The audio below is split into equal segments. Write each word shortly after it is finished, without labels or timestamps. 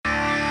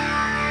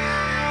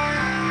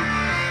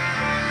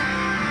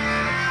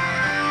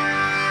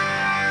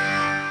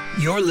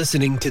You're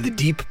listening to the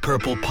Deep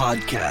Purple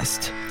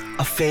Podcast,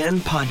 a fan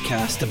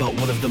podcast about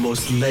one of the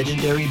most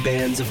legendary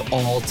bands of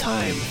all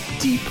time,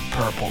 Deep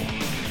Purple.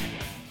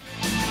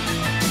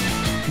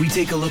 We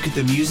take a look at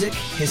the music,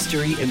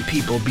 history, and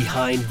people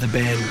behind the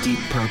band Deep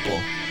Purple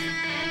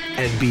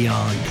and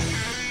beyond.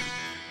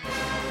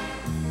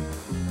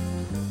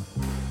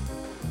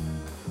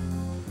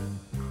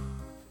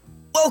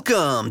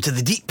 Welcome to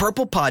the Deep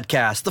Purple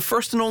Podcast, the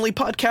first and only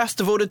podcast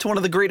devoted to one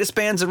of the greatest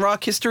bands in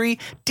rock history,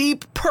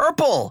 Deep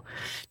Purple.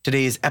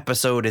 Today's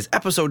episode is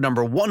episode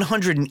number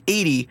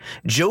 180,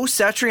 Joe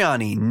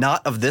Satriani,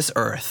 Not of This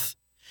Earth.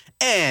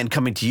 And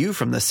coming to you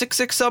from the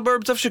 6'6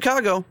 suburbs of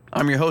Chicago,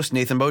 I'm your host,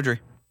 Nathan Beaudry.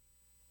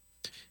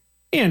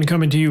 And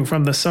coming to you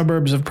from the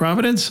suburbs of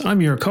Providence,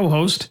 I'm your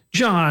co-host,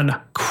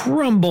 John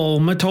Crumble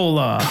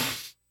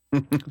Matola.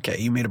 Okay,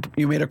 you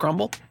made a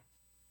crumble?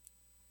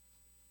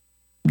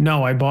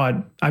 No, I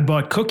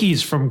bought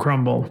cookies from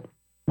Crumble.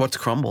 What's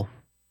Crumble?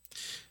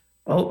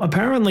 Well,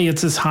 apparently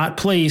it's this hot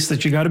place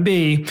that you got to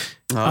be.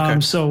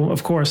 Okay. So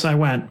of course I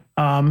went.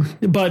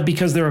 But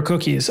because there are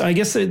cookies, I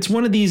guess it's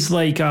one of these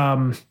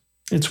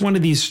it's one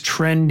of these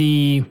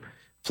trendy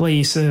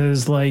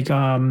places. Like,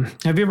 have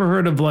you ever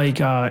heard of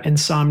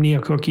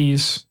insomnia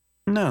cookies?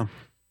 No.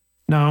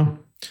 Or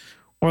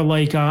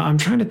I'm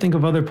trying to think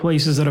of other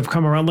places that have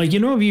come around. If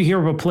you hear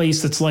of a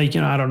place that's I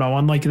don't know,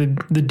 on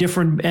the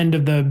different end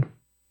of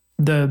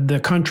the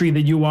country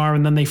that you are,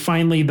 and then the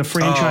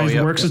franchise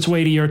works its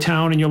way to your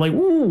town, and you're like,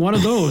 ooh, one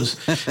of those.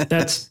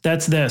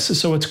 that's this.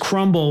 So it's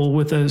Crumble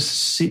with a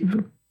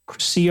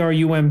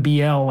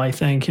Crumbl, I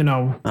think,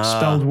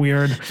 spelled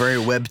weird. Very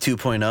Web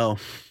 2.0.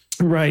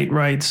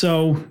 Right.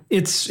 So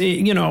it's,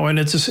 and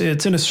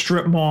it's in a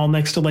strip mall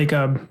next to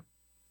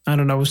I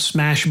don't know,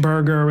 Smash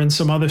Burger and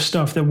some other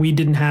stuff that we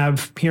didn't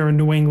have here in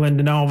New England.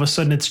 And all of a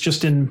sudden it's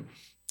just in,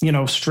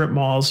 strip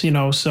malls,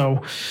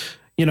 so,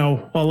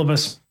 all of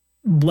us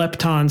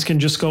leptons can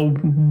just go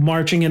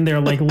marching in there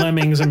like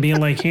lemmings and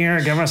being like,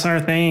 here, give us our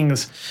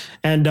things.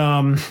 And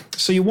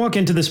so you walk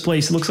into this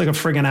place, it looks like a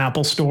friggin'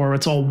 Apple store.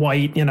 It's all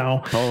white, Do they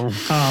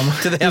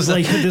have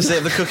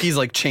the cookies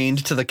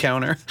chained to the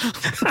counter?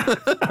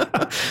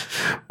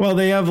 Well,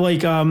 they have they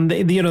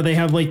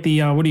have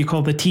the what do you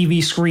call the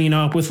TV screen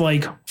up with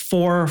 4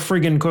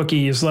 friggin'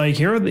 cookies.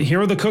 Here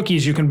are the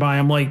cookies you can buy.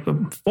 I'm like,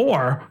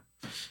 4?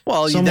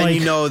 Well, so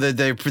that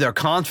they're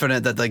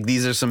confident that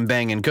these are some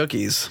banging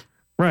cookies.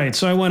 Right.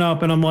 So I went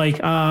up and I'm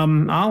like,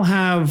 I'll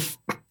have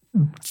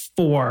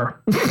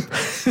 4.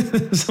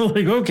 So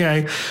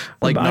okay.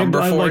 Number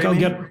 4?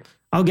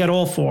 I'll get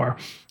all 4.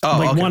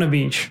 Oh, okay. One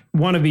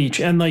of each.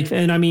 And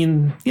and I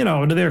mean,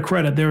 to their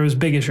credit, they're as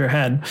big as your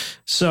head.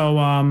 So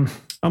I'm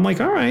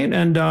like, all right.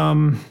 And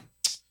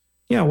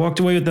walked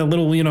away with that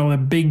little, a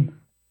big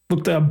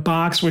looked at a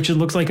box, which it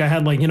looks like I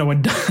had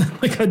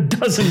a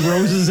dozen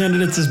roses in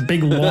it. It's this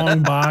big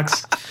long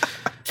box.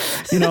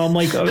 I'm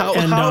like,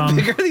 how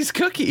big are these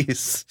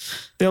cookies?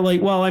 They're they're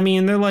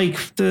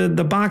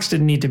the box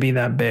didn't need to be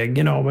that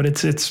big, but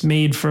it's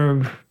made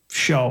for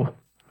show.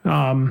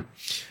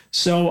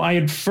 So I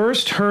had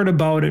first heard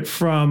about it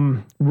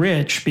from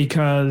Rich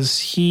because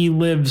he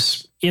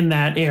lives in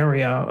that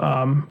area,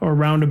 or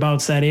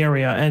roundabouts that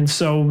area. And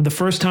so the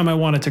first time I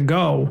wanted to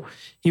go,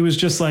 he was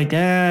just like,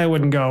 I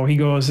wouldn't go. He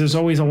goes, there's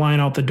always a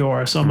line out the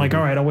door. So I'm like,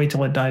 all right, I'll wait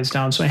till it dies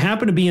down. So I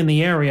happened to be in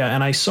the area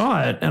and I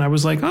saw it and I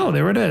was like, oh,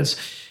 there it is.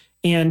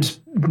 And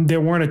there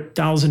weren't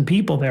 1,000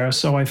 people there.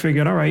 So I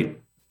figured, all right,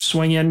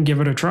 swing in, give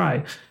it a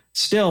try.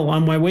 Still,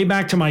 on my way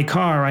back to my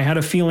car, I had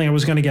a feeling I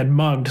was going to get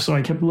mugged. So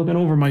I kept looking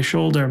over my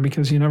shoulder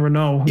because you never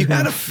know. You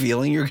had a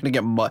feeling you were going to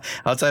get mugged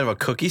outside of a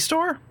cookie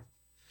store?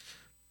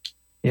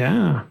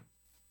 Yeah.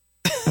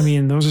 I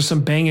mean, those are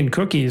some banging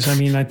cookies. I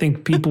mean, I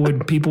think people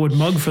would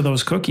mug for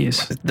those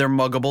cookies. They're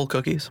muggable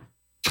cookies.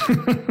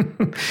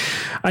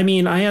 I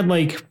mean, I had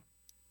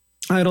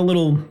a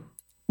little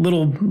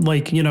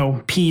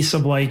piece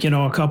of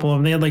a couple of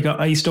them. They had an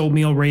iced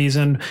oatmeal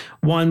raisin,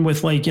 one with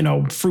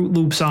Fruit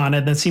Loops on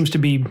it. That seems to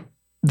be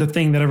the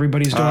thing that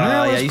everybody's doing.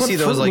 Yeah, you see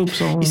those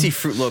you see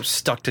Fruit Loops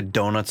stuck to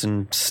donuts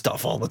and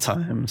stuff all the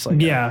time. It's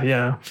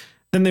yeah.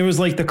 Then there was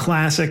the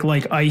classic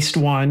iced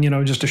one,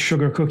 just a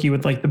sugar cookie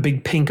with the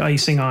big pink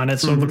icing on it.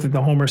 So it looked like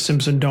the Homer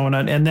Simpson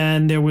donut. And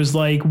then there was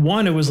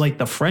one, it was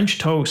the French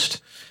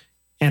toast.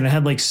 And it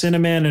had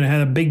cinnamon and it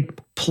had a big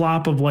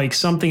plop of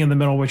something in the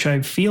middle, which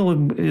I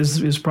feel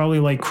is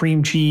probably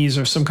cream cheese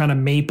or some kind of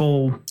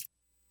maple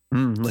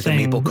thing. A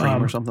maple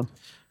cream or something.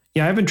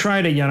 Yeah, I haven't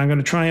tried it yet. I'm going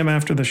to try them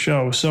after the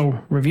show. So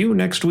review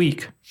next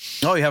week.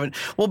 Oh, you haven't?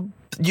 Well,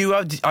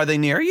 are they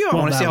near you? I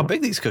want to see how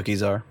big these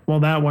cookies are. Well,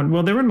 that one.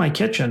 Well, they're in my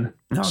kitchen.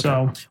 Okay.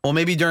 So, well,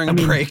 maybe during a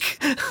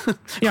break.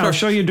 Yeah, I'll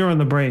show you during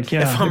the break.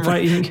 Yeah.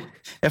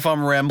 If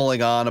I'm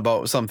rambling on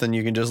about something,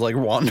 you can just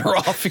wander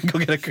off and go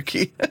get a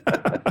cookie.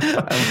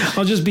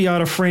 I'll just be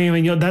out of frame,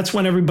 and that's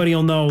when everybody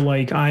will know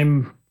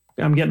I'm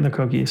getting the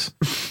cookies.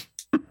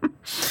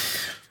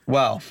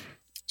 Wow.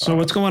 So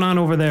what's going on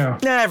over there?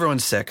 Yeah,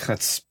 everyone's sick.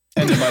 That's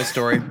End of my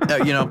story.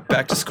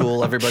 Back to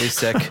school. Everybody's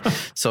sick.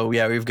 So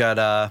yeah, we've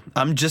got.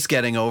 I'm just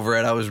getting over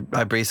it.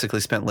 I basically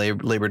spent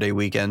Labor Day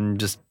weekend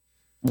just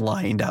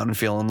lying down and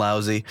feeling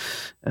lousy,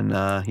 and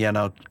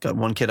now got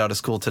one kid out of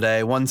school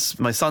today. My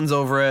son's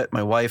over it.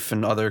 My wife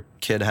and other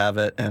kid have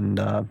it, and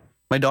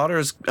my daughter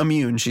is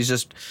immune.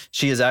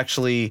 She is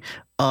actually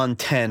on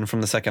 10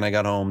 from the second I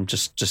got home.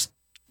 Just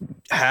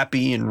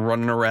happy and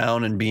running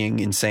around and being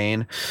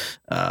insane.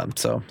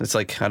 So it's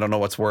like, I don't know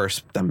what's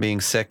worse, them being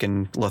sick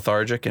and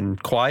lethargic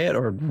and quiet,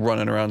 or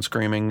running around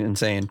screaming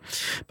insane.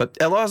 But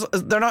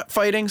they're not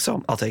fighting,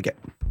 so I'll take it.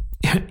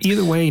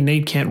 Either way,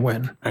 Nate can't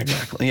win.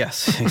 Exactly.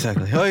 Yes,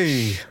 exactly.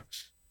 Hey.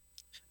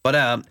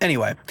 But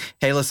anyway,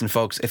 hey, listen,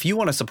 folks, if you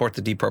want to support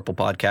the Deep Purple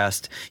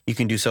podcast, you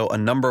can do so a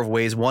number of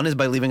ways. One is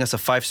by leaving us a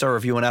 5-star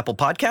review on Apple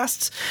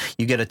Podcasts.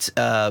 You get it.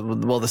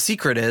 The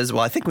secret is,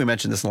 I think we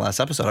mentioned this in the last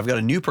episode. I've got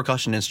a new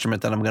percussion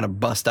instrument that I'm going to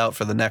bust out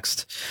for the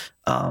next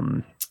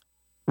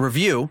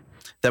review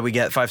that we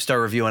get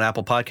 5-star review on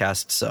Apple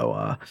Podcasts.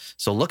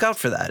 So look out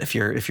for that. If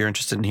you're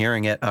interested in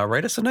hearing it,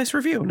 write us a nice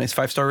review, a nice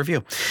 5-star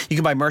review. You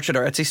can buy merch at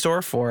our Etsy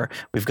store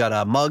we've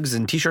got mugs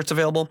and t-shirts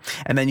available.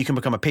 And then you can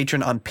become a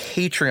patron on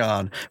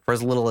Patreon for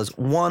as little as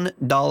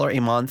 $1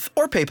 a month,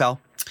 or PayPal.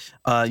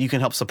 You can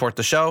help support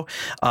the show.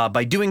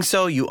 By doing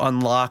so, you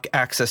unlock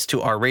access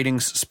to our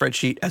ratings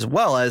spreadsheet, as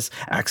well as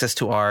access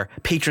to our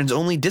patrons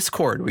only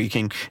Discord, where you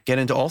can get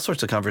into all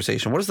sorts of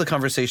conversation. What is the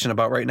conversation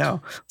about right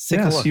now?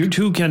 Yes, you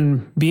too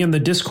can be in the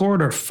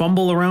Discord or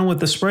fumble around with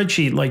the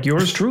spreadsheet like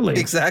yours truly.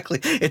 Exactly.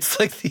 It's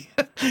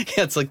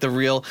like the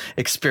real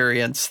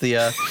experience.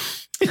 The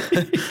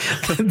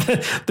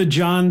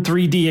John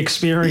 3D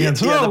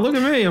experience. Yeah, look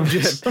at me. I'm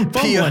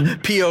fumbling.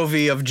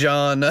 POV of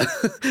John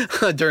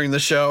during the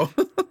show.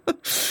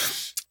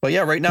 But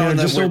yeah, right now.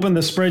 Just open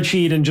the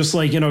spreadsheet and just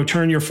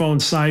turn your phone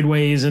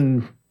sideways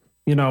and,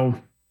 I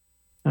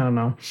don't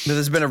know.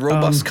 There's been a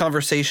robust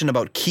conversation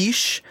about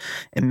quiche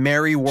and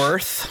Mary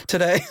Worth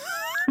today.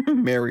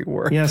 Mary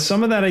Worth. Yeah,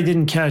 some of that I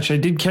didn't catch. I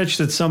did catch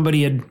that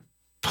somebody had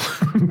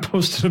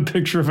posted a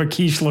picture of a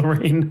quiche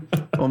Lorraine.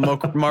 Well,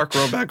 Mark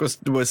Roback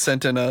was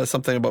sent in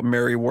something about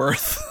Mary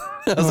Worth.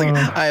 I was like,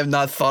 I have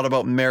not thought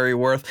about Mary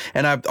Worth,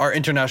 and our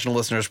international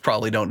listeners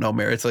probably don't know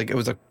Mary. It's like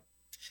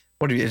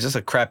it's just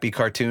a crappy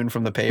cartoon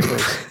from the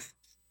papers.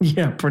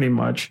 Yeah, pretty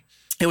much.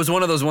 It was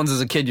one of those ones as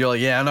a kid. You're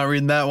like, yeah, I'm not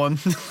reading that one.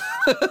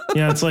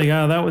 Yeah, it's like,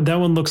 that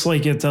one looks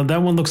like it.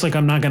 That one looks like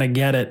I'm not gonna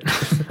get it.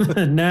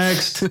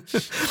 Next.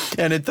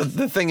 And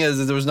the thing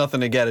is, there was nothing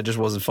to get. It just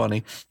wasn't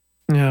funny.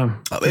 Yeah,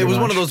 it was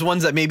one of those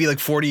ones that maybe like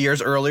 40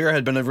 years earlier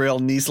had been a real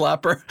knee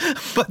slapper,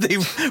 but they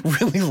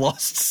really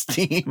lost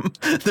steam.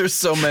 There's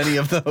so many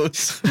of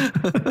those.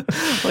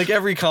 Like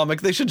every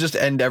comic, they should just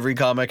end every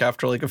comic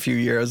after like a few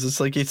years. It's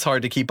like, it's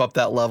hard to keep up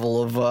that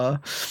level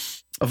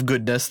of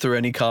goodness through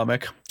any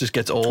comic. Just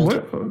gets old.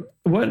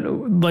 What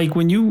like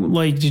when you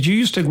did you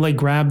used to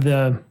grab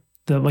the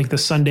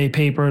Sunday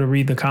paper to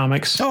read the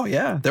comics? Oh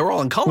yeah, they were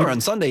all in color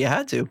on Sunday. You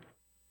had to.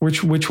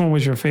 Which one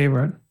was your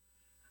favorite?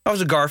 I was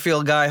a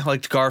Garfield guy. I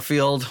liked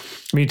Garfield.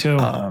 Me too.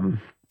 I don't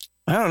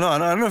know. I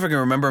don't know if I can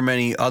remember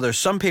many others.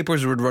 Some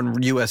papers would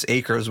run U.S.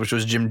 Acres, which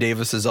was Jim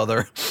Davis's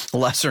other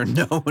lesser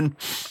known.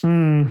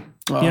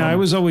 Yeah, I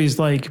was always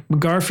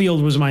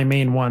Garfield was my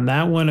main one.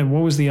 That one, and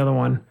what was the other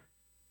one?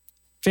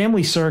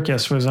 Family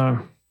Circus was it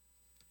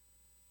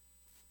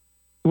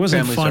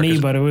wasn't Family funny,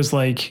 Circus. But it was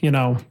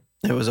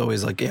It was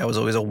always it was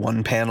always a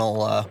one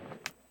panel.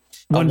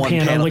 One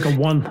panel, like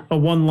a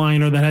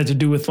one-liner that had to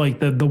do with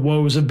the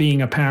woes of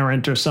being a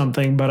parent or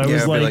something. But I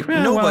was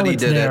nobody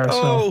did there, it.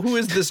 So. Who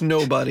is this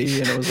nobody?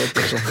 And it was like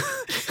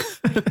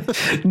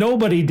this.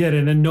 Nobody did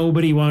it, and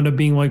nobody wound up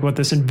being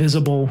this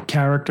invisible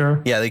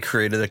character. Yeah, they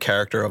created a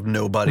character of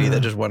nobody that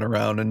just went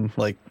around and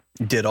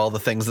did all the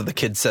things that the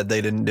kids said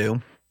they didn't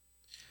do.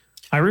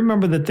 I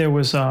remember that there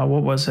was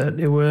what was it?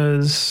 It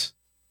was.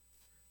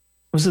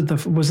 Was it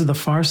the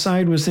Far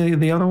Side? Was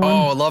the other one?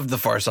 Oh, I loved the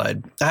Far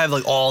Side. I have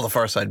all the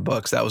Far Side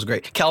books. That was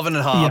great. Calvin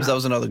and Hobbes. Yeah. That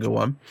was another good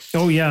one.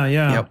 Oh yeah.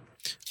 Yep.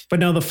 But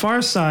now the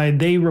Far Side,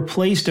 they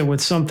replaced it with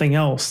something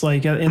else.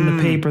 In the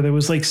paper, there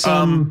was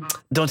some.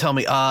 Don't tell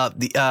me.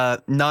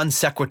 The non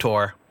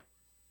sequitur.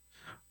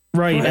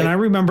 Right, and I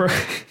remember.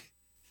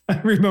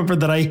 I remember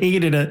that I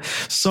hated it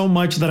so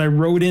much that I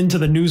wrote into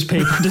the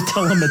newspaper to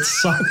tell them it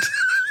sucked.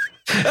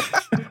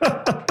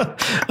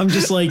 I'm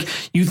just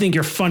you think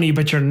you're funny,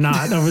 but you're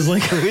not. I was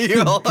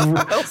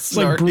it's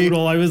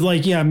brutal. I was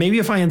yeah, maybe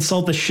if I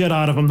insult the shit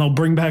out of them, they'll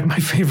bring back my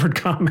favorite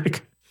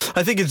comic.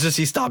 I think it's just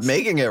he stopped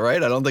making it,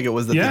 right? I don't think it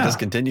was that they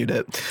discontinued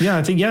it. Yeah,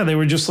 I think, they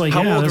were just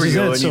how old were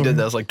you when you did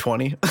that? I was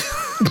 20.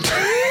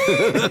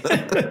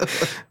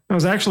 That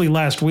was actually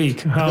last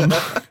week.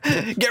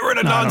 Get rid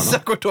of non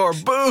sequitur.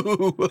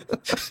 Boo.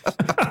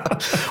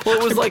 Well,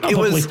 it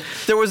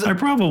was. I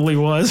probably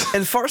was.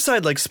 And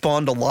Farside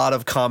spawned a lot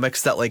of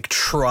comics that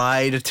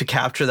tried to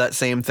capture that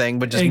same thing,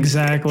 but just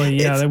exactly.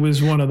 Yeah, that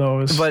was one of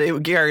those.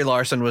 But Gary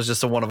Larson was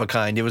just a one of a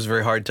kind. It was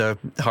very hard to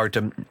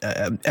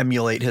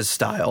emulate his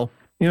style.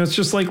 You know, it's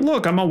just like,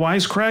 look, I'm a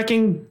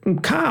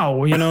wisecracking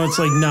cow. You know, it's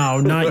like, no,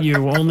 not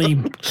you.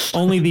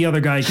 Only the other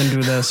guy can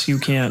do this. You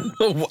can't.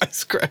 A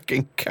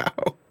wisecracking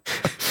cow.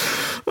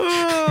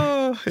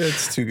 Oh,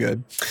 it's too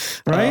good.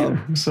 Right?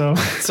 So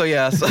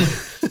yeah.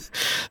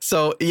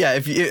 So yeah,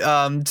 if you,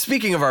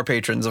 speaking of our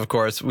patrons, of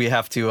course, we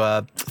have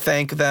to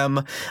thank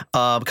them.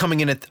 Coming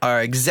in at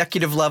our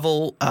executive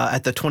level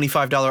at the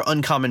 $25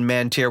 Uncommon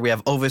Man tier, we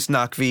have Ovis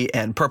Nakvi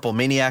and Purple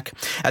Maniac.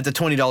 At the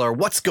 $20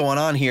 What's Going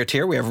On Here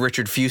tier, we have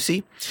Richard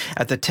Fusey.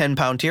 At the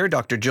 £10 tier,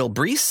 Dr. Jill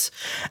Brees.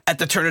 At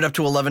the Turn It Up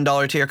to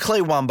 $11 tier,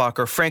 Clay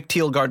Wambacher, Frank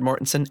Thielgard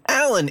Mortensen,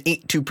 Alan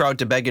Ain't Too Proud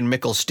to Beg, and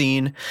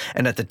Mickelstein.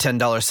 And at the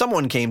 $10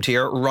 Someone Came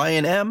tier,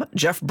 Ryan M.,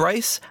 Jeff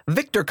Bryce,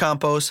 Victor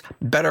Campos,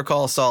 Better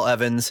Call Saul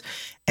Evans,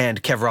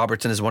 and Kev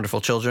Roberts and his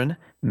wonderful children,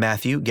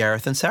 Matthew,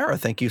 Gareth, and Sarah.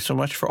 Thank you so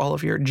much for all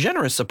of your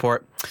generous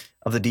support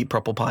of the Deep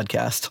Purple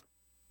podcast.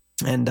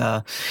 And,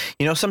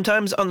 you know,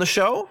 sometimes on the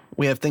show,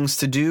 we have things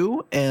to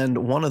do. And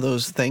one of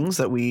those things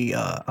that we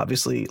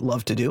obviously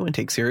love to do and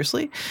take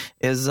seriously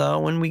is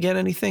when we get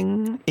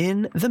anything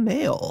in the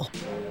mail.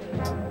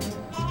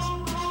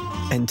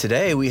 And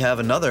today we have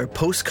another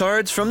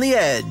Postcards from the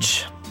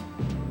Edge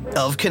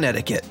of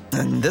Connecticut.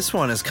 And this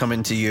one is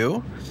coming to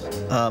you.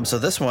 So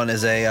this one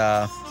is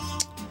a...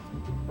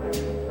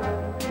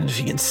 if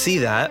you can see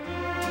that.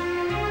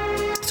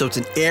 So it's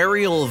an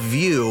aerial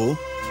view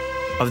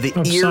of the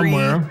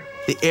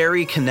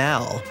Erie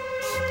Canal.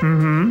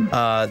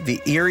 Mm-hmm.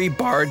 The Erie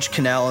Barge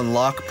Canal in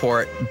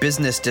Lockport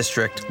Business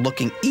District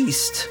looking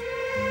east,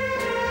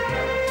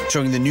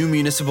 showing the new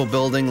municipal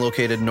building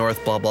located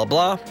north, blah, blah,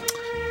 blah.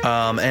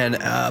 And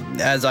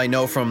as I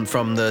know from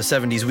the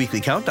 70s Weekly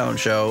Countdown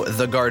show,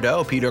 the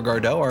Gardeau, Peter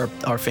Gardeau,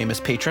 our famous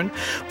patron,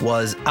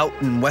 was out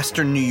in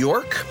Western New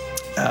York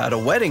at a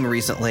wedding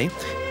recently.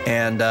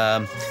 And,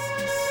 I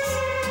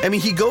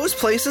mean, he goes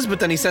places, but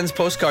then he sends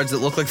postcards that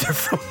look like they're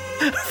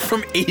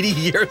from 80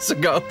 years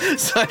ago.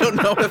 So I don't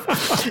know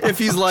if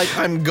he's like,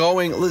 I'm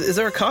going... Is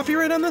there a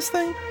copyright on this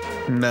thing?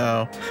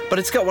 No. But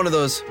it's got one of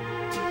those,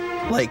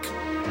 like,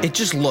 it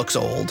just looks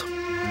old.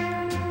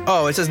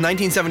 Oh, it says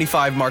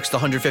 1975 marks the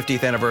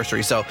 150th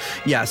anniversary. So,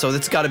 yeah, so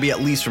it's got to be at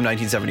least from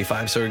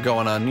 1975. So we're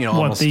going on, you know,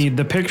 what, almost...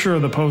 the picture or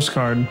the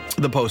postcard?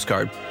 The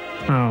postcard.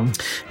 Oh.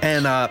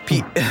 And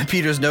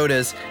Peter's note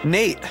is,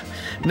 Nate,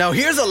 now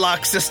here's a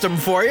lock system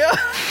for you.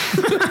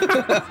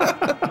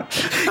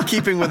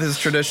 Keeping with his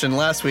tradition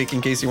last week,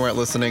 in case you weren't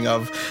listening,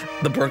 of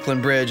the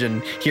Brooklyn Bridge,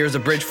 and here's a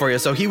bridge for you.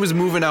 So he was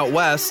moving out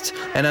west,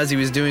 and as he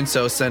was doing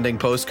so, sending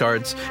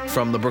postcards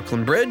from the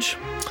Brooklyn Bridge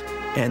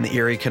and the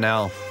Erie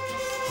Canal.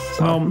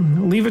 So. Well,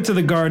 leave it to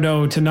the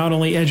Gardeau to not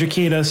only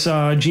educate us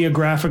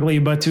geographically,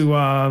 but to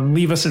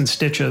leave us in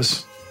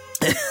stitches.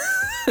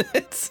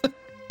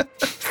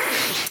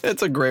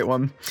 It's a great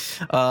one.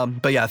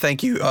 But yeah,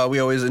 thank you. We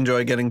always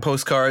enjoy getting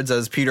postcards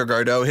as Peter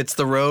Gardeau hits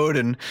the road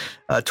and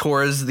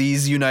tours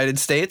these United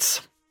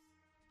States.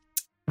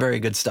 Very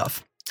good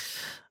stuff.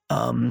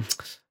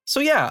 So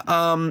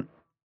yeah,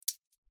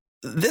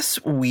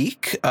 this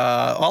week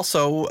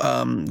also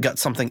got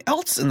something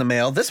else in the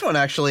mail. This one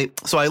actually,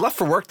 so I left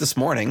for work this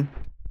morning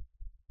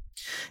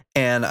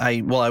and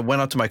I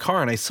went out to my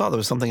car and I saw there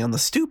was something on the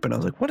stoop and I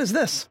was like, what is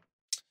this?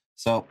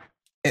 So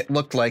it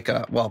looked like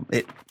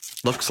it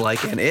looks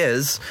like and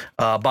is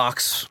a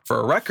box for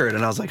a record.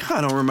 And I was like,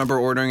 I don't remember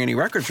ordering any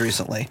records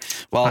recently.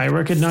 Well, I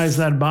recognize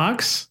that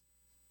box.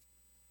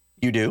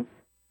 You do?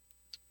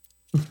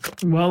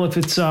 Well, if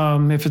it's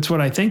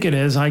what I think it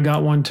is, I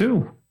got one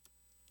too.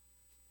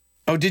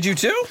 Oh, did you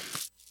too?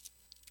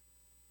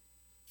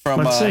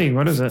 Let's see.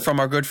 What is it? From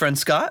our good friend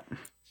Scott?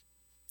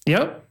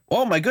 Yep.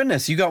 Oh my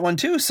goodness. You got one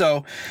too.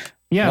 So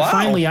yeah, wow.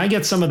 Finally, I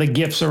get some of the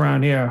gifts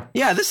around here.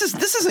 Yeah, this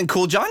isn't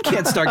cool. John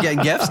can't start getting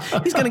gifts.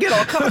 He's going to get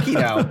all cocky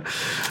now.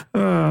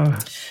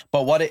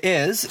 But what it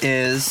is,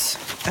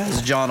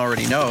 as John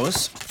already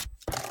knows,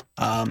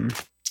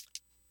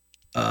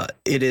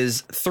 it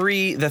is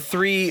the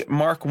three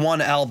Mark I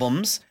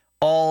albums,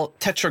 all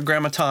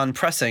Tetragrammaton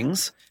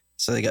pressings.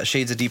 So they got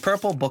Shades of Deep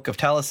Purple, Book of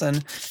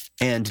Taliesin,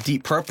 and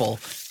Deep Purple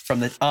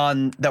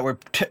that were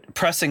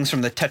pressings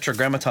from the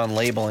Tetragrammaton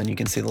label, and you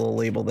can see the little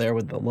label there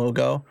with the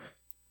logo.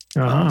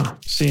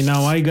 See,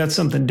 now I got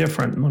something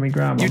different. Let me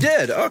grab them. You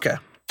did? Okay.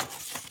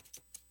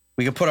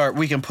 We can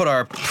put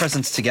our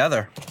presents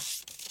together.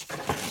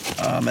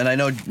 And I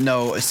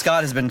know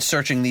Scott has been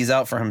searching these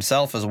out for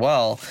himself as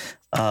well.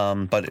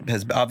 But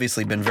has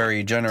obviously been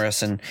very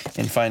generous in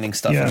finding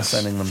stuff and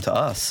sending them to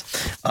us.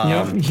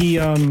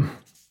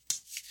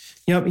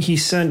 He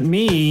sent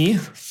me,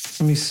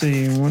 let me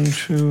see, 1,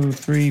 2,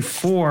 3,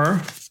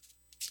 4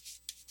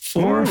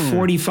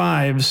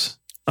 45s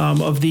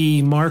of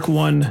the Mark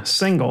I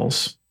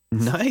singles.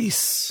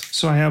 Nice.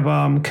 So I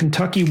have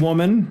Kentucky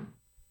Woman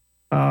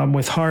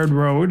with Hard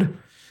Road,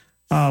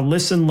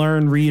 Listen,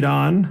 Learn, Read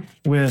On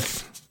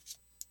with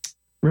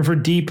River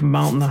Deep,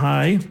 Mountain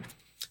High,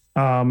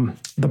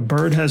 The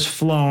Bird Has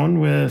Flown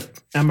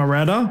with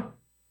Amaretta,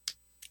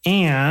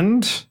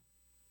 and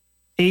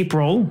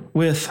April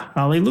with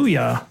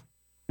Hallelujah.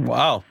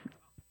 Wow.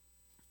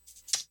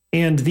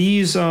 And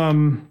these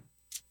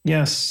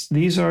Yes,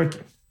 these are, I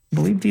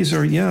believe these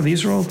are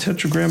all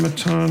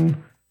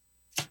Tetragrammaton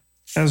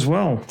as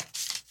well.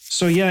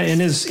 So yeah, in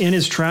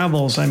his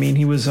travels, I mean,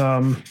 he was,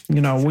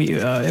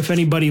 if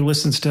anybody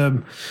listens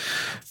to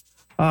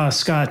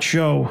Scott's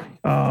show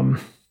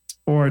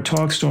or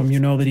talks to him, you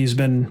know that he's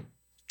been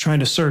trying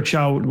to search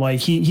out, like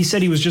he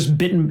said he was just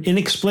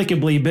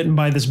inexplicably bitten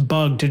by this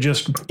bug to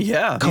just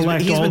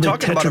collect all the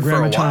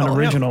Tetragrammaton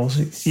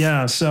originals.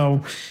 Yeah.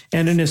 So,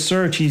 and in his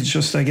search, he's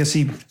just, I guess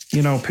he,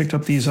 picked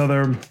up these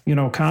other,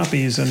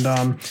 copies,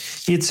 and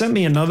he had sent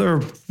me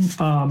another,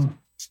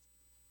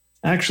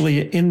 actually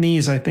in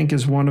these, I think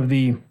is one of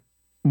the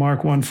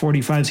Mark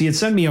 145s. He had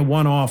sent me a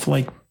one-off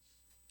like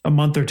a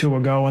month or two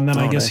ago, and then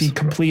I guess he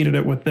completed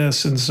it with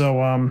this. And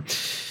so,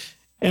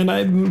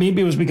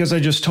 maybe it was because I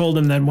just told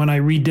him that when I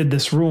redid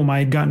this room, I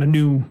had gotten a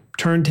new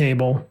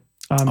turntable,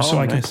 so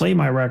I could play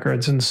my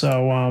records. And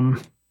so,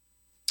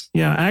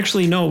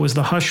 actually, no, it was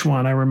the Hush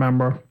one. I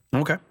remember.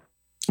 Okay.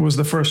 It was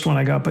the first one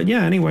I got. But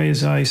yeah,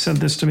 anyways, I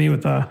sent this to me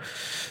with a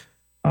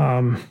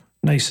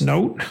nice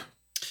note.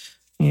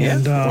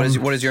 And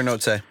what does your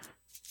note say?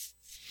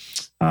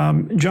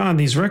 John,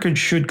 these records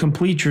should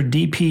complete your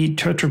DP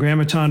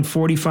Tetragrammaton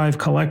 45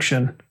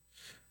 collection.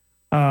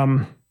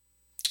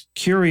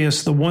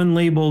 Curious, the one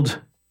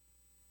labeled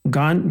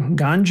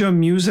Ganja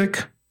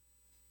Music,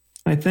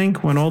 I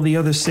think, when all the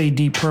others say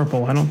Deep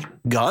Purple. I don't.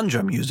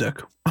 Ganja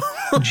Music.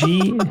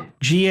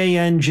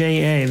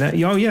 Ganja. That,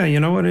 oh yeah, you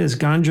know what it is,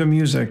 Ganja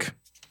Music.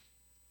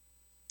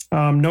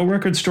 No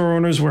record store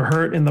owners were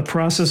hurt in the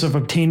process of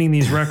obtaining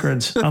these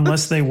records,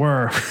 unless they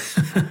were.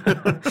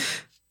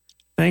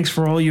 Thanks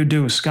for all you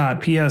do,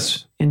 Scott.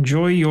 P.S.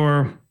 Enjoy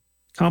your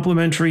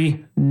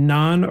complimentary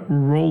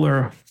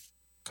non-roller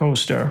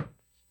coaster.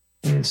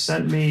 And it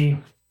sent me,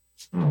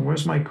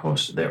 where's my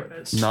coaster? There it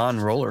is.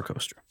 Non-roller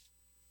coaster.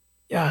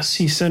 Yes,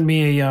 he sent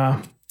me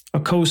a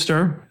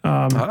coaster.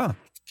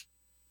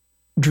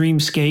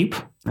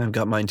 Dreamscape. I've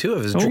got mine too,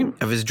 of his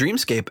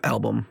Dreamscape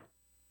album.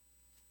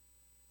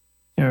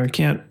 Yeah, I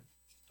can't.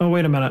 Oh,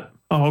 wait a minute.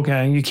 Oh,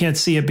 okay. You can't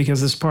see it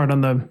because this part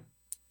on the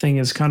thing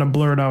is kind of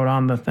blurred out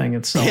on the thing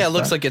itself. Yeah, it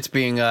looks like it's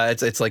being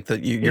it's like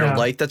your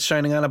light that's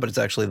shining on it, but it's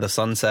actually the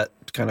sunset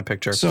kind of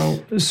picture.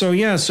 So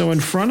in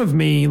front of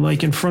me,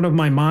 like in front of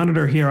my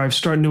monitor here, I've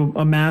started to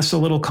amass a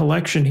little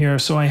collection here.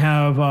 So I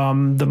have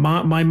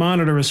my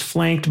monitor is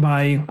flanked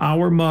by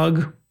our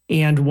mug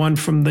and one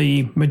from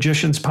the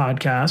Magicians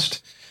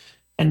podcast,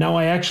 and now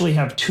I actually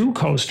have two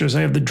coasters.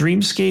 I have the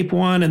Dreamscape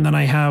one, and then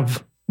I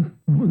have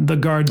the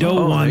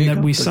Gardot one that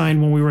we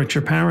signed when we were at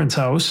your parents'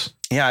 house.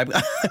 Yeah, I'm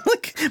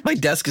like, my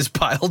desk is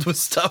piled with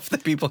stuff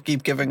that people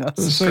keep giving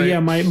us. So yeah,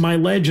 my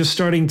ledge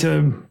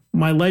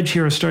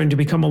here is starting to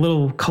become a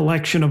little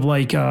collection of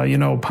like,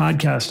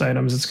 podcast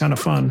items. It's kind of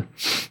fun.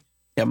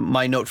 Yeah,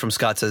 my note from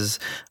Scott says,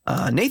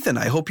 Nathan,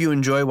 I hope you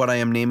enjoy what I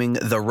am naming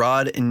the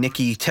Rod and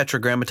Nicky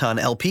Tetragrammaton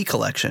LP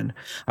collection.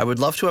 I would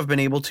love to have been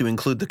able to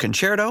include the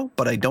concerto,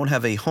 but I don't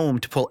have a home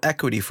to pull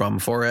equity from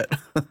for it.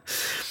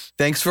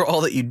 Thanks for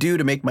all that you do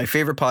to make my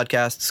favorite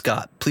podcast,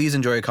 Scott. Please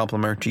enjoy a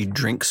complimentary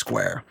drink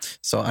square.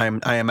 So I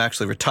am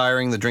actually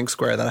retiring the drink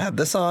square that I have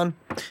this on,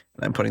 and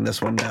I'm putting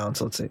this one down.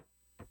 So let's see.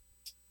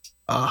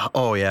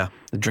 Oh yeah,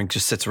 the drink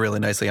just sits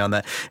really nicely on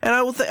that. And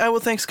I will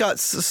thank Scott.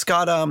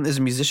 Scott is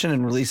a musician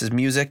and releases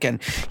music,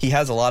 and he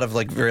has a lot of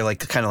like very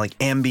like kind of like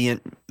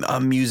ambient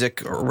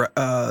music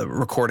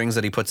recordings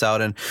that he puts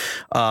out. And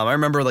I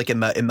remember like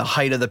in the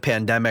height of the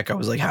pandemic, I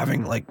was like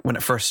having like when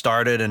it first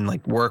started, and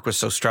like work was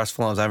so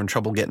stressful, I was having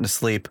trouble getting to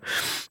sleep.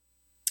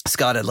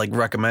 Scott had like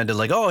recommended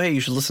like, oh, hey,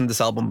 you should listen to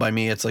this album by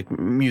me. It's like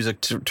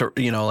music to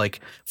like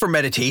for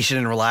meditation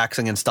and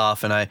relaxing and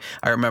stuff. And I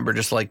remember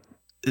just like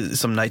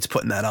some nights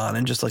putting that on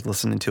and just like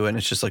listening to it, and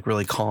it's just like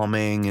really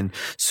calming and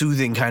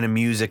soothing kind of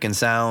music and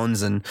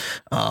sounds. And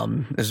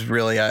it's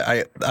really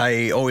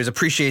I always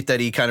appreciate that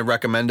he kind of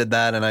recommended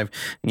that, and I've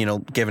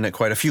given it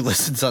quite a few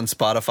listens on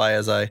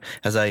Spotify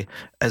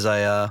as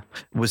I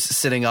was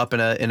sitting up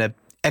in a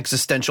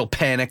existential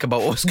panic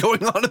about what was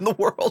going on in the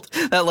world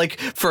that like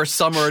first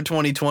summer of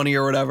 2020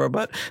 or whatever.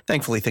 But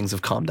thankfully things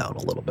have calmed down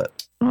a little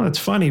bit. Oh, it's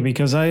funny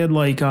because I had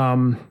like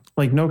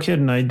no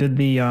kidding, I did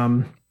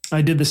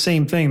the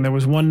same thing. There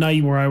was one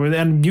night where I would,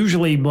 and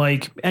usually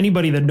like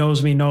anybody that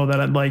knows me know that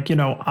I'd like,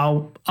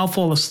 I'll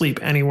fall asleep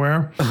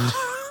anywhere.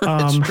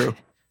 It's true.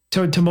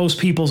 To most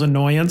people's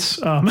annoyance.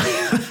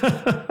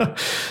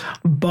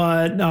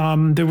 But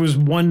there was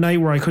one night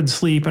where I couldn't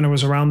sleep, and it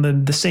was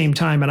around the same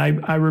time. And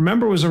I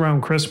remember it was around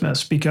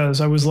Christmas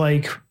because I was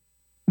like,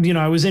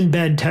 I was in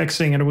bed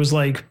texting, and it was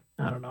like,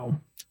 I don't know,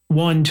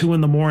 1, 2 in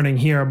the morning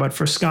here. But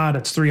for Scott,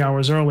 it's 3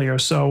 hours earlier.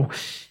 So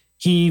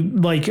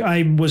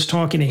I was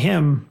talking to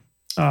him.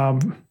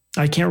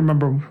 I can't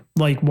remember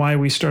like why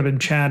we started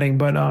chatting,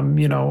 but I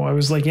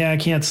was like, yeah, I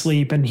can't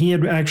sleep. And he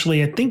had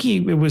actually, I think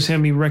it was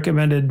him. He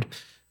recommended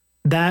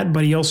that,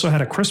 but he also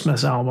had a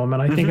Christmas album,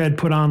 and I think I'd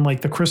put on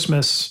like the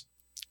Christmas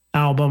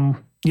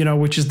album,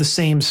 which is the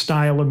same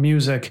style of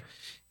music.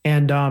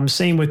 And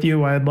same with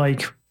you. I had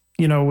like,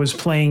 was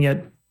playing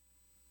it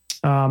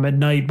at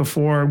night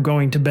before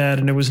going to bed.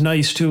 And it was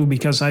nice too,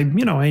 because I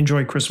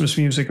enjoy Christmas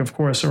music, of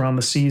course, around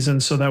the season.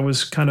 So that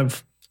was kind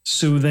of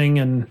soothing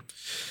and,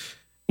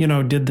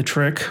 did the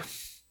trick.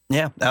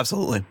 Yeah,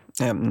 absolutely.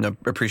 Yeah, no,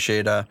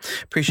 appreciate that,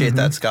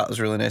 Scott. It was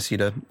really nice of you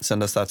to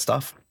send us that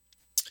stuff.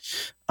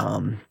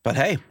 But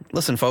hey,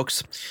 listen,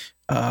 folks,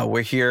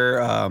 we're here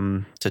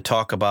to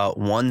talk about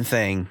one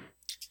thing,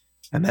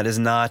 and that is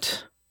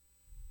not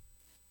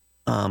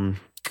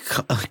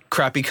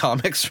crappy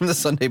comics from the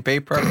Sunday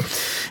paper,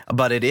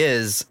 but it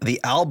is the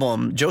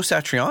album Joe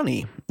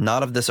Satriani,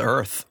 Not of This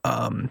Earth.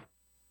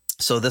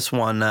 So this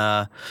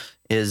one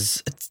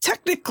is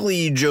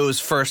technically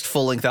Joe's first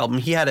full-length album.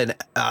 He had an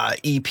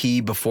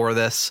EP before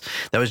this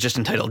that was just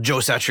entitled Joe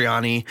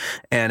Satriani,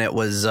 and it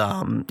was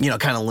kind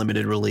of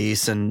limited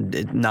release, and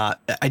it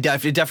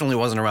definitely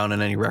wasn't around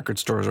in any record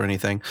stores or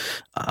anything.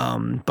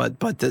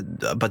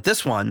 But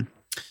this one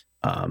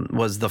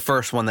was the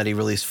first one that he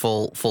released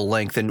full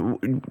length. And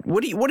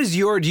do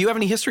you have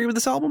any history with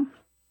this album?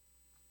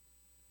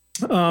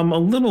 A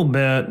little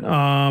bit.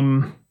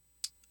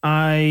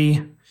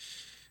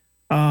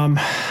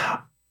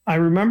 I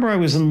remember I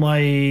was in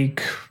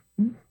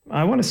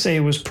I want to say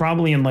it was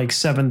probably in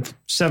seventh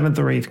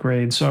or eighth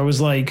grade. So I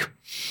was I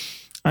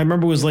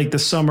remember it was the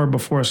summer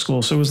before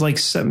school. So it was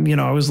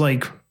I was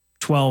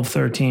 12,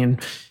 13,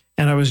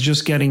 and I was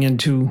just getting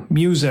into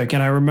music.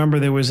 And I remember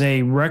there was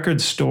a record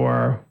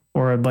store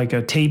or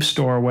a tape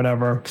store or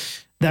whatever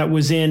that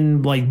was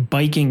in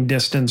biking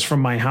distance from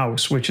my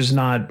house, which is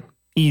not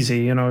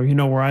easy. You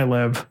know where I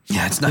live.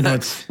 Yeah, it's not,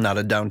 it's not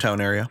a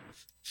downtown area.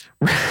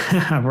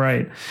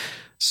 Right.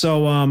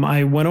 So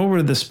I went over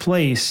to this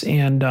place,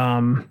 and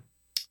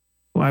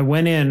I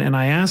went in and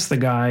I asked the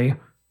guy,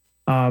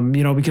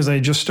 because I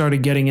just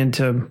started getting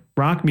into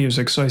rock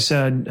music. So I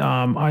said,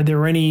 are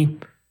there any,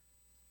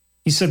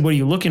 he said, what are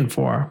you looking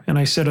for? And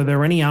I said, are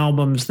there any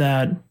albums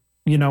that,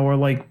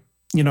 are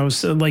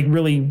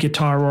really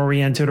guitar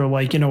oriented,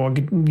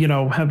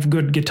 or have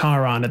good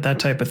guitar on it, that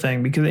type of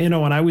thing? Because, and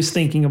I was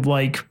thinking of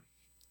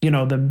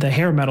the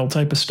hair metal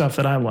type of stuff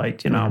that I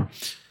liked,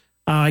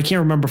 I can't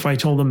remember if I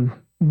told him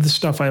the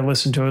stuff I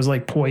listened to was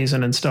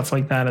Poison and stuff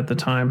like that at the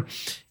time.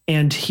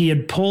 And he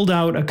had pulled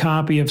out a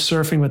copy of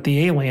Surfing with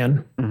the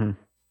Alien,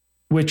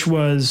 which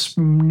was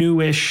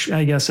newish,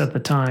 I guess, at the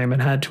time. It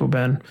had to have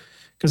been,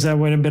 because that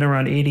would have been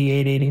around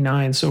 88,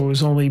 89. So it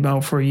was only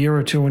about for a year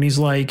or two. And he's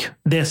like,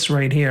 this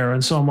right here.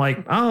 And so I'm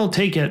like, I'll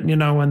take it,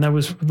 and that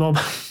was with all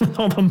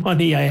the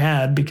money I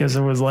had, because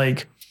it was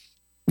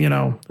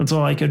that's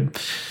all I could,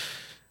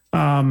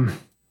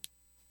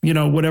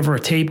 whatever a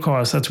tape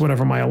cost, that's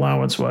whatever my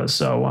allowance was.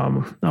 So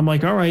I'm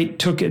like, all right,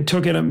 took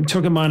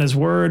him on his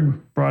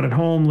word, brought it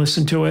home,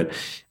 listened to it.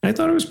 And I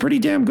thought it was pretty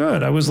damn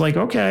good. I was like,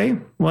 okay,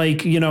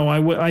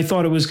 I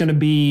thought it was going to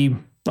be,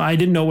 I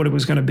didn't know what it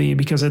was going to be,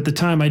 because at the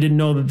time I didn't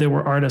know that there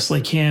were artists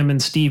like him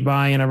and Steve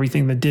Vai and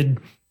everything that did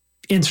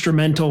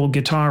instrumental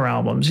guitar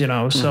albums,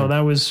 So that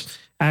was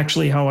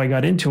actually how I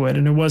got into it.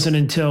 And it wasn't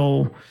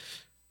until,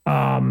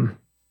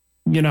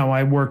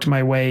 I worked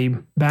my way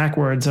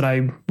backwards that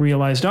I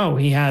realized, oh,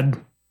 he had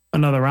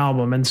another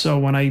album. And so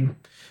when I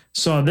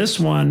saw this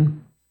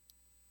one,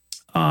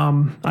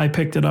 I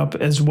picked it up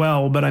as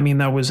well. But I mean,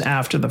 that was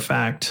after the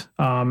fact.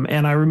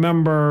 And I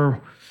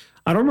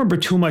don't remember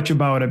too much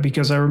about it,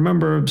 because I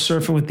remember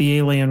Surfing with the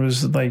Alien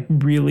was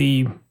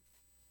really,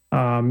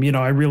 I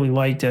really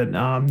liked it.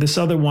 This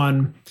other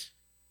one,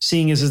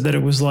 seeing is that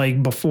it was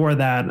before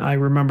that, I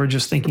remember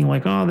just thinking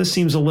oh, this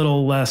seems a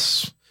little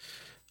less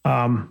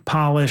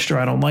polished, or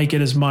I don't like it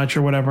as much,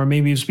 or whatever.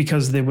 Maybe it's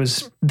because there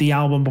was the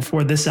album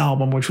before this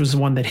album, which was the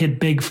one that hit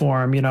big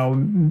for him,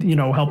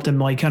 helped him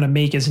kind of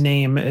make his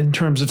name in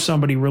terms of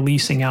somebody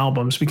releasing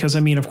albums. Because I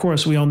mean, of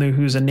course, we all knew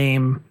who's a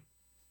name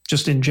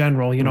just in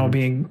general,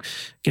 being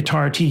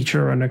guitar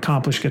teacher and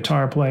accomplished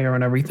guitar player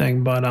and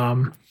everything. But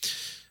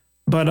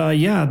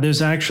yeah,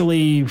 there's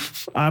actually,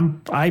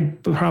 I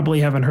probably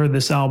haven't heard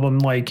this album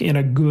in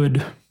a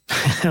good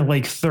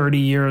 30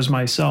 years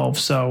myself.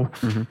 So,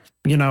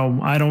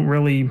 I don't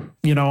really,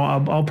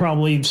 I'll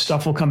probably,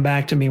 stuff will come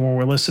back to me when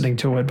we're listening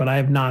to it, but I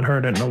have not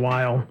heard it in a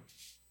while.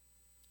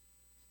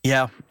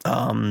 Yeah.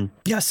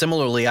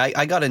 Similarly,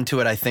 I got into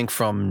it, I think,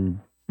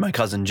 from my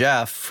cousin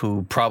Jeff,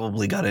 who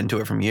probably got into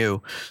it from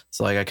you.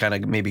 So I kind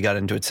of maybe got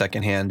into it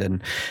secondhand,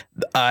 and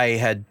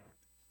I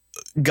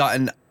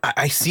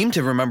seem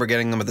to remember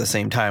getting them at the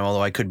same time,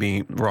 although I could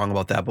be wrong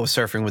about that, but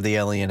Surfing with the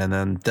Alien and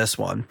then this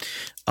one.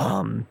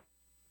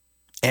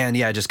 And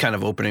yeah, just kind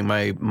of opening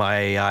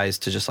my eyes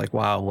to just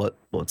wow,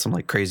 what some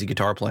crazy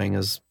guitar playing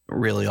is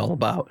really all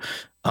about.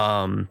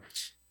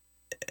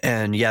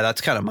 And yeah,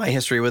 that's kind of my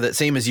history with it.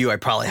 Same as you, I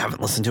probably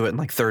haven't listened to it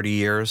in 30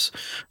 years.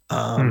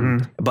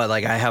 But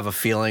I have a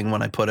feeling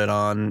when I put it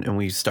on and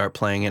we start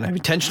playing it, and I've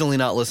intentionally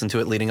not listened to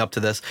it leading up to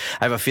this,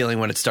 I have a feeling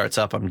when it starts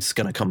up, I'm just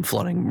going to come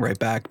flooding right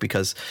back,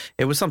 because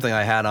it was something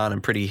I had on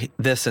in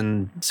this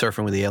and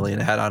Surfing with the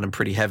Alien, I had on in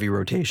pretty heavy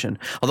rotation.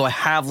 Although I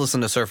have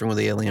listened to Surfing with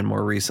the Alien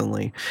more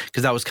recently,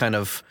 because that was kind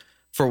of,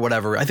 for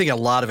whatever, I think a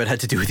lot of it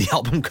had to do with the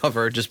album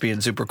cover just being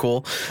super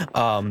cool.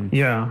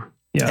 Yeah.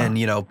 Yeah.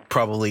 And,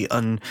 probably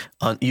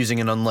using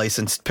an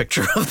unlicensed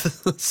picture of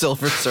the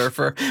Silver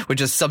Surfer, which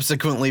has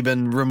subsequently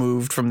been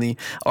removed from the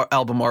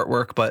album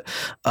artwork. But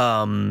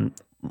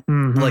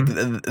like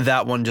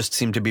that one just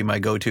seemed to be my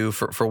go-to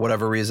for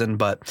whatever reason.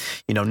 But,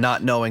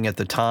 not knowing at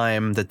the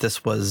time that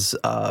this was,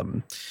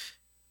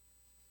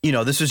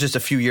 this was just a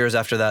few years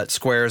after that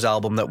Squares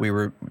album that we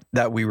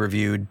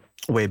reviewed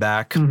way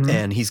back.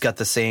 And he's got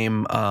the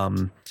same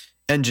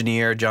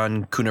engineer,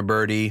 John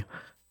Cuniberti,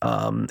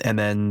 and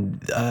then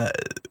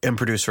and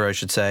producer, I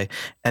should say.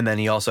 And then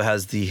he also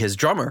has his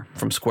drummer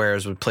from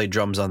Squares would play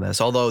drums on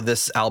this. Although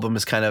this album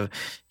is kind of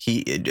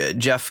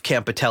Jeff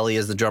Campitelli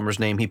is the drummer's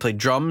name. He played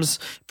drums,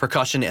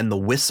 percussion, and the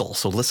whistle.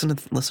 So listen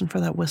for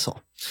that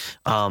whistle.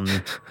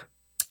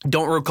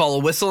 Don't recall a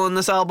whistle in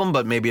this album,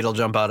 but maybe it'll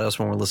jump out at us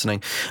when we're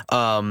listening.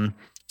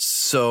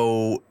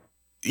 So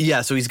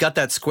he's got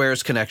that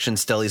Squares connection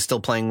still. He's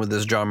still playing with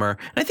his drummer.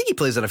 And I think he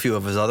plays on a few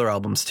of his other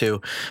albums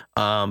too.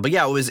 But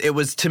yeah, it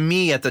was to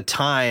me at the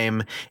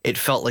time, it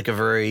felt like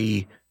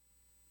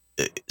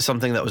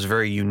something that was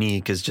very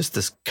unique, is just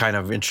this kind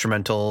of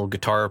instrumental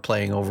guitar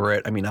playing over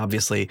it. I mean,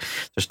 obviously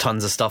there's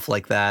tons of stuff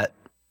like that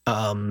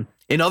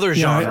in other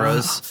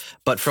genres,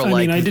 but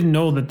I didn't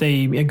know that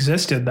they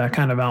existed, that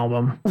kind of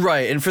album.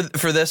 Right. And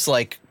for this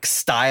like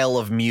style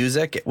of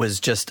music, it was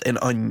just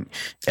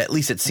at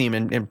least it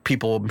seemed, and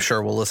people I'm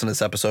sure will listen to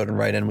this episode and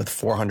write in with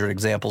 400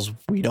 examples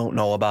we don't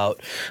know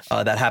about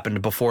that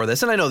happened before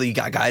this. And I know that you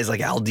got guys like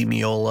Al Di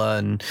Meola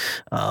and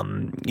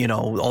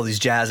all these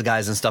jazz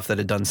guys and stuff that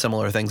had done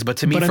similar things. But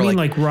to me,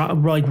 like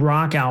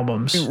rock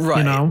albums,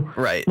 right?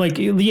 Right. Like,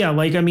 yeah,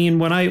 like, I mean,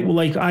 when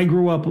I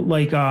grew up,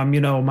 like,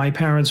 my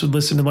parents would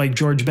listen to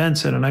like George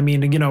Benson, and I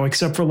mean,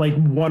 except for like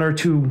one or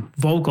two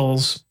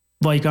vocals,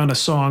 like on a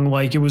song,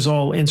 like it was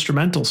all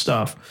instrumental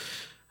stuff.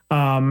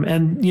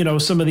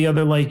 And some of the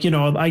other, like,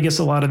 I guess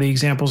a lot of the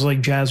examples,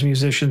 like jazz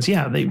musicians,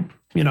 yeah, they,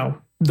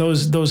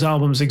 those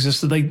albums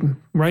existed, like,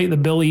 right. The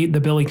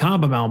Billy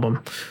Cobham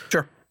album.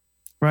 Sure.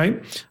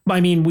 Right.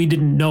 I mean, we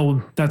didn't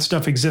know that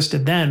stuff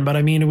existed then, but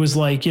I mean, it was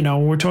like,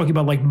 we're talking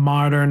about like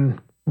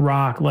modern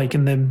rock, like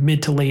in the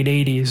mid to late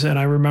 80s. And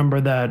I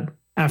remember that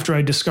after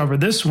I discovered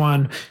this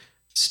one,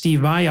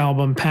 Steve Vai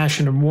album,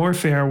 Passion and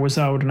Warfare, was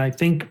out in, I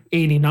think,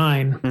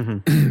 89.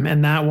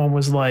 And that one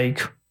was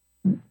like,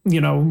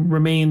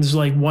 remains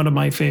like one of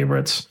my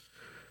favorites.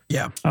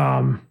 Yeah.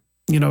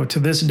 To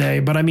this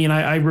day. But I mean,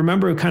 I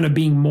remember kind of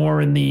being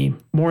more in the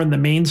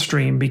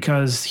mainstream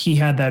because he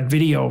had that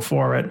video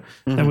for it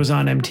that was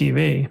on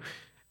MTV,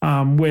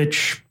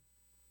 which,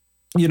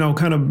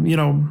 kind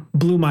of,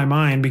 blew my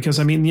mind because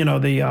I mean,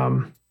 what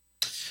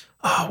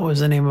was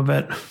the name of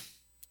it?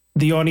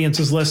 The Audience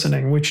Is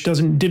Listening, which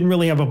didn't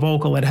really have a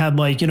vocal. It had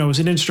like, it was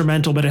an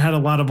instrumental, but it had a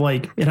lot of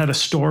like, it had a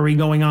story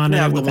going on.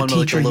 Yeah, and with the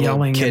teacher like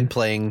yelling, kid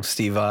playing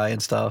Steve Vai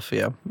and stuff.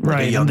 Yeah,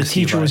 right. And the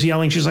teacher was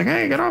yelling. She's like,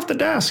 "Hey, get off the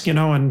desk,"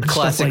 and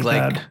classic. Stuff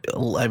like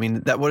that. I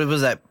mean, what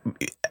was that?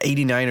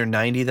 89 or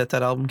 90 that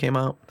album came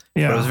out.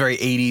 Yeah, but it was very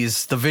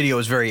 80s. The video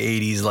was very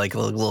 80s, like a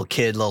little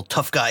kid, little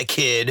tough guy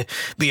kid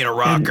being a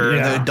rocker.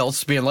 And the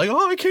adults being like,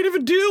 "Oh, I can't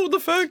even deal with the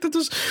fact that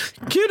this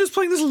kid is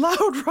playing this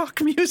loud rock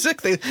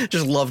music." They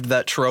just loved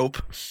that trope.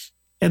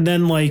 And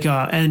then like,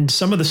 and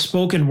some of the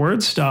spoken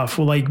word stuff,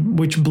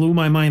 which blew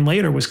my mind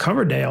later, was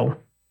Coverdale.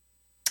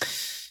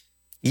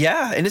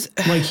 Yeah, and it's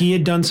like he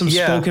had done some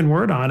spoken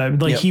word on it.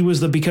 Like he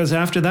was because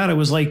after that, I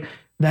was like,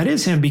 that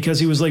is him, because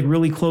he was like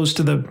really close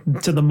to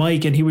the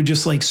mic, and he would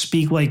just like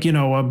speak like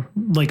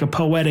like a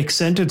poetic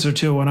sentence or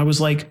two, and I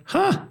was like,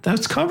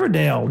 that's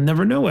Coverdale.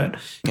 Never knew it.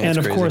 Yeah, and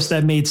of course,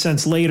 that made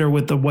sense later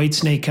with the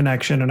Whitesnake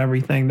connection and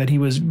everything that he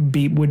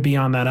would be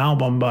on that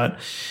album. But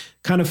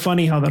kind of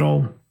funny how that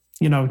all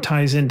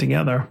ties in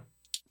together.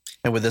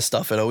 And with this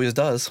stuff, it always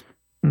does.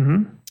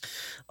 Mm-hmm.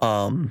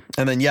 And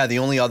then, the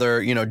only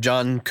other,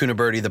 John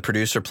Cuniberti, the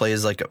producer,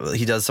 plays like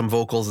he does some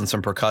vocals and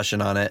some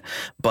percussion on it.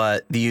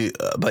 But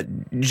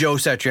Joe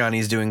Satriani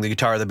is doing the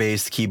guitar, the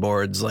bass, the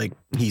keyboards. Like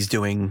he's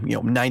doing,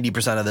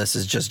 90% of this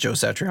is just Joe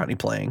Satriani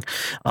playing.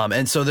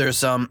 And so there's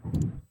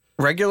some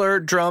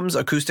regular drums,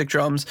 acoustic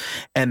drums,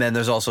 and then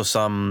there's also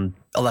some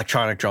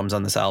electronic drums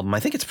on this album. I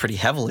think it's pretty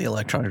heavily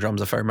electronic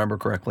drums, if I remember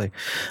correctly.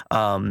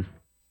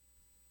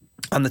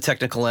 On the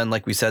technical end,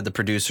 like we said, the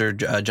producer,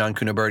 John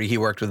Cuniberti, he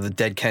worked with the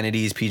Dead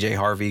Kennedys, PJ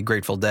Harvey,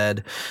 Grateful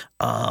Dead.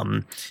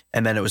 And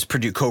then it was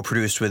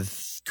co-produced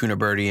with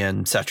Cuniberti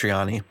and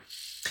Satriani.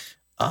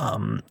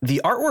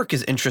 The artwork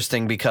is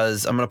interesting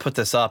because I'm going to put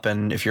this up,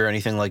 and if you're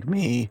anything like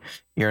me,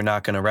 you're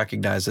not going to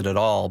recognize it at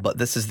all. But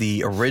this is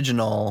the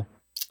original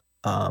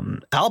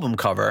album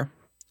cover,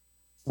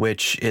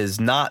 which is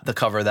not the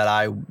cover that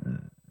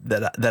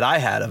I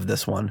had of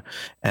this one.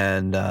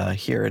 And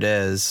here it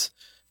is.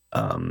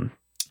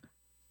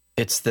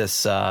 It's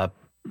this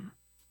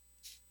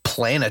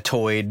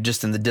planetoid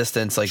just in the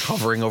distance, like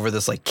hovering over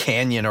this like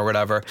canyon or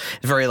whatever.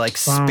 It's very like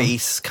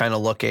space kind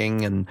of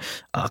looking, and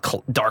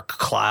dark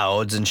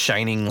clouds and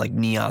shining like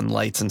neon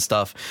lights and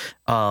stuff.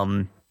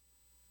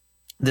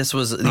 This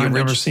was I've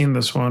never seen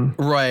this one.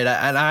 Right.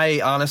 And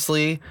I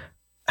honestly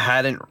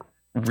hadn't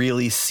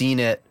really seen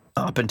it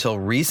up until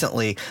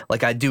recently,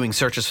 like I doing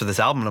searches for this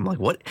album, and I'm like,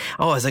 what?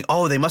 Oh, I was like,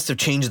 oh, they must have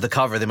changed the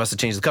cover.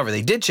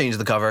 They did change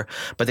the cover,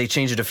 but they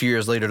changed it a few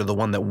years later to the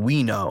one that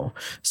we know.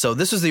 So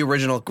this was the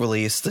original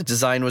release. The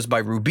design was by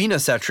Rubina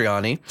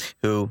Satriani,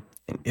 who,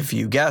 if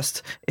you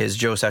guessed, is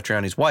Joe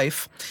Satriani's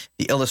wife.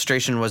 The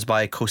illustration was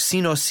by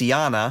Cosimo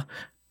Siana,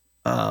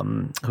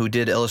 who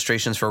did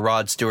illustrations for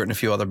Rod Stewart and a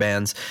few other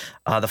bands.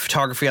 The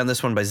photography on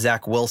this one by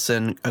Zach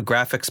Wilson.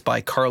 Graphics by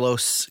Carol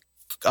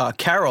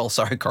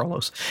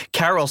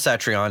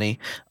Satriani,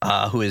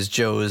 who is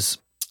Joe's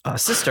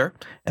sister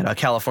and a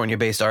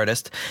California-based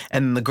artist.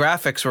 And the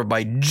graphics were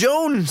by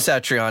Joan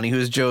Satriani, who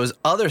is Joe's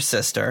other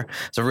sister.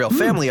 It's a real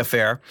family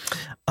affair.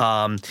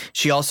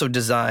 She also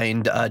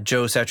designed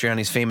Joe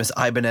Satriani's famous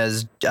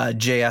Ibanez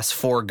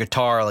JS4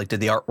 guitar, like did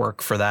the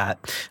artwork for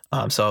that.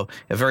 So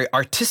a very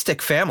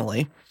artistic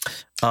family.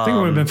 I think it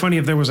would have been funny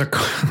if there was a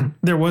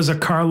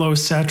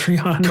Carlos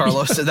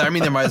Satriani. I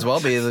mean, there might as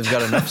well be. They've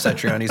got enough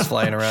Satrianis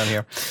flying around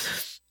here.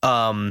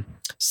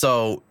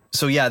 So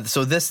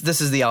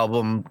this is the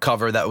album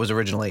cover that was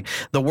originally.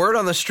 The word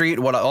on the street,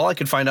 all I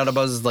could find out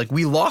about is like,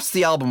 we lost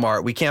the album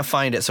art, we can't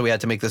find it, so we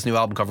had to make this new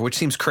album cover, which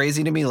seems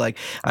crazy to me. Like,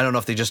 I don't know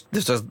if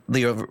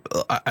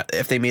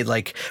if they made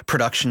like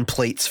production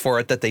plates for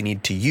it that they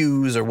need to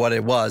use or what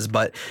it was,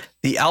 but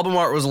the album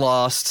art was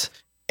lost,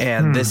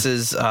 and this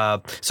is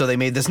so they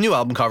made this new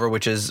album cover,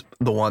 which is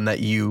the one that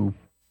you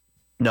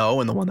know,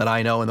 and the one that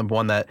I know, and the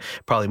one that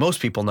probably most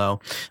people know.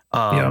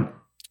 Yeah.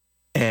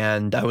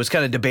 And I was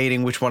kind of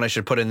debating which one I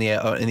should put in the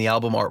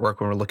album artwork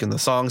when we're looking at the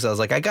songs. I was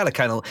like, I gotta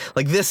kind of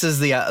like, this is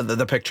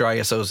the picture I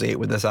associate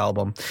with this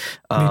album.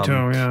 Me too.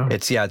 Yeah.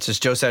 It's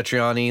just Joe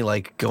Satriani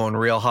like going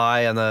real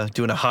high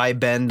doing a high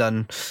bend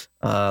on.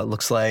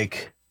 Looks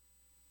like.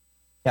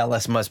 Yeah,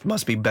 Les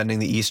must be bending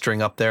the E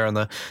string up there on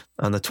the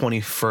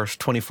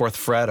 24th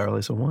fret, or at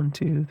least a 1,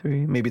 2,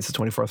 3. Maybe it's the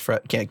 24th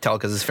fret. Can't tell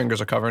because his fingers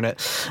are covering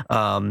it.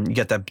 You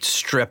get that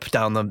strip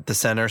down the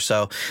center.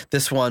 So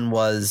this one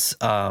was.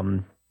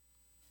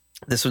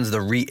 This one's the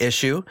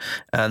reissue,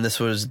 and this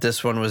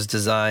one was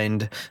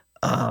designed,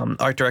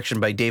 art direction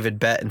by David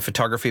Bett and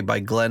photography by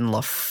Glenn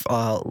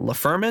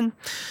LaFerman.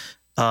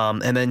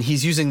 And then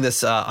he's using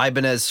this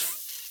Ibanez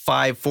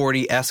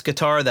 540S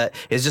guitar that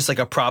is just like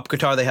a prop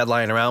guitar they had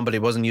lying around, but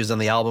it wasn't used on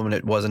the album, and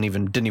it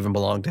didn't even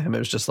belong to him. It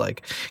was just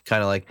like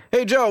kind of like,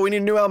 hey Joe, we need a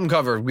new album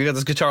cover. We got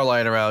this guitar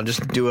lying around.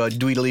 Just do a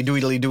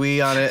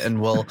dweedly on it,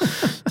 and we'll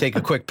take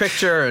a quick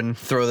picture and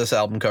throw this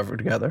album cover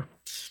together.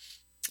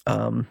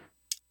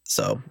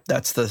 So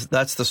that's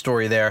the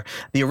story there.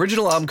 The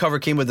original album cover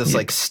came with this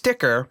like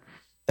sticker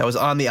that was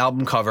on the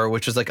album cover,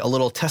 which was like a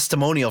little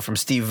testimonial from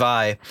Steve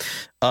Vai.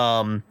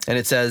 And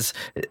it says,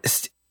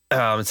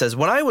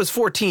 when I was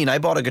 14, I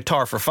bought a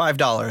guitar for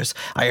 $5.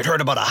 I had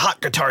heard about a hot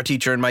guitar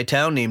teacher in my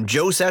town named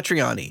Joe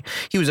Satriani.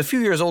 He was a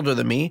few years older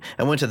than me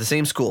and went to the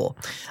same school.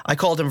 I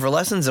called him for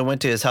lessons and went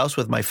to his house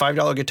with my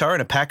 $5 guitar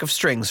and a pack of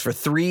strings for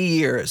 3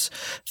 years.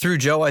 Through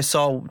Joe, I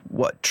saw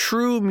what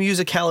true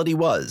musicality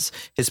was.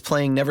 His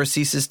playing never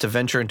ceases to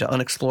venture into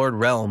unexplored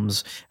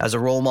realms. As a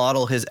role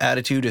model, his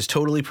attitude is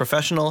totally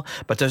professional,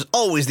 but there's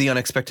always the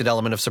unexpected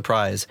element of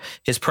surprise.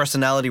 His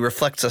personality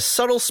reflects a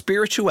subtle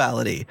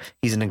spirituality.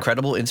 He's an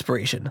incredible inspiration.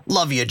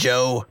 Love you,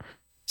 Joe.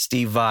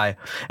 Steve Vai.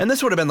 And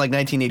this would have been like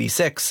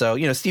 1986.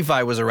 So, Steve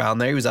Vai was around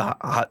there. He was a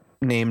hot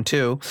name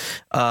too.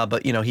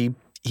 But,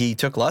 he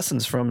took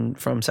lessons from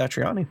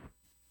Satriani.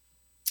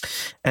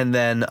 And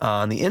then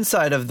on the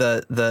inside of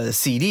the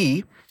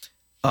CD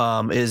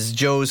is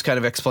Joe's kind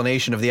of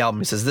explanation of the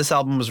album. He says, this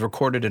album was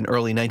recorded in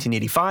early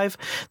 1985.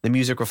 The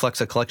music reflects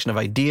a collection of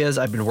ideas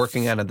I've been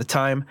working on at the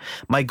time.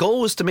 My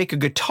goal was to make a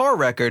guitar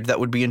record that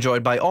would be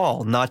enjoyed by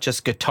all, not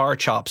just guitar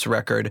chops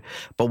record,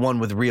 but one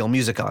with real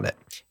music on it.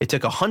 It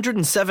took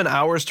 107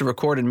 hours to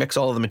record and mix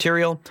all of the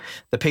material.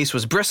 The pace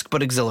was brisk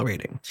but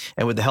exhilarating.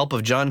 And with the help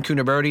of John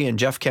Cuniberti and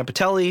Jeff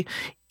Campitelli,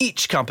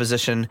 each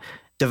composition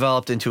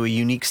developed into a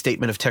unique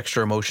statement of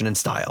texture, emotion, and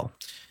style.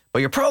 But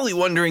you're probably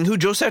wondering who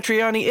Joe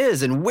Satriani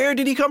is and where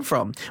did he come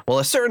from? Well,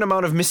 a certain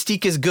amount of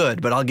mystique is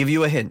good, but I'll give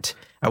you a hint.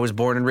 I was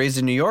born and raised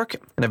in New York,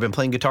 and I've been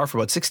playing guitar for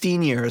about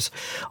 16 years.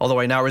 Although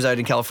I now reside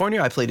in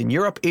California, I played in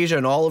Europe, Asia,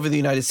 and all over the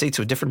United States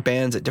with different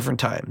bands at different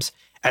times.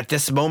 As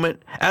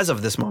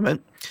of this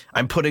moment,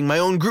 I'm putting my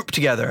own group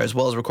together, as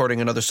well as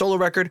recording another solo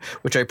record,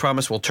 which I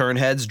promise will turn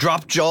heads,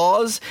 drop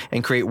jaws,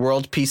 and create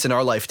world peace in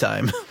our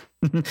lifetime.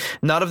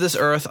 Not of this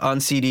earth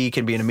on CD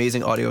can be an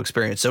amazing audio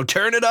experience, so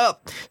turn it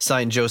up.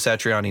 Signed, Joe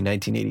Satriani,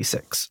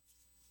 1986.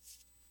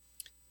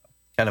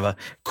 Kind of a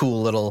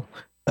cool little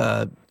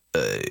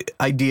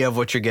idea of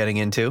what you're getting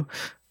into.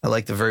 I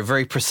like the very,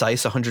 very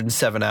precise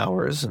 107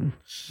 hours, and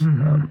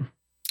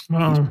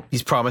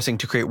he's promising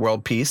to create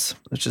world peace,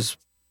 which is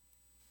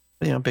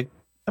a big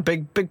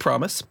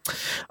promise.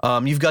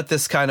 You've got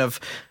this kind of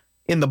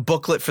in the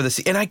booklet for the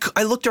CD, and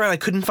I looked around, I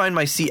couldn't find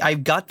my CD. I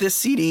got this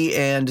CD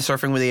and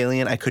Surfing with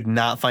Alien. I could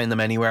not find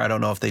them anywhere. I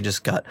don't know if they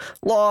just got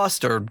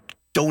lost or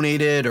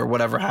donated or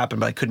whatever happened,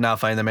 but I could not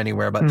find them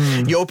anywhere. But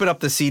you open up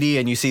the CD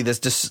and you see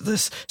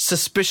this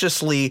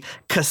suspiciously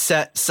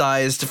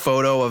cassette-sized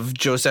photo of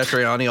Joe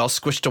Satriani all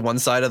squished to one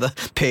side of the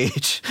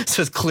page.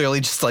 So it's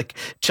clearly just like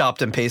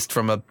chopped and pasted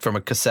from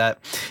a cassette.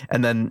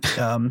 And then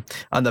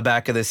on the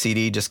back of the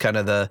CD, just kind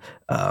of the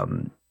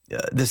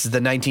this is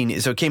the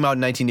so it came out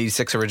in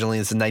 1986 originally.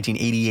 It's a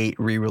 1988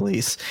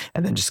 re-release,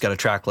 and then just got a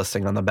track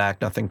listing on the back.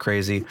 Nothing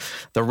crazy.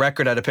 The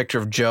record had a picture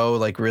of Joe,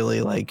 like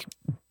really like,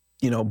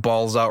 you know,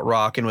 balls out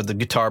rocking with the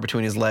guitar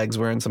between his legs,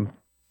 wearing some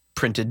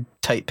printed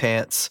tight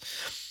pants.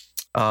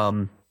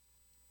 And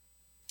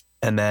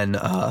then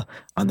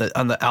on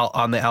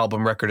the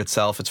album record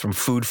itself, it's from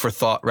Food for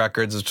Thought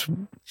Records. It's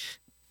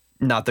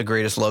not the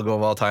greatest logo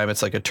of all time.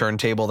 It's like a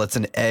turntable that's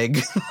an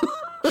egg.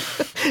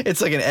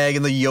 It's like an egg,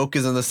 and the yolk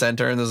is in the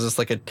center, and there's just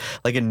like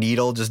a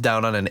needle just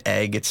down on an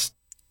egg. It's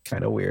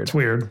kind of weird. It's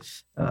weird.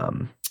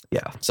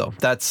 Yeah. So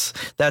that's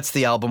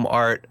the album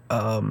art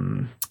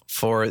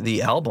for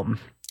the album.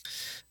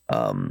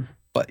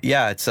 But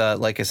yeah, it's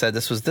like I said,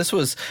 this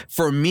was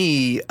for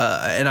me,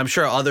 and I'm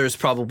sure others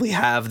probably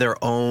have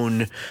their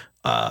own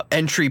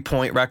entry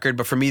point record,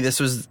 but for me, this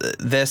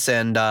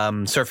and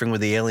Surfing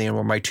with the Alien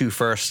were my two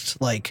first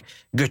like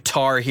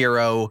Guitar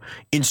Hero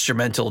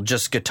instrumental,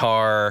 just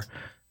guitar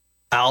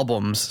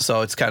albums. So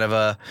it's kind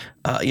of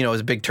it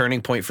was a big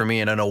turning point for me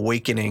and an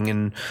awakening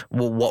in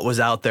what was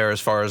out there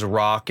as far as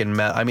rock and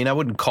metal. I mean, I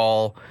wouldn't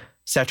call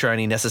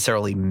Satriani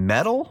necessarily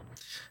metal.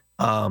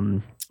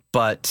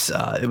 But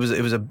it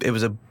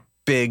was a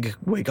big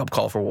wake up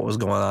call for what was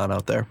going on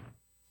out there.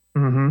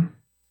 Mm-hmm.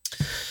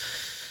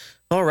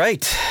 All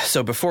right.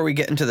 So before we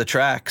get into the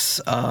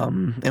tracks,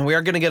 and we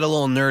are going to get a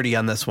little nerdy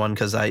on this one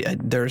because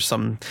there's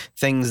some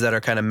things that are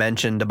kind of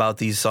mentioned about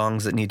these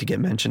songs that need to get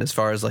mentioned as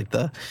far as like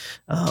the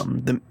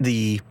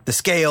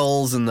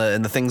scales and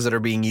the things that are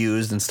being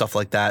used and stuff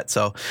like that.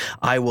 So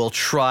I will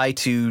try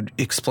to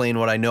explain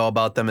what I know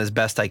about them as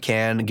best I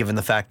can, given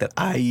the fact that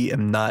I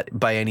am not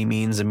by any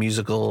means a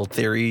musical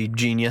theory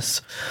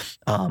genius.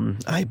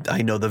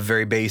 I know the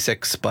very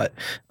basics, but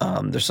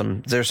there's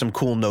some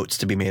cool notes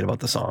to be made about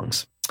the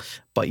songs.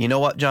 But you know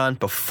what, John?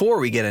 Before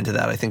we get into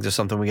that, I think there's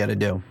something we got to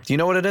do. Do you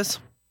know what it is?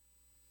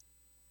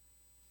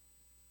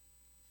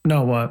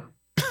 No, what?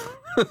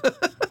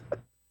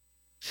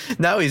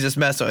 Now he's just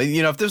messing.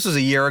 You know, if this was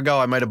a year ago,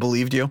 I might have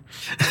believed you.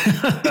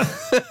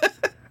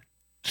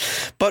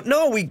 But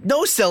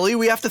no, silly.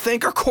 We have to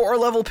thank our core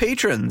level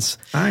patrons.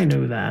 I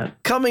knew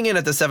that. Coming in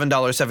at the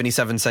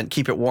 $7.77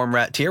 Keep It Warm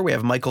Rat tier, we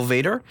have Michael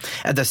Vader.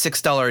 At the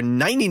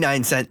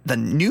 $6.99, the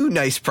new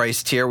nice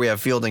price tier, we have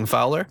Fielding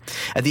Fowler.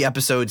 At the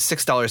episode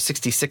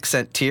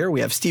 $6.66 tier, we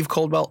have Steve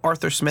Coldwell,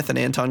 Arthur Smith, and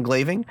Anton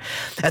Glaving.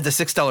 At the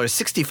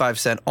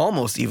 $6.65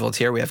 Almost Evil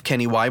tier, we have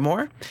Kenny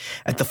Wymore.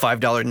 At the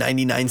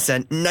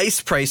 $5.99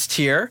 nice price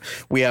tier,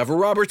 we have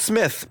Robert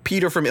Smith,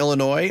 Peter from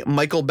Illinois,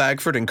 Michael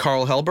Bagford, and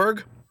Carl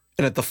Hellberg.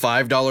 And at the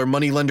 $5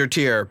 moneylender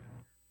tier,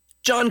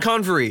 John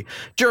Convery,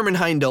 German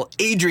Heindel,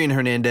 Adrian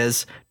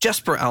Hernandez,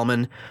 Jesper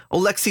Alman,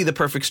 Alexei the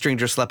Perfect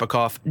Stranger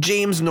Slepikoff,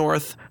 James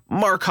North,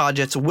 Mark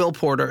Hodgetts, Will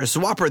Porter,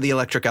 Swapper the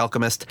Electric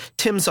Alchemist,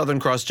 Tim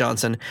Southern Cross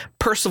Johnson,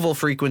 Percival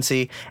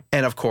Frequency,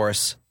 and of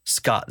course,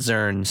 Scott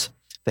Zerns.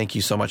 Thank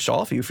you so much to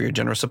all of you for your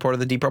generous support of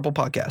the Deep Purple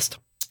podcast.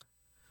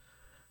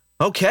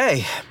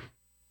 Okay.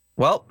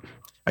 Well,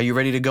 are you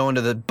ready to go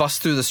into the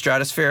bust through the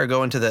stratosphere,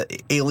 go into the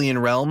alien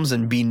realms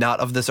and be not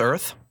of this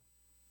earth?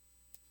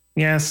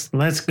 Yes,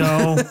 let's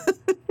go.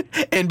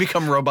 And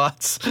become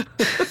robots.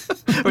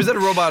 Or is that a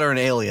robot or an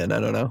alien? I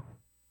don't know.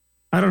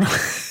 I don't know.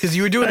 Because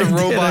you were doing the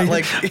robot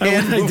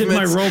hand movements. I did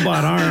my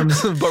robot arms.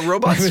 But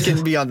robots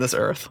can be on this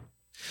earth.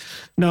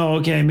 No,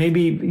 okay.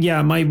 Maybe,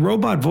 yeah, my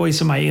robot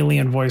voice and my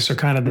alien voice are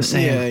kind of the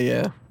same.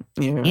 Yeah.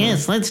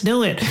 Yes, let's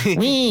do it.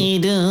 We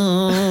do.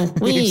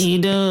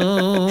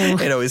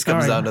 It always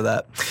comes down to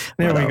that.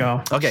 There we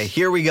go. Okay,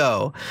 here we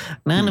go.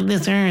 Not of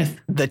this earth.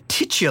 The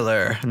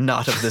titular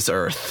not of this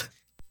earth.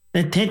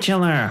 The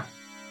titular.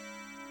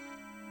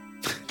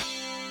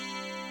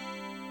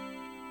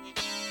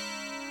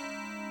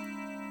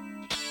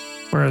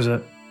 Where is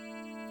it?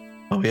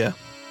 Oh, yeah.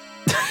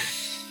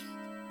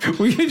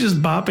 Were you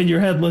just bopping your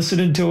head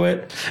listening to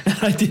it? And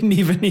I didn't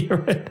even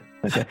hear it.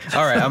 Okay.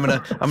 All right. I'm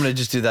gonna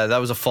just do that. That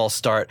was a false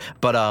start.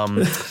 But yeah,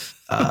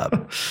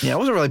 I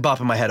wasn't really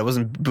bopping my head. I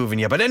wasn't moving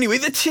yet. But anyway,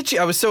 the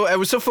titular. I was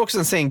so focused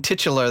on saying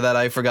titular that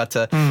I forgot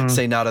to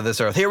say not of this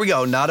earth. Here we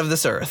go. Not of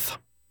this earth.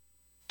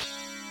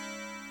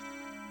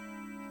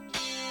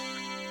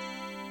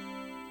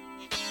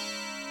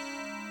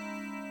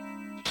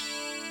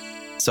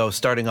 So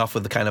starting off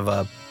with the kind of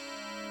a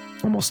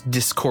almost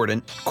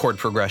discordant chord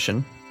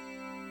progression.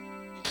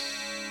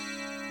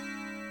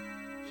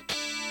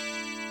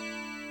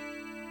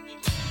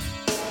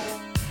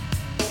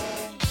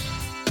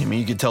 I mean,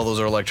 you can tell those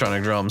are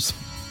electronic drums.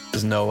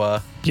 There's no...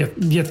 You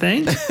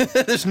think?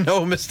 There's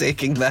no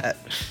mistaking that.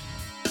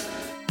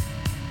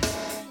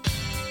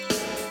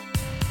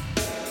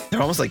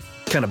 They're almost like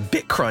kind of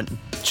bit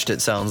crunched,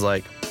 it sounds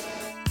like.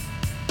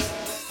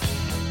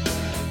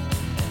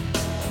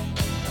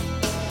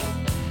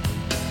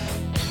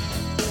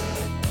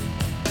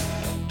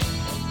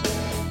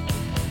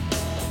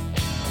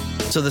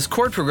 So this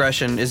chord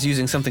progression is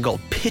using something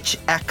called pitch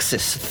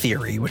axis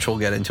theory, which we'll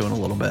get into in a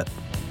little bit.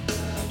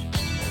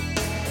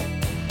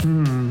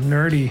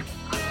 Nerdy.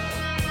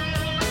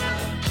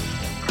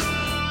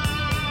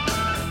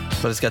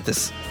 But it's got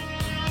this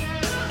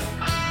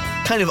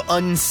kind of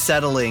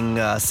unsettling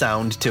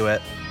sound to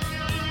it.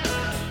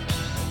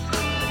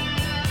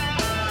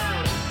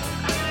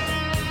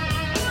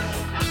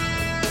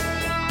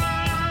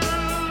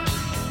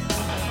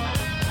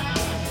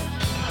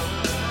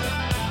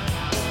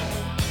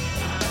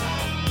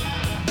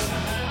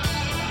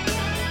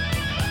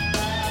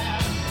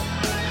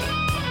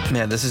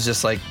 Man, this is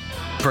just like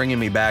bringing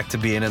me back to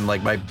being in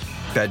like my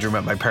bedroom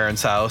at my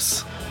parents'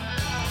 house.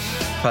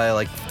 Probably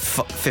like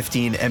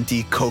 15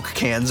 empty Coke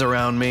cans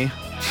around me,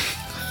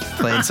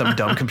 playing some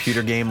dumb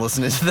computer game,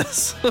 listening to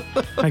this.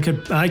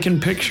 I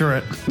can picture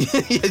it.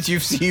 Yes,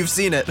 you've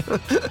seen it.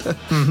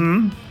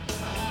 Mm-hmm.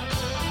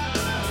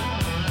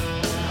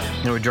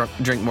 You know, we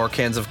drink more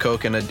cans of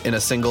Coke in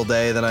a single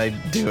day than I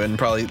do in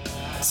probably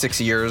 6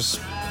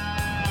 years.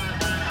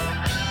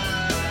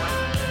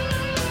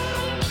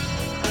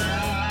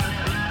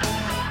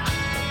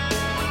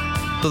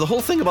 So the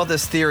whole thing about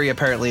this theory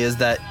apparently is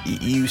that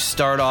you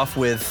start off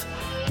with,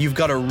 you've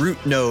got a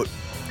root note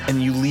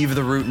and you leave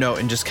the root note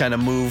and just kind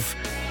of move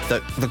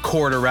the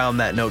chord around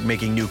that note,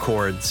 making new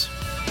chords.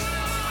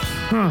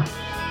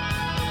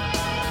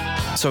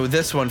 So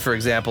this one, for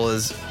example,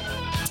 is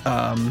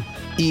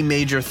E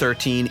major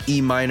 13,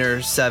 E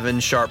minor 7,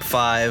 sharp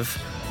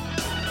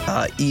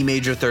 5, E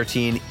major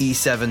 13,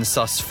 E7,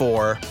 sus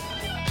 4.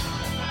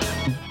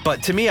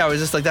 But to me, I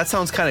was just like, that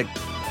sounds kind of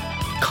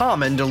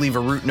common to leave a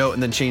root note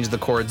and then change the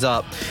chords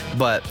up,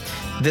 but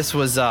this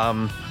was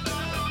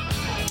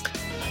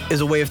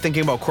is a way of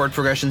thinking about chord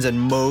progressions and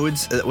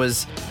modes that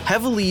was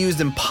heavily used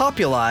and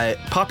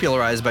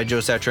popularized by Joe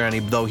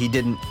Satriani, though he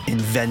didn't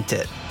invent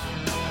it.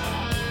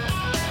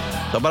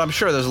 So, but I'm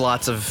sure there's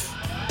lots of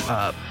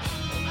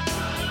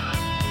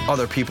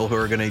other people who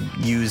are going to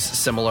use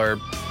similar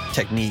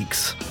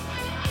techniques.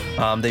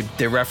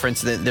 They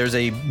reference that there's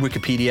a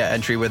Wikipedia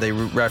entry where they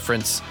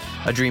reference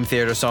a Dream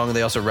Theater song, and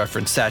they also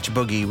reference Satch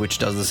Boogie, which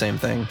does the same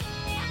thing.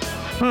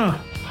 Huh.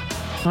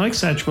 I like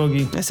Satch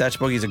Boogie. Yeah, Satch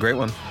Boogie's a great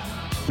one.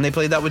 And they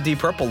played that with Deep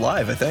Purple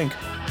live, I think,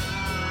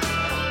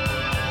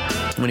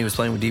 when he was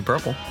playing with Deep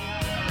Purple.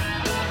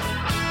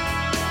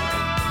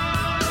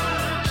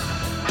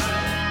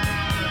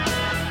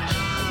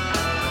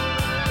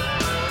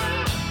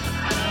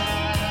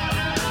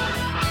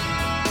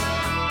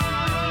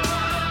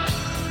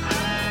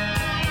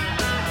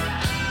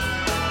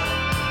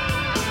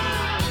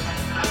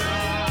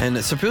 And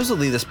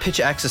supposedly this pitch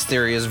axis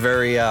theory is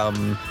very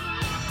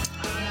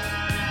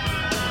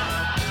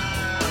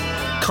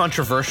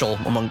controversial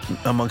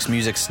amongst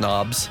music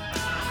snobs.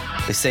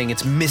 They're saying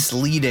it's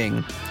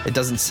misleading.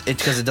 Because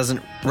it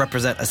doesn't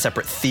represent a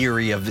separate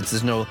theory of it.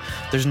 There's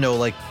no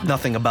like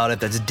nothing about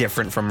it that's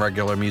different from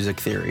regular music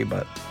theory,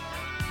 but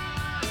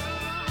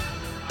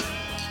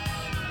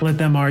let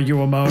them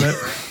argue about it.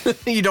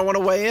 You don't want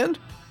to weigh in?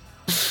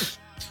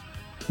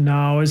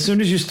 No, as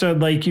soon as you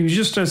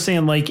just start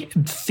saying like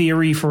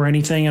theory for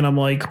anything, and I'm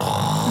like,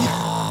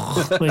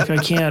 like I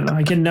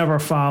can never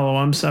follow.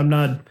 I'm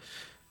not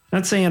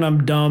saying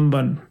I'm dumb,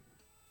 but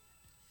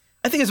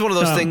I think it's one of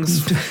those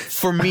things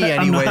for me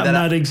anyway. I'm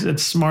not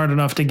smart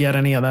enough to get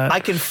any of that. I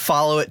can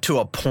follow it to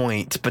a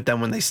point, but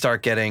then when they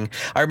start getting,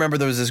 I remember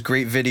there was this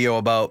great video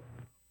about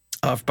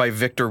by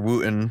Victor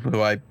Wooten,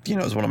 who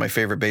is one of my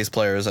favorite bass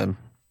players, and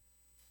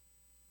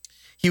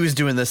he was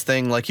doing this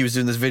thing, like he was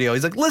doing this video.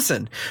 He's like,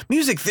 listen,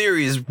 music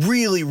theory is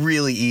really,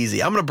 really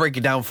easy. I'm going to break it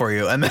down for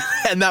you. And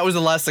that was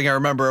the last thing I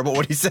remember about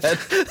what he said.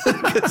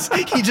 Because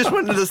he just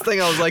went into this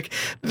thing. I was like,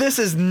 this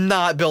is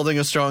not building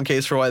a strong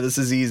case for why this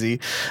is easy.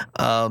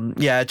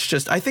 Yeah, it's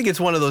just, I think it's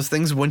one of those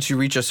things, once you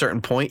reach a certain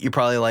point, you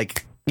probably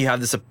like, you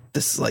have this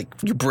like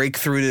you break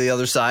through to the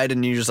other side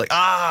and you're just like,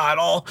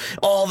 all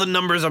the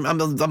numbers, I'm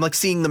like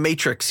seeing the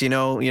matrix,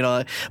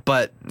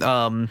 but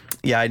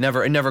yeah, I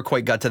never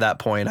quite got to that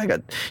point. I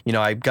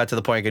got to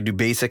the point I can do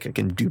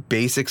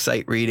basic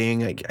sight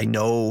reading.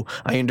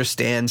 I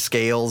understand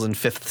scales and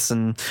fifths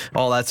and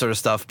all that sort of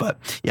stuff, but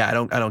yeah, I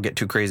don't get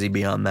too crazy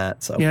beyond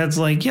that. So yeah, it's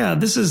like, yeah,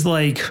 this is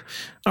like,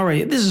 all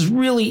right, this is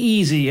really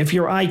easy if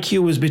your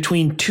IQ is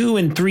between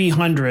 200 and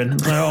 300.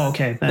 It's like, oh,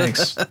 okay,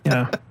 thanks.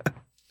 Yeah.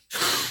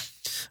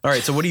 All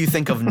right, so what do you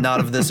think of Not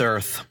of This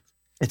Earth?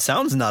 It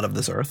sounds Not of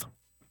This Earth.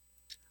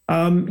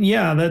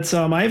 Yeah, that's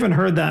I haven't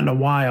heard that in a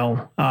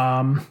while.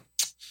 I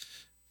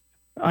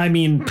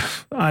mean,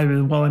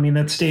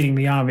 that's stating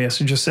the obvious.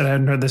 I just said I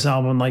hadn't heard this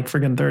album in like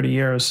friggin' 30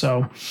 years.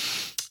 So,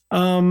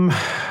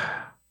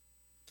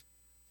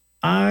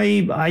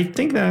 I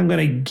think that I'm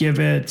going to give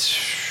it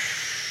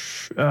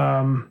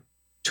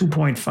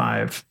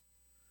 2.5.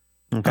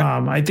 Okay.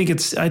 I think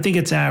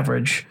it's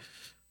average.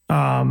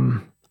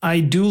 I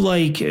do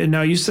like,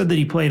 now you said that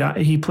he plays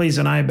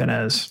an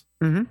Ibanez.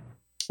 Mm-hmm.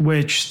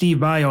 which Steve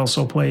Vai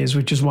also plays,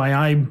 which is why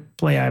I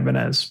play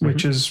Ibanez,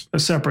 which is a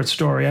separate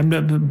story. I'm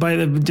not, by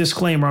the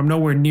disclaimer, I'm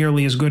nowhere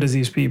nearly as good as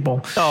these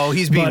people. Oh,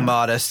 he's being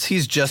modest.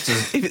 He's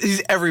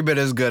he's every bit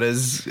as good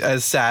as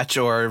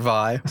Satch or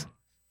Vi.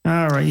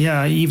 All right,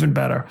 yeah, even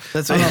better.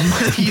 That's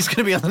he's going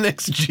to be on the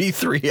next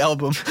G3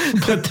 album.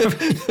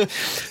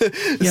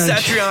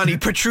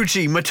 Satriani,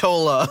 Petrucci,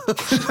 Mottola.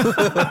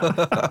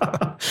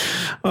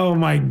 Oh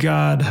my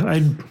God,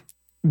 I'd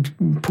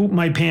poop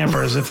my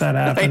Pampers if that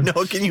happened. I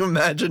know. Can you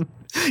imagine?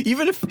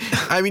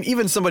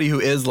 Even somebody who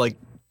is like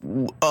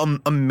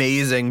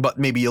amazing, but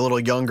maybe a little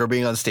younger,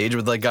 being on stage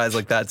with like guys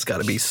like that's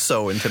got to be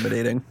so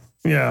intimidating.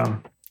 Yeah.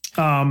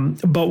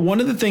 But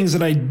one of the things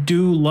that I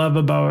do love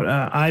about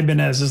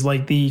Ibanez is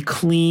like the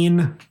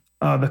clean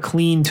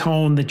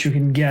tone that you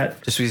can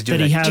get that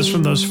he has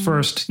from those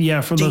first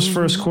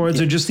chords.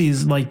 They're just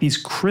these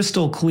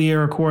crystal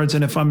clear chords.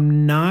 And if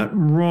I'm not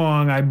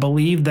wrong, I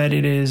believe that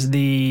it is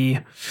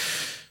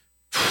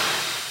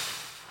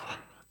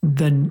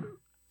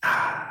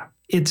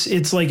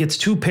it's like it's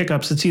two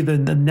pickups. It's either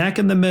the neck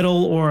in the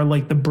middle or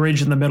like the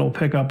bridge in the middle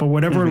pickup or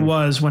whatever it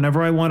was.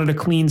 Whenever I wanted a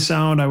clean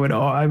sound,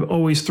 I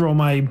always throw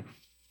my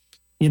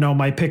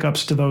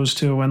pickups to those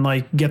two and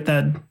like get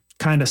that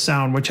kind of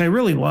sound, which I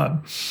really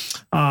love.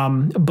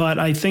 But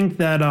I think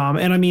that,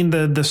 and I mean,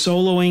 the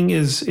soloing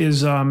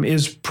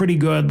is pretty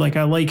good. Like,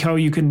 I like how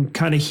you can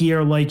kind of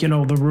hear like,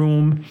 the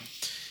room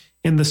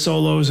in the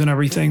solos and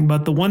everything.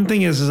 But the one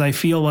thing is I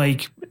feel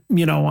like,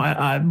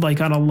 I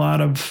like on a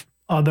lot of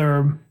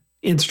other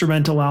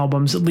instrumental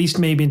albums, at least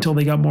maybe until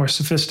they got more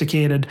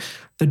sophisticated,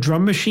 the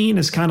drum machine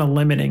is kind of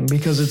limiting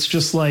because it's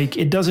just like,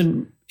 it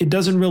doesn't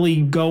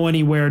really go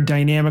anywhere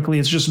dynamically.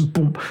 It's just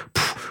boom,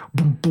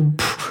 boom, boom,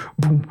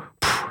 boom,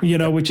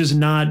 which is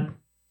not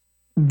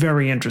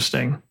very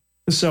interesting.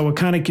 So it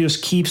kind of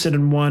just keeps it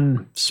in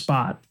one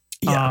spot.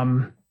 Yeah.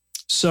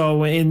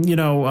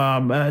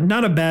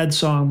 Not a bad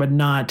song, but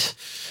not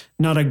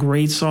a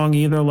great song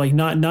either. Like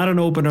not an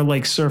opener,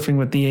 like Surfing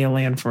with the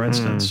Alien, for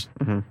instance.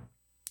 Mm-hmm.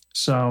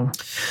 So,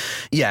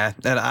 yeah,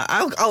 and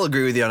I'll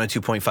agree with you on a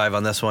 2.5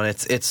 on this one.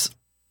 It's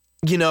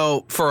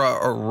for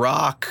a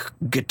rock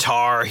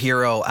guitar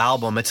hero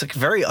album, it's like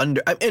very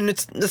and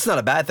it's not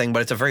a bad thing,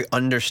 but it's a very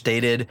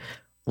understated,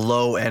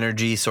 low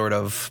energy sort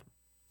of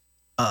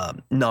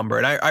number.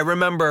 And I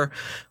remember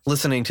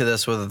listening to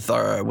this with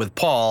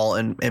Paul,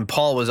 and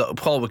Paul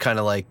would kind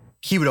of like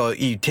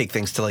he'd take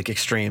things to like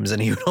extremes,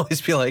 and he would always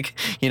be like,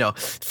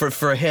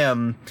 for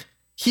him.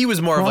 He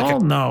was more of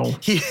like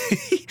he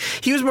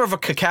was more of a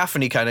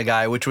cacophony kind of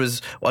guy, which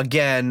was,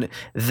 again,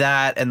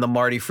 that and the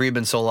Marty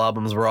Friedman solo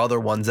albums were other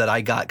ones that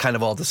I got kind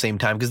of all at the same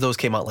time because those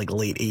came out like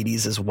late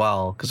 80s as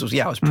well, because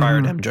it was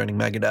prior to him joining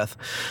Megadeth.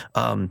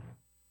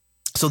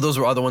 So those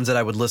were other ones that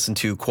I would listen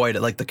to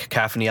quite, like the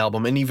Cacophony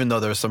album. And even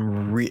though there's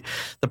some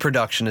the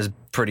production is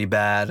pretty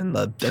bad and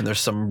there's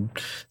some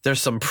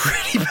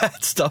pretty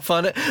bad stuff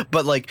on it,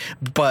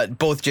 but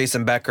both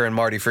Jason Becker and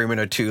Marty Friedman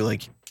are two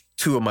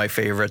of my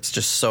favorites,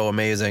 just so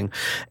amazing.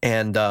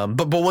 And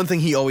but one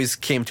thing he always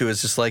came to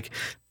is just like,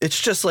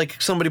 it's just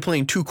like somebody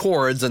playing two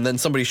chords and then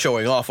somebody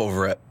showing off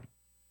over it.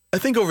 I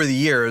think over the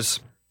years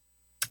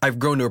I've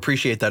grown to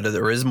appreciate that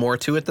there is more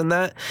to it than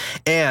that.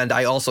 And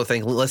I also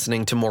think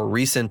listening to more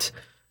recent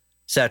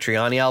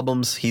Satriani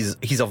albums, he's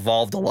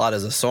evolved a lot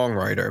as a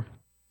songwriter.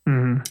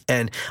 Mm-hmm.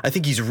 And I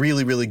think he's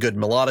really, really good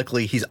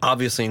melodically. He's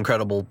obviously an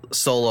incredible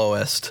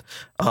soloist.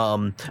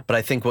 But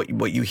I think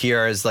what you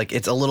hear is like,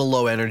 it's a little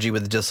low energy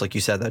with just, like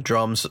you said, that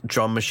drum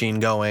machine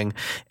going,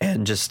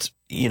 and just,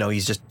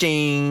 he's just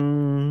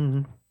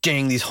ding,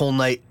 ding, these whole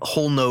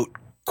note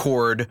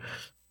chord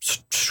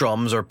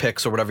strums or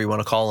picks or whatever you want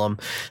to call them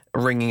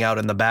ringing out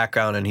in the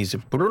background, and he's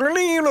doing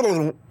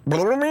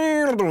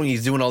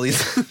all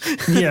these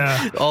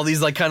all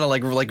these like kind of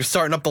like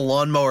starting up the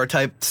lawnmower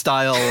type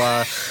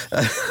style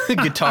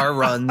guitar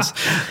runs.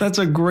 That's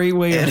a great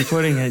way of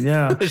putting it.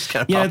 Yeah.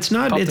 It's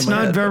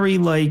not very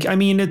like, I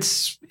mean,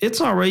 it's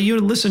all right. You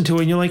listen to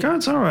it and you're like, oh,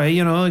 it's all right.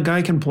 A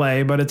guy can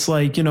play, but it's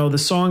like, the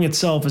song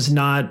itself is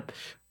not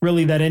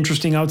really that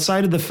interesting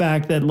outside of the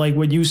fact that, like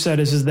what you said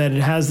is that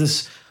it has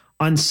this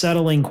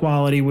unsettling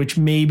quality, which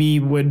maybe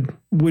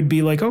would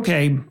be like,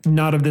 okay,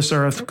 Not of This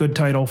Earth, good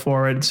title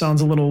for it. It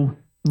sounds a little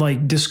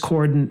like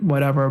discordant,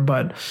 whatever,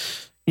 but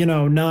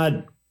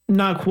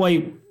not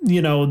quite,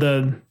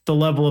 the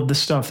level of the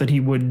stuff that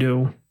he would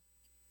do.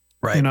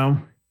 Right.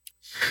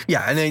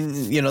 Yeah. And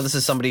then, this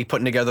is somebody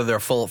putting together their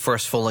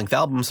first full length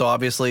album. So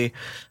obviously,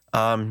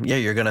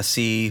 you're going to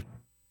see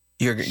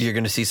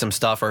some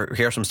stuff, or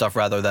hear some stuff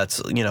rather,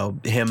 that's,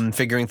 him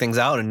figuring things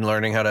out and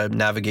learning how to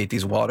navigate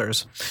these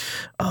waters.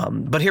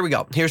 But here we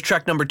go. Here's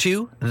track number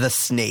 2, The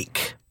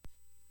Snake.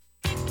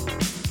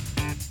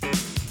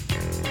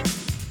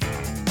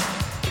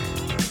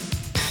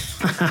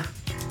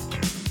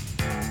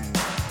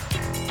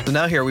 So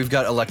now here we've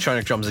got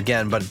electronic drums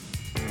again, but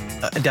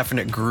a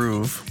definite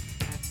groove.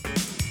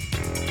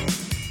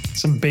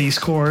 Some bass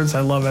chords.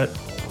 I love it.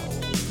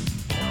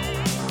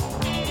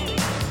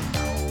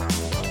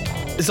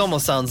 This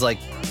almost sounds like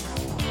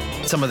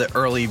some of the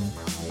early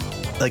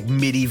like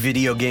MIDI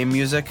video game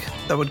music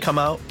that would come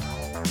out.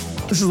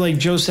 This is like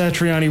Joe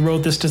Satriani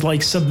wrote this to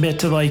like submit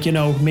to like, you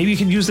know, maybe you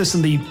can use this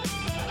in the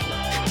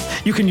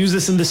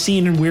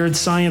scene in Weird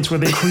Science where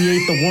they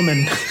create the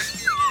woman.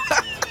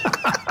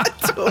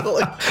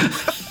 Totally.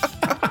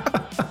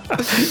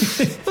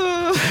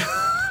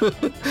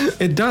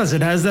 It does.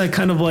 It has that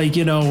kind of like,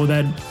 you know,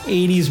 that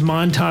 80s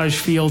montage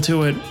feel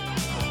to it,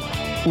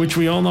 which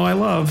we all know I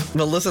love.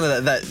 But listen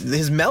to that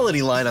his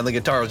melody line on the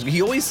guitar.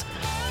 He always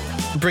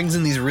brings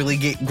in these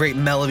really great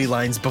melody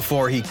lines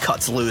before he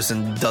cuts loose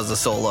and does a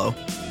solo.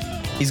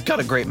 He's got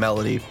a great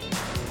melody.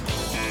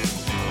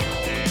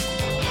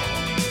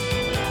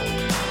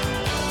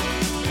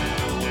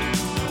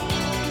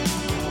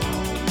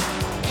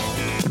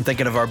 I'm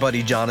thinking of our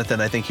buddy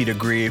Jonathan. I think he'd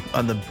agree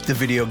on the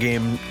video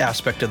game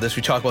aspect of this.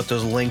 We talk about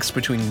those links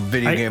between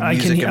video game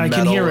music and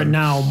metal. I can hear it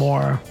now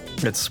more.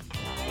 It's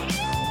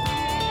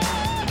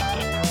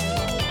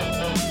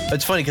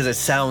funny because it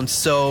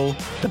sounds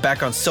the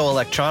background's so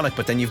electronic,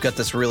 but then you've got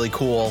this really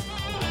cool,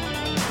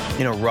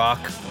 you know, rock,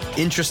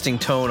 interesting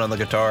tone on the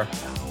guitar.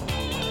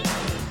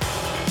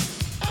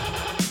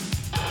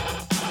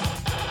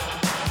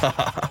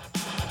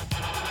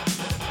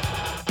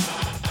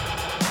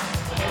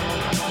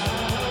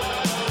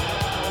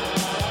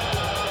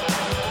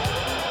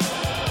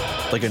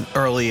 Like an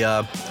early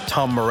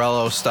Tom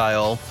Morello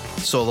style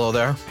solo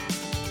there.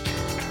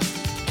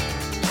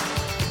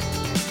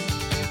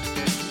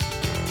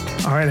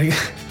 All right.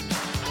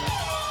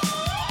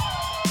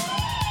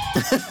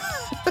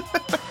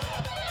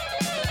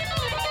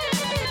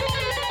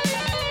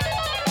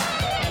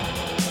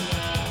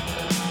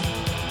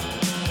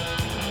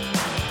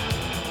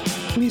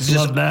 He's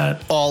Love just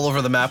that. all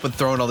over the map with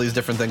throwing all these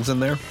different things in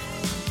there.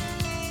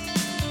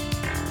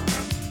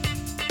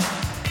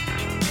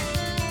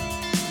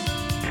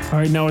 All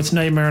right, now it's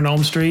Nightmare on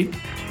Elm Street.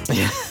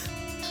 Yeah.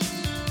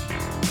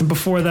 And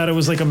before that, it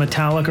was like a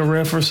Metallica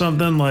riff or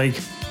something. Like,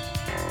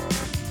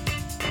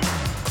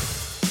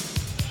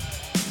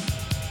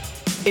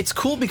 it's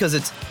cool because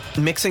it's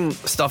mixing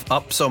stuff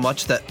up so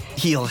much that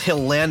he'll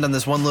land on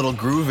this one little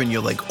groove and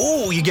you're like,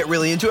 oh, you get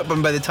really into it.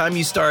 But by the time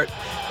you start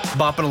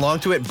bopping along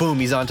to it, boom,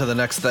 he's on to the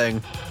next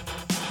thing.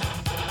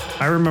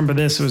 I remember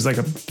this. It was like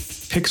a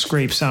pick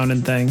scrape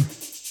sounding thing.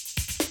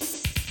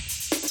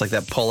 It's like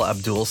that Paula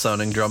Abdul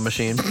sounding drum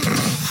machine.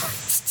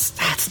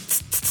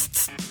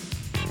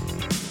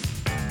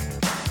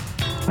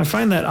 I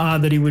find that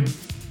odd that he would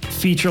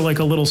feature like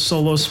a little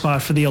solo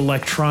spot for the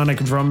electronic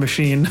drum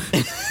machine.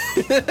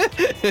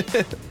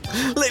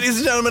 Ladies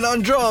and gentlemen,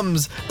 on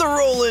drums, the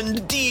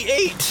Roland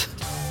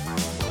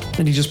D8.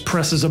 And he just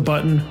presses a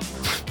button.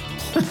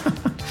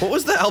 What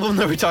was the album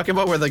that we were talking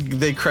about where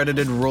they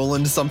credited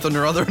Roland something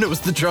or other and it was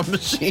the drum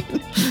machine?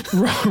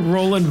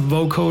 Roland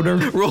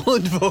vocoder.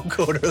 Roland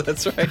vocoder,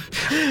 that's right.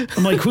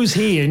 I'm like, who's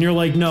he? And you're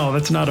like, no,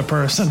 that's not a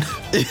person.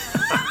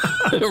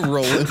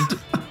 Roland.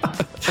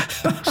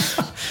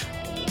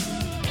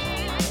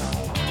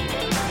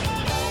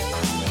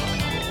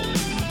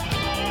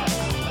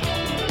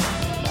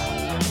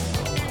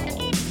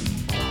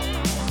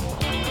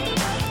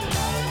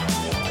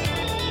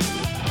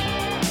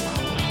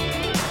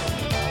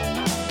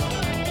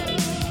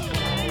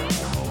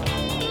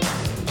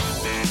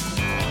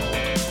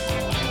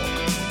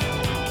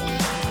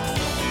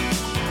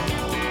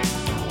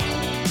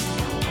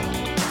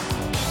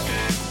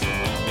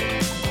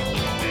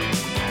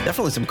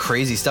 Definitely some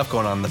crazy stuff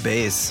going on in the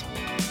bass.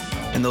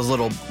 And those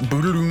little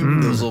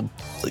those little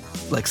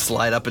like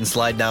slide up and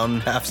slide down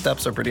half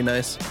steps are pretty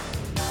nice.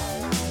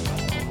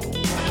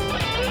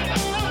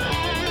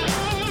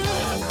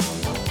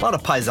 A lot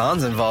of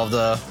paisans involved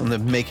in the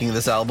making of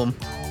this album.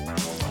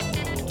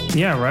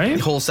 Yeah, right?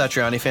 The whole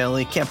Satriani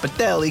family.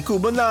 Campatelli,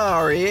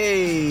 Cubanari,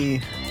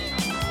 hey.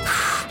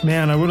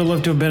 Man, I would have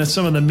loved to have been at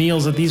some of the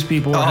meals that these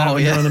people were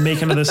having during the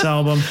making of this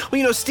album. Well,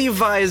 you know, Steve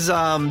Vai's, did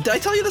I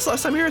tell you this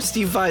last time here?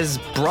 Steve Vai's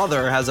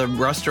brother has a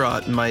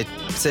restaurant in my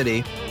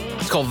city.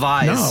 It's called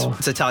Vai's. No.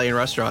 It's an Italian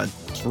restaurant.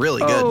 It's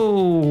really good.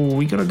 Oh,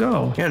 we gotta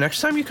go. Yeah,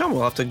 next time you come,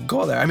 we'll have to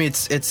go there. I mean,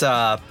 it's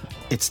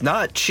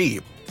not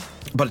cheap,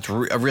 but it's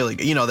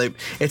really, you know,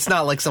 it's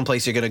not like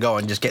someplace you're gonna go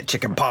and just get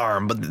chicken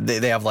parm, but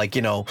they have like,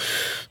 you know,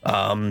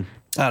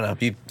 I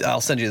don't know. I'll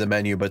send you the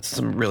menu, but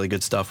some really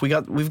good stuff. We've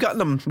gotten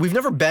them. We've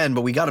never been,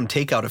 but we got them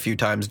takeout a few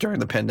times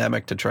during the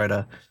pandemic to try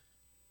to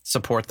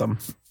support them.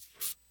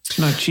 It's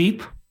not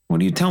cheap.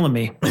 What are you telling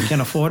me? I can't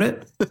afford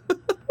it? Is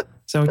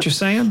that what you're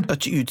saying?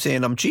 You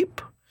saying I'm cheap?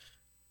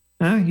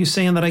 You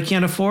saying that I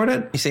can't afford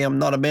it? You say I'm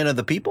not a man of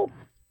the people?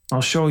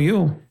 I'll show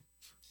you.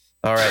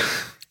 All right.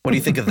 What do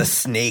you think of The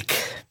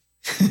Snake?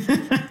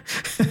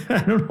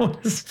 I don't know.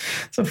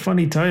 It's a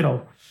funny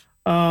title.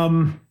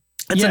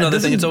 That's another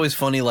thing. It's always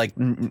funny, like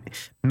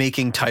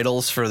making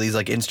titles for these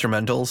like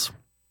instrumentals.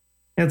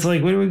 It's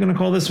like, what are we going to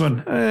call this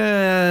one?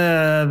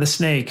 The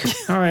Snake.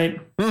 All right,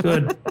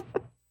 good.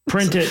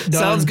 Print it.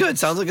 Done. Sounds good.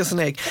 Sounds like a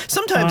snake.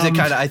 Sometimes it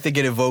kind of, I think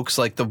it evokes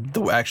like the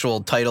actual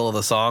title of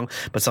the song,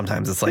 but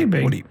sometimes it's like,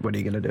 what are you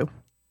going to do?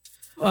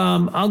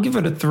 I'll give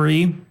it a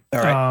 3. All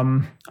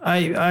right.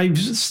 I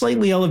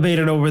slightly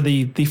elevated over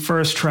the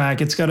first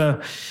track. It's got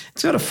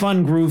a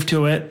fun groove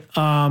to it.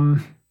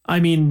 I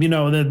mean,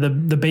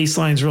 the bass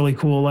line's really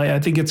cool. I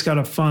think it's got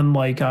a fun,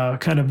 like,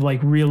 kind of like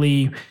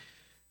really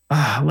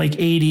like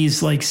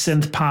 80s, like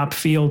synth pop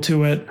feel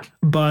to it.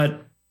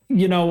 But,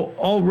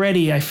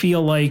 already I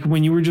feel like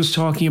when you were just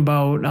talking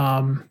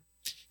about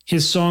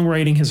his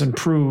songwriting has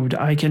improved,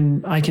 I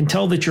can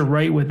tell that you're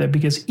right with it,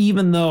 because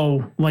even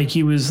though, like,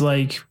 he was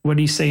like, what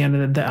do you say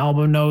in the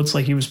album notes?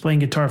 Like, he was playing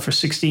guitar for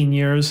 16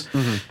 years.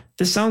 Mm-hmm.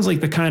 This sounds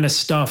like the kind of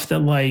stuff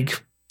that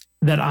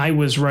I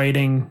was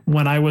writing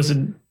when I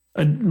wasn't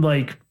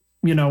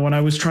when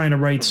I was trying to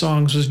write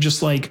songs, was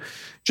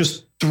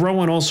just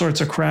throwing all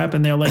sorts of crap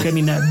in there. Like, I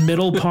mean, that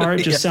middle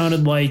part just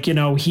sounded like,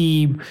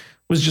 he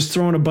was just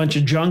throwing a bunch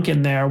of junk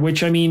in there,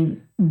 which, I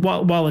mean,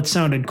 while it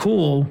sounded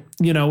cool,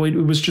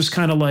 it was just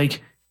kind of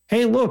like,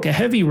 hey, look, a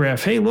heavy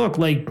riff. Hey, look,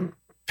 like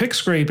pick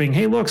scraping.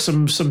 Hey, look,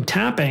 some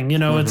tapping,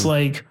 mm-hmm. It's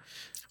like,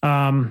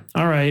 all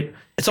right.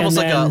 It's almost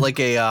like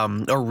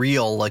a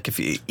reel, like if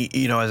you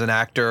as an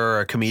actor or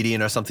a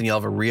comedian or something, you'll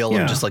have a reel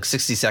of just like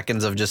 60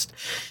 seconds of just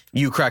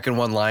you cracking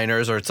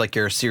one-liners, or it's like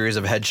your series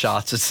of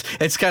headshots.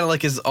 It's kind of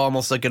like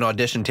almost like an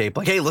audition tape.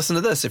 Like, hey, listen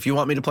to this. If you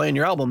want me to play in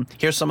your album,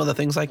 here's some of the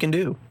things I can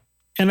do.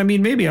 And I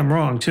mean, maybe I'm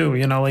wrong too,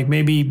 like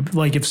maybe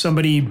like if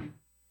somebody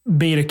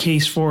made a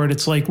case for it,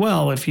 it's like,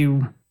 well, if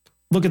you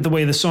look at the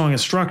way the song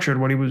is structured,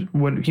 what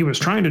he was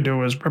trying to do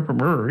was, but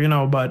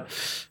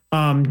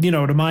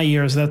to my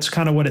ears, that's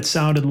kind of what it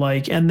sounded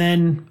like. And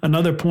then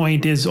another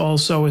point is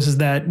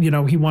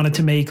that, he wanted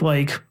to make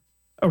like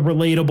a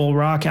relatable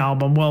rock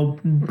album. Well,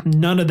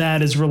 none of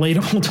that is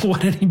relatable to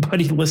what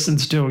anybody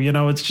listens to,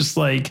 it's just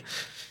like,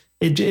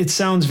 it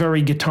sounds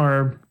very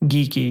guitar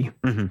geeky,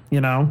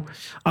 mm-hmm.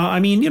 I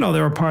mean,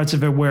 there are parts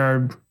of it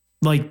where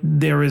like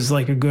there is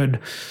like a good,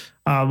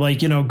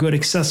 good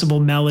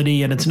accessible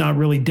melody, and it's not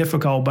really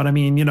difficult, but I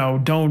mean,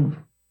 don't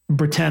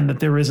pretend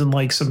that there isn't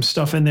like some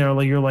stuff in there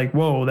like you're like,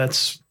 whoa,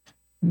 that's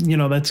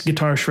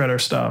guitar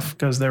shredder stuff,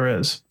 because there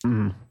is.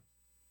 Mm-hmm.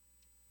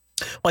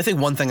 Well, I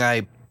think one thing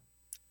I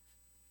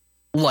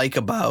like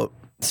about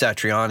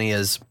Satriani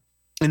is,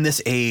 in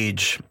this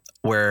age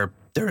where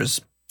there's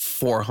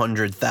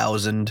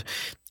 400,000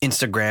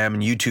 Instagram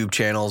and YouTube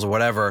channels or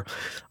whatever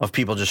of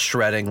people just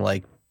shredding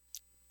like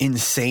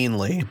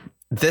insanely,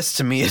 this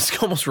to me is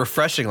almost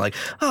refreshing. Like,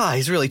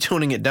 he's really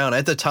tuning it down.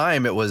 At the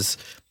time it was,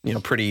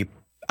 pretty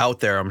out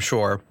there, I'm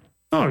sure.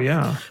 Oh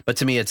yeah. But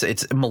to me, it's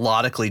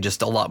melodically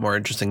just a lot more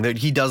interesting.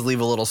 He does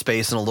leave a little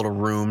space and a little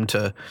room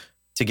to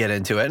get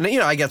into it. And,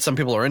 I get some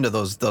people are into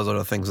those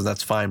other things, and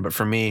that's fine. But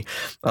for me,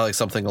 I like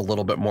something a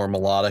little bit more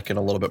melodic and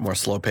a little bit more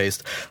slow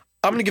paced.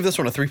 I'm going to give this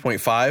one a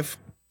 3.5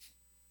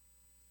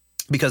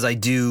 because I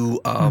do,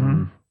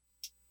 mm-hmm.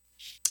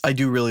 I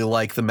do really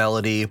like the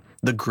melody,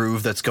 the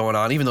groove that's going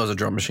on, even though it's a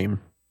drum machine.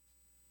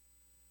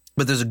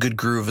 But there's a good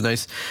groove, a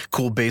nice,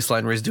 cool bass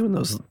line where he's doing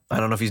those. I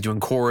don't know if he's doing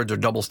chords or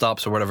double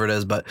stops or whatever it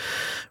is, but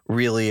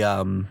really,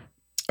 I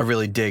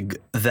really dig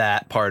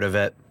that part of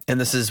it. And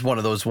this is one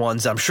of those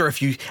ones. I'm sure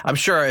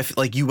if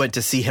like you went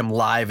to see him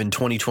live in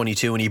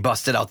 2022 and he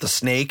busted out the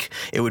snake,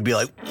 it would be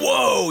like,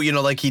 whoa,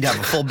 like he'd have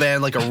a full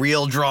band, like a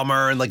real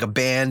drummer and like a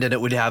band, and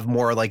it would have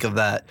more like of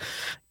that.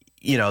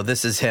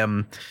 This is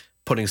him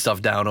putting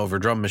stuff down over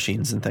drum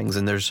machines and things,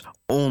 and there's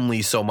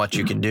only so much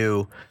you can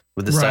do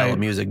with the style of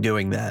music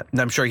doing that.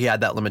 And I'm sure he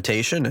had that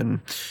limitation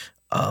and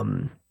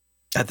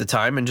at the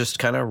time, and just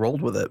kind of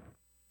rolled with it.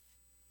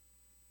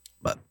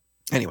 But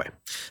anyway,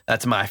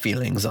 that's my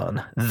feelings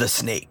on The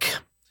Snake.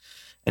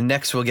 And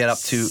next we'll get up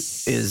to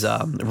is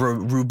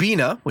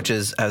Rubina, which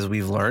is, as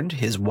we've learned,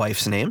 his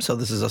wife's name. So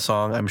this is a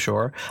song, I'm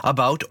sure,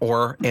 about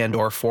or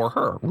for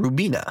her,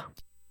 Rubina.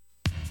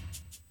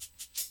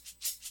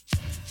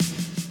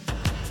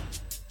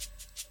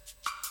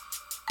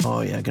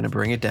 Oh yeah, gonna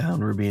bring it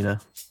down, Rubina.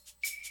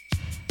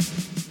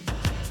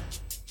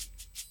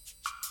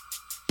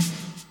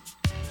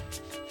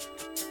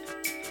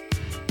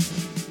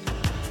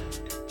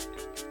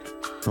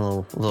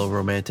 A little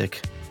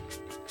romantic.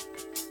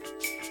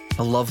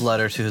 A love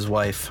letter to his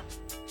wife.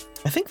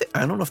 I think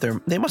I don't know if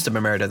they must have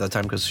been married at that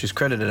time, because she's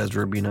credited as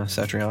Rubina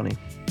Satriani.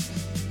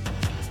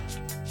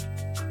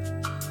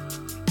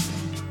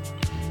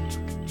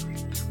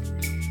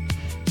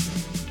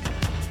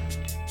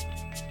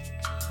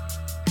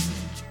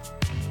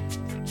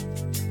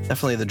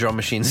 Definitely the drum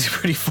machine's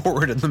pretty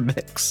forward in the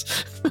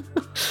mix.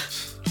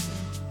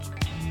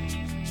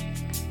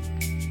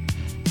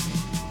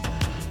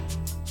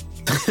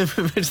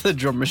 It's the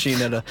drum machine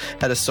had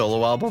a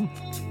solo album.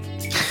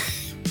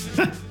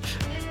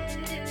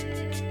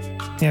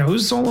 Yeah,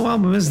 whose solo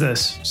album is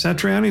this?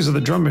 Satriani's or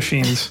the Drum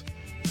Machines?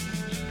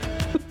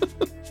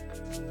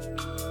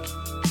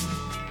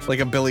 Like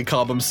a Billy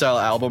Cobham style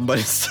album, but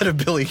instead of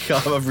Billy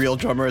Cobham, a real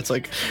drummer, it's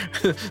like,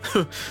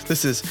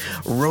 this is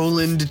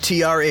Roland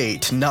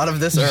TR8, not of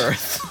this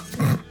earth.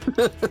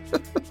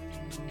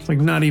 It's like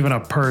not even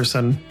a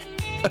person.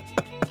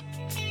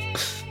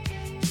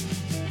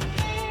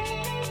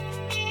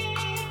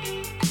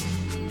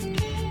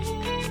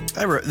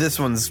 This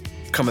one's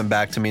coming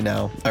back to me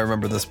now. I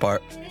remember this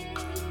part.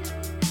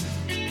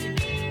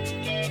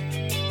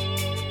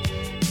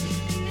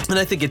 And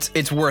I think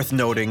it's worth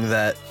noting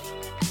that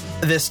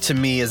this to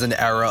me is an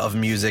era of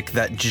music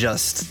that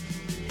just,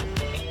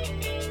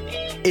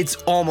 it's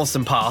almost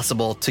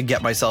impossible to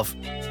get myself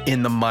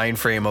in the mind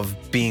frame of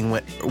being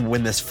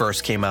when this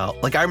first came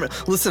out. Like, I'm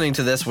listening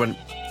to this when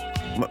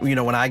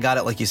I got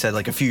it, like you said,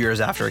 like a few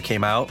years after it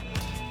came out.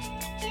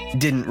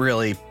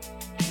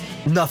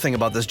 Nothing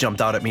about this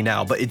jumped out at me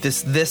now, but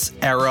this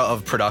era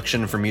of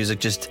production for music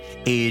just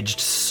aged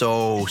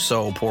so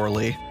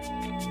poorly.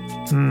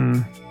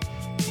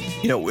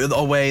 With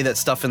a way that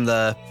stuff in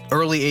the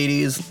early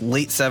 80s,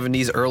 late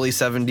 70s, early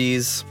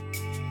 70s,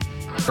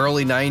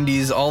 early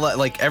 90s, all that,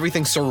 like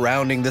everything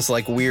surrounding this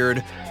like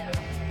weird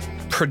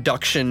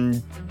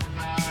production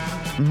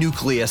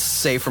nucleus,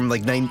 say from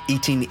like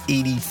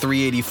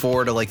 1883,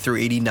 84 to like through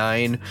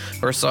 89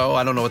 or so.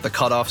 I don't know what the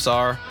cutoffs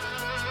are,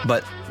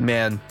 but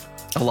man,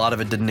 a lot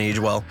of it didn't age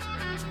well.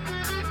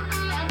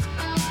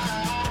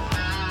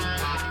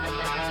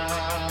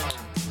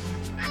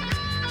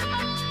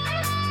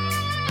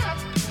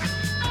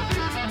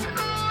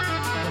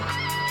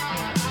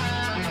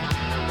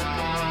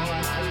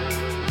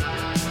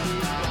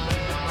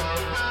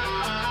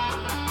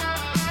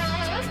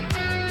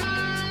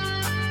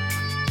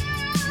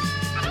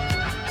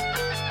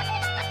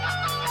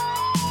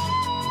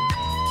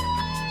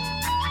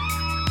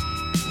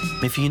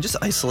 If you can just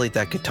isolate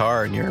that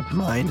guitar in your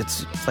mind,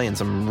 it's playing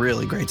some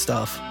really great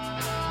stuff.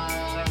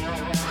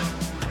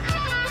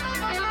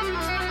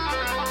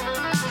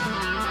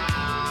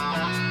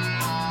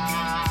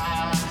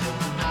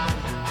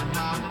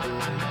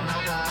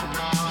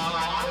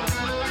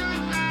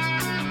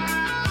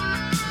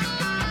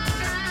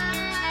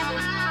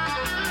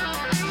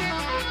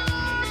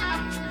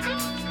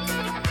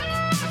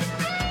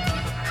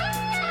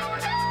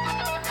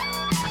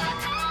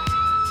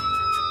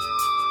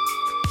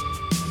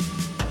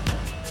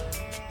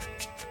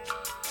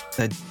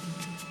 I'm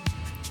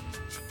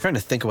trying to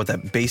think of what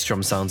that bass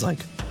drum sounds like.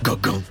 Go.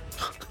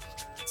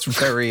 It's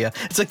very,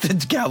 it's like the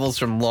gavels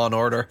from Law and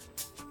Order.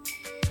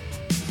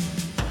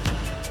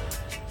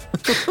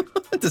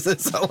 Does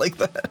it sound like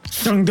that?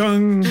 Dung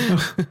dung.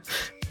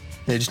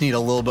 They just need a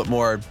little bit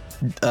more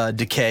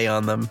decay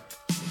on them.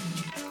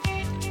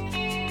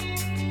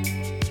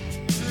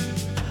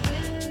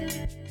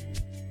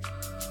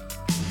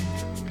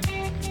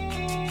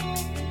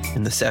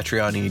 In the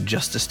Satriani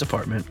Justice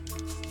Department.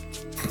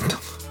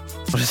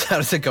 How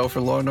does it go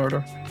for Law and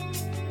Order?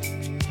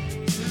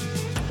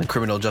 The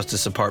Criminal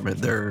Justice Department,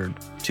 they're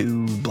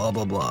too blah,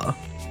 blah, blah.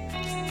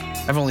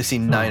 I've only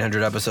seen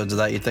 900 episodes of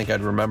that. You'd think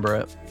I'd remember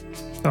it.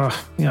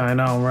 Oh, yeah, I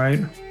know, right?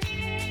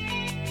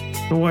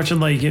 We're watching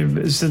like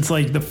since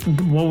like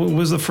what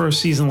was the first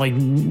season, like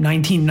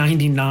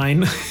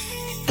 1999?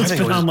 It's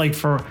been on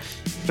like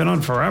been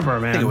on forever,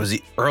 man. I think it was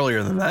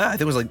earlier than that. I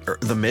think it was like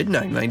the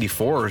midnight,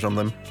 94 or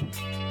something.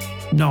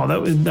 No,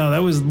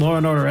 that was Law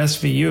and Order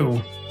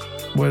SVU.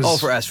 For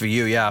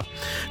SVU, yeah.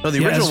 No,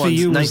 the original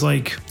SVU one was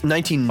like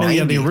 1990. Oh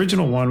yeah, the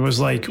original one was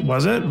like,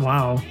 was it?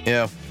 Wow.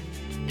 Yeah.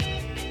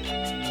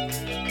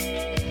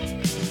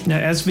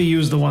 Yeah, SVU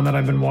is the one that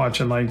I've been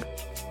watching like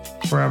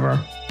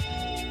forever.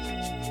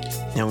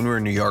 Yeah, when we were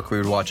in New York, we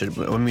would watch it.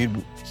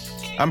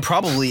 I'm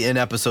probably in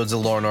episodes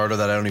of Law and Order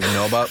that I don't even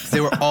know about.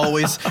 They were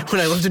always, when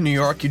I lived in New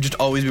York, you'd just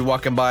always be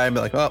walking by and be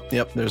like, oh,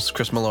 yep, there's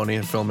Chris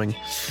Maloney filming.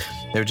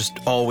 They were just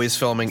always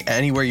filming.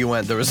 Anywhere you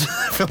went, there was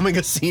filming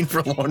a scene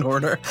for Law and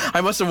Order.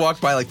 I must have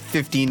walked by like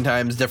 15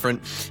 times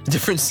different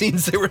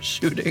scenes they were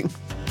shooting.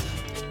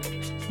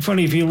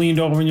 Funny if you leaned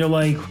over and you're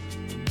like,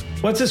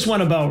 what's this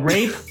one about,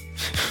 rape?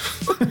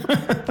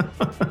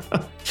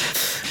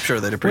 Sure,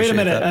 they'd appreciate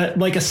Wait a minute, that.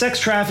 like a sex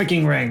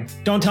trafficking ring.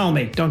 Don't tell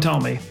me.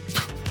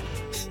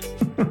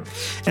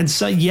 And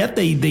so yet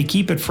they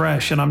keep it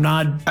fresh, and I'm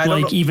not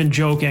even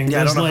joking.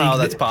 Yeah, I don't know how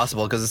that's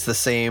possible, because it's the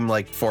same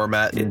like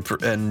format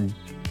and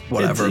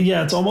whatever.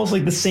 It's almost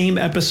like the same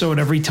episode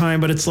every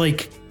time, but it's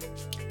like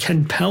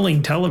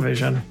compelling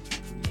television.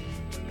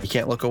 You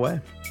can't look away.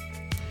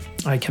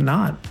 I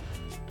cannot.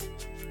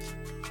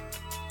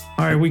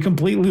 All right, we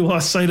completely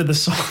lost sight of the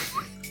song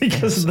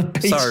because of the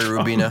bass Sorry,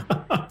 drum. Rubina.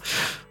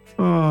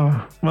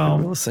 Oh, well.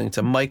 I'm listening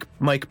to Mike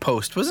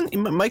Post. Wasn't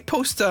Mike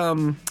Post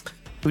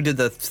who did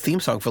the theme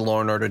song for Law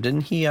and Order?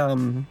 Didn't he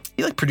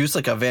like produced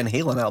like a Van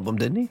Halen album,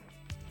 didn't he?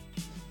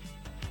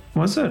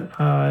 Was it?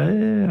 I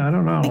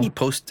don't know. I think he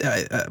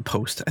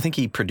I think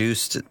he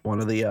produced one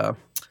of the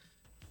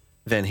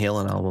Van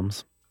Halen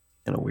albums.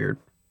 Kind of weird.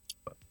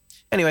 But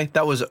anyway,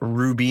 that was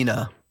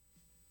Rubina.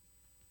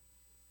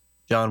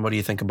 John, what do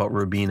you think about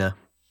Rubina?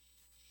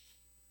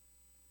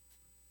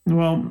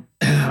 Well,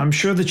 I'm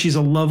sure that she's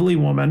a lovely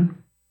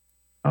woman.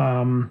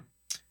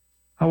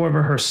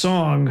 However, her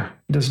song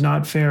does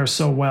not fare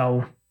so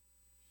well.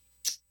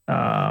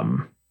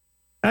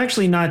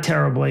 Actually, not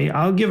terribly.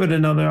 I'll give it a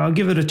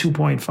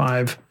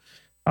 2.5.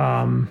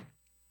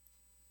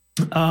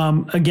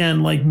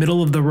 Again, like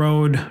middle of the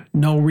road,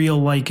 no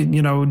real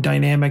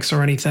dynamics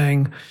or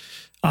anything.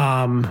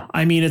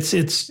 I mean,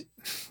 it's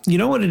you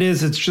know what it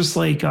is? It's just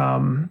like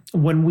I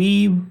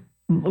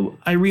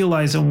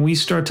realize when we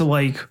start to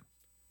like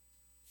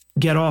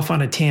get off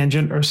on a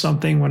tangent or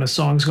something when a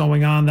song's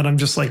going on, that I'm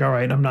just like, all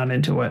right, I'm not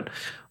into it.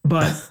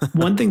 But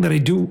one thing that I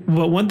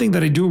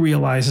do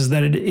realize is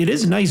that it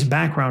is nice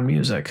background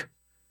music.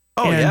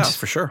 Oh, yeah,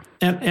 for sure.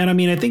 And I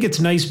mean, I think it's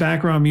nice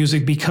background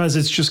music because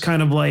it's just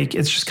kind of like,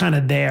 it's just kind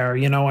of there,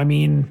 you know. I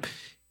mean,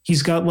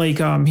 he's got like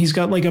a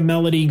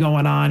melody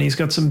going on, he's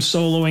got some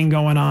soloing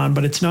going on,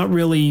 but it's not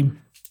really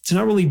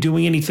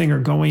doing anything or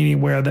going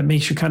anywhere that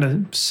makes you kind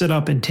of sit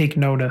up and take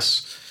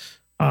notice.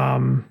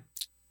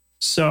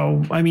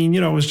 So, I mean,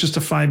 you know, it was just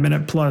a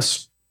 5-minute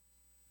plus,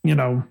 you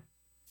know,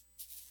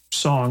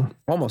 song.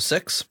 Almost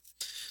 6.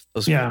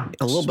 Yeah.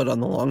 A little bit on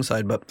the long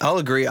side, but I'll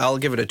agree. I'll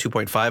give it a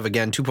 2.5.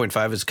 Again,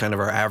 2.5 is kind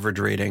of our average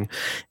rating.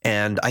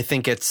 And I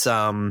think it's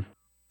hard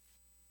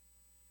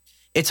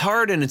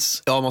and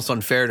it's almost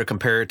unfair to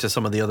compare it to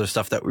some of the other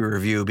stuff that we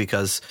review,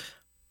 because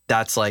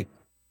that's like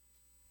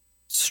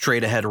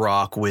straight ahead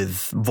rock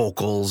with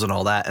vocals and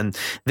all that. And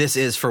this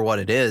is, for what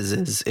it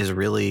is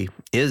really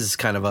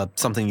kind of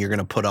something you're going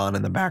to put on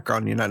in the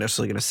background. You're not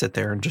necessarily going to sit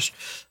there and just,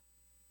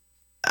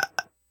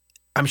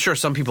 I'm sure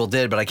some people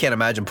did, but I can't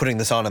imagine putting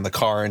this on in the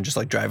car and just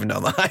like driving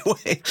down the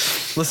highway,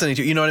 listening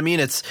to, you know what I mean?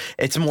 It's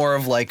more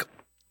of like,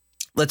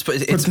 it's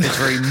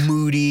very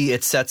moody.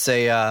 It sets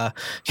a,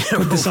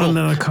 put this on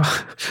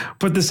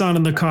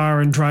in the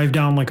car and drive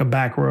down like a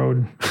back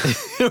road,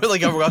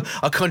 like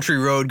a country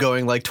road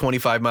going like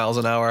 25 miles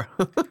an hour.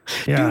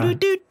 Yeah.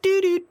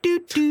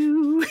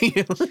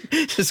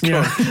 Just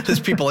going,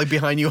 there's people like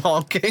behind you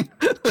honking.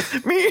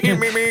 me.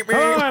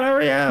 Come on,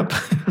 hurry up.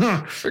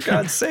 For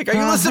God's sake. Are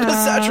you listening to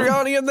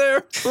Satriani in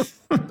there?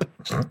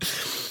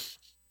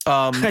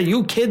 Hey,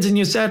 you kids in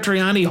your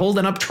Satriani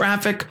holding up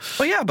traffic.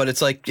 Well, yeah, but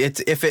it's like,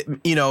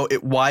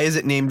 why is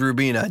it named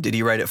Rubina? Did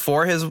he write it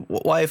for his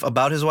wife,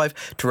 about his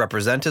wife, to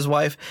represent his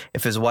wife?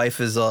 If his wife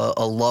is a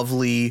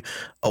lovely,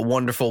 a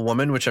wonderful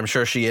woman, which I'm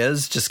sure she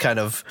is, just kind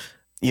of,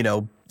 you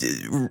know,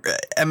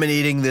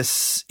 emanating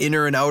this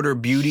inner and outer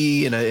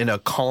beauty in a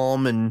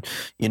calm and,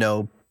 you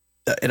know,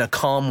 in a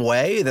calm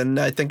way, then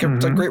I think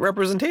it's a great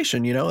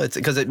representation. You know, it's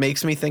because it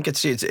makes me think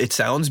it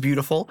sounds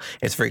beautiful.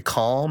 It's very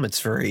calm. It's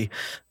very,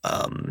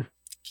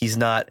 he's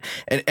not,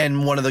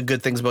 and one of the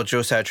good things about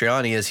Joe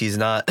Satriani is he's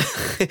not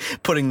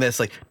putting this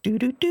like do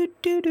do do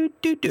do do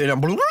do do, and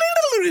I'm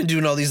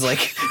doing all these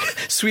like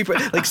sweep,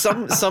 like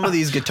some of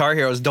these guitar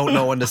heroes don't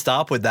know when to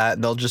stop with that,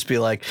 and they'll just be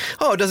like,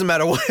 oh, it doesn't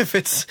matter what if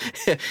it's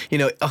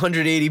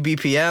 180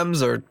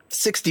 BPMs or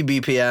 60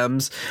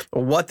 BPMs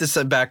or what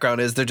this background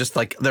is. They're just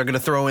like, they're going to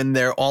throw in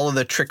there all of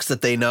the tricks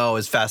that they know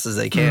as fast as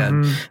they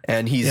can,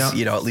 and he's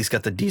at least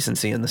got the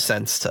decency and the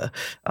sense to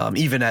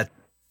even at,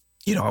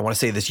 I want to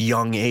say this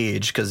young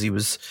age, because he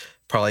was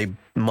probably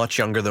much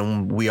younger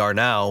than we are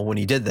now when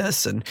he did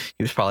this. And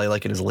he was probably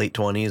like in his late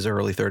 20s or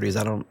early 30s.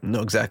 I don't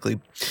know exactly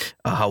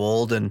how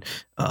old, and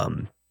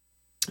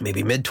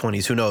maybe mid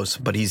 20s, who knows?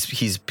 But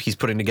he's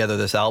putting together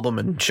this album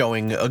and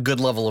showing a good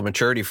level of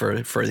maturity for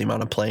the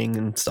amount of playing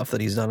and stuff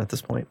that he's done at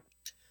this point.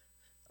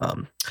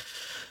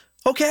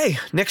 Okay,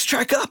 next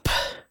track up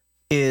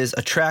is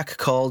a track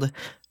called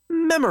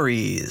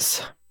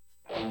Memories.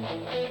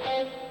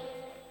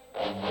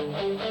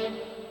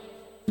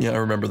 Yeah, I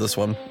remember this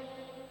one.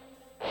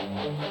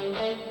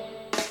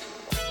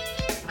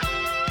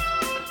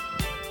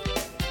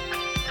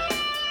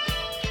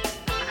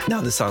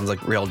 Now this sounds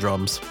like real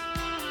drums.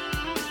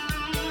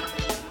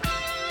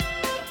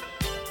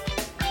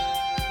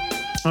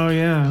 Oh,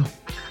 yeah.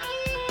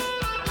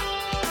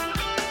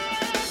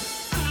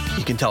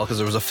 You can tell because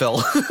there was a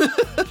fill.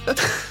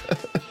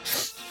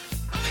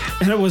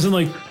 And it wasn't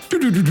like...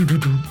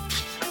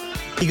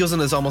 He goes in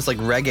this almost like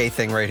reggae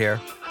thing right here,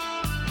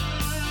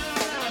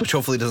 which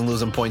hopefully doesn't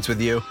lose him points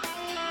with you.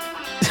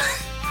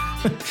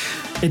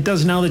 It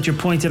does now that you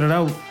pointed it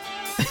out.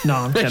 No,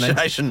 I'm kidding.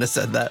 I shouldn't have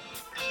said that.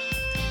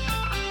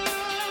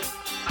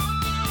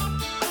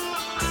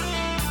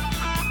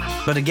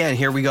 But again,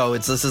 here we go.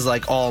 This is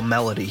like all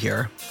melody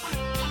here.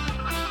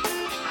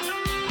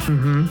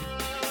 Mm-hmm.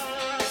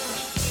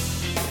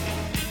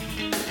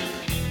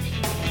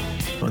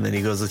 And then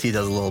he does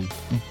a little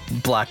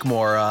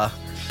Blackmore,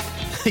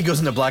 he goes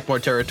into Blackmore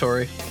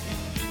territory.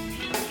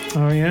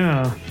 Oh,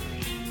 yeah.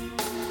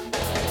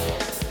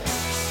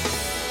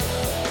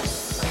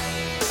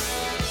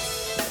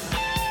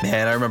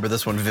 Man, I remember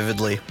this one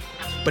vividly.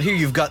 But here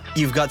you've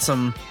got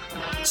some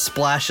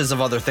splashes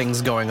of other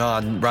things going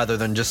on rather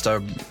than just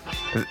a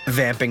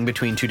vamping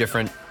between two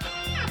different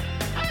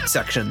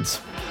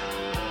sections.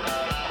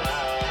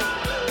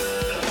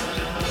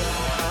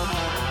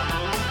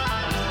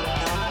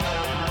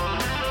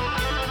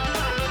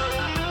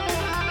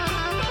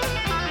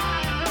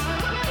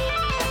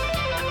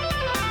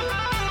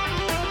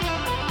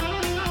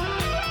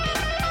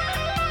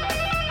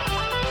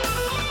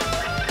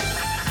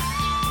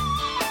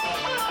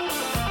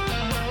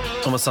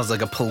 Almost sounds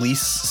like a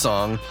Police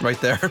song right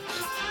there.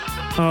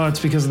 Oh, it's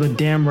because of the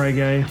damn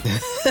reggae.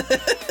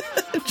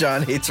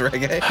 John hates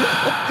reggae.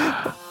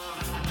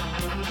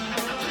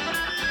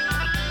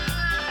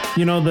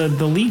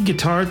 the lead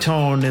guitar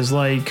tone is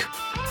like,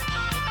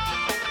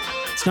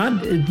 it's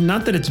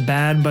not that it's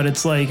bad, but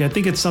it's like, I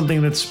think it's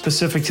something that's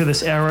specific to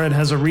this era. It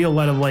has a real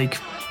lot of like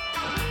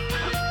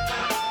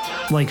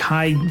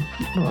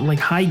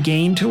high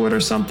gain to it or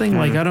something.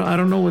 Like I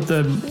don't know what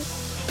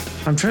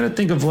I'm trying to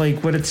think of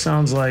like what it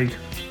sounds like.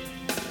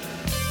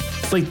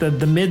 It's like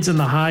the mids and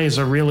the highs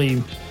are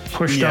really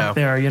pushed up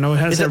there. It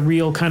has a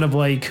real kind of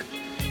like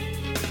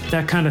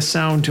that kind of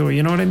sound to it.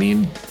 You know what I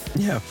mean?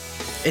 Yeah.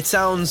 It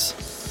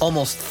sounds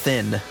almost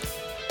thin.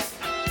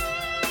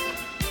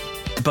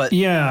 But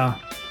yeah,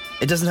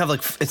 it doesn't have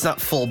like, it's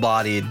not full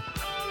bodied.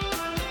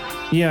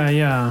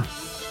 Yeah.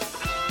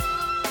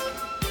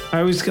 I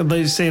always like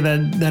to say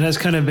that has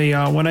kind of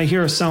a, when I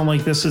hear a sound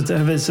like this,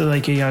 it's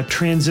like a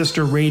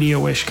transistor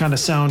radio-ish kind of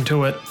sound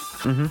to it.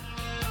 Mm-hmm.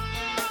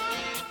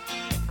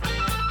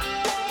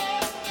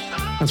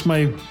 That's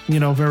my,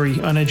 very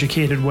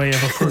uneducated way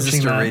of approaching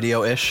transistor that.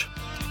 Radio-ish.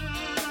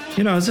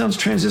 It sounds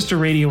transistor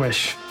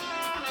radio-ish.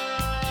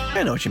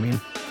 I know what you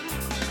mean.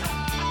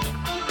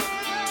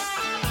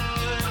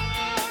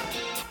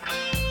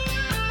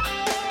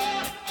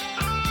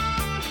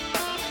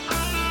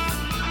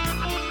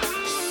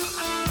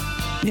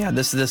 Yeah,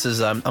 this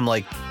is I'm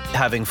like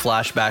having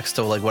flashbacks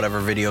to like whatever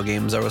video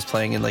games I was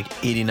playing in like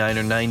 89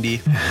 or 90.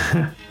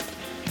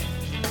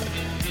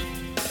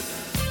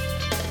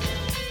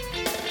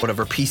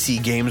 Whatever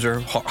PC games are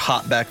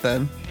hot back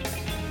then.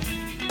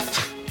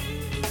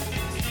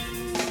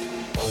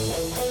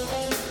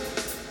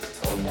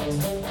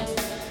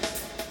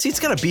 See, it's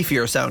got a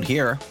beefier sound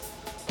here.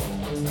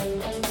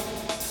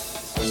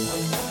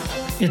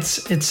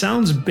 It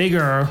sounds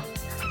bigger,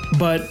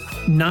 but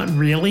not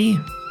really.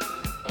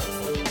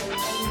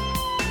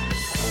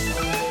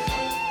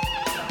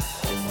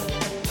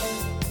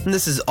 And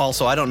this is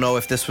also, I don't know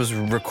if this was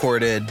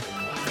recorded.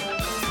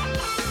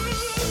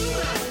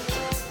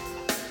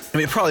 I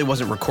mean, it probably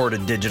wasn't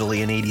recorded digitally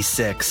in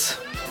 '86.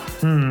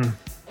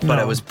 But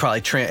it was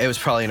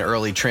probably an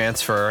early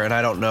transfer, and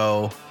I don't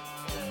know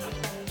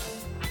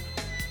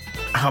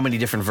how many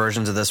different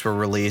versions of this were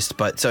released,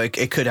 but so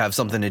it could have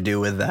something to do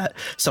with that.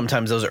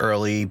 Sometimes those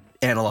early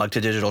analog to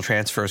digital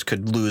transfers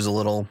could lose a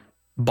little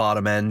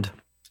bottom end.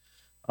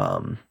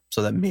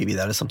 So that maybe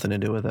that has something to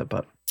do with it.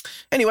 But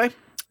anyway,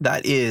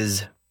 that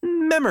is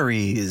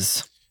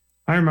Memories.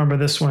 I remember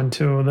this one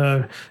too.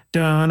 The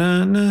da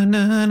na na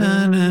na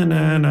na na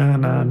na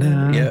na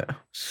na. Yeah.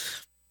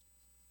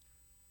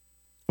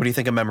 What do you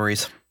think of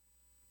Memories?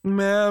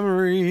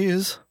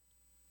 Memories.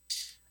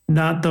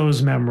 Not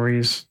those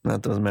memories.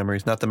 Not those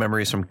memories. Not the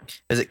memories from.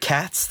 Is it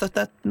Cats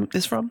that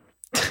is from?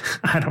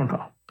 I don't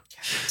know.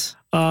 Cats.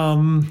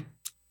 I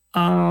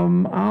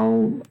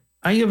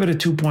give it a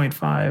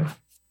 2.5.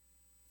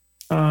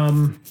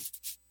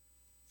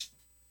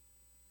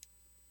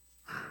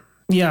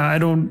 Yeah, I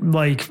don't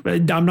like.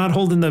 I'm not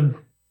holding the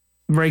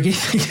reggae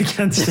thing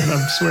against it.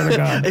 I swear to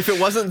God. If it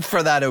wasn't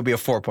for that, it would be a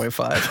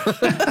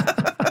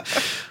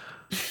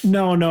 4.5.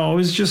 No,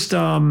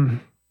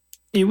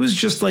 it was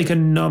just like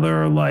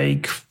another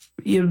like.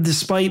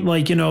 Despite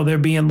like there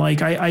being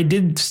like I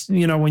did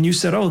when you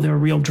said there were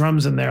real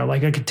drums in there,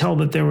 like I could tell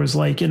that there was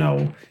like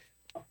not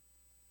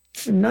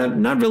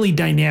really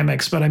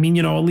dynamics, but I mean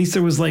at least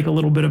there was like a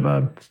little bit of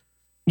a.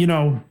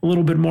 A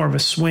little bit more of a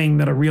swing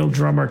that a real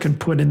drummer can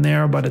put in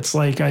there. But it's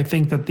like, I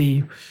think that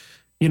the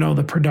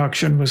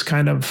production was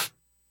kind of,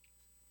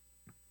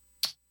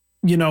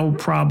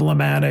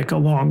 problematic,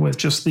 along with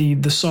just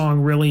the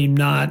song really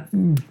not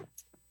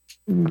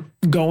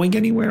going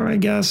anywhere, I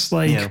guess.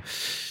 Like, yeah.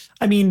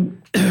 I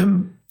mean,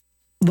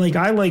 like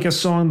I like a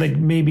song that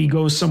maybe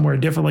goes somewhere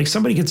different. Like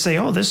somebody could say,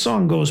 oh, this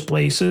song goes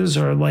places,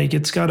 or like,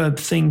 it's got a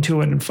thing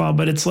to it and fun,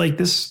 but it's like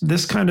this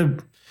kind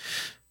of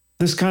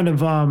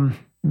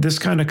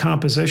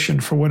composition,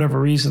 for whatever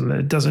reason, that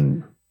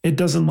it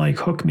doesn't like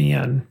hook me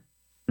in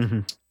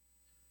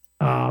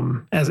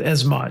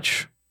as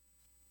much.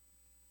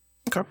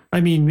 Okay. I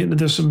mean,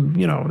 there's some,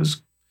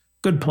 there's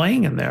good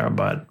playing in there,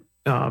 but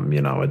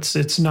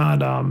it's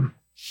not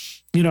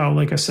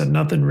like I said,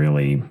 nothing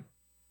really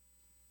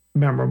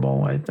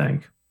memorable, I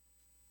think.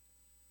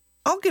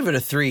 I'll give it a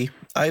 3.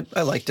 I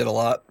liked it a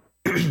lot.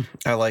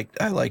 I liked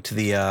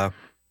the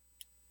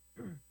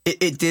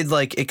It did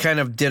it kind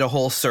of did a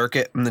whole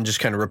circuit and then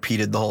just kind of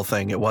repeated the whole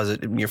thing. It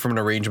wasn't, from an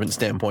arrangement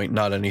standpoint,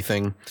 not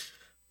anything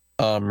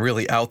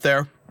really out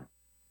there.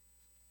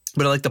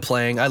 But I like the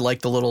playing. I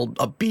like the little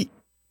upbeat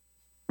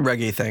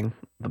reggae thing.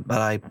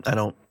 But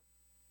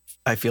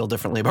I feel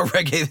differently about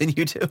reggae than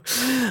you do.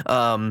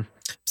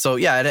 So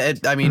yeah,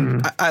 I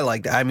mean, I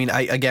like that. I mean,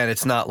 again,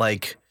 it's not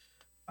like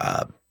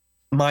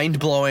mind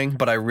blowing,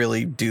 but I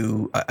really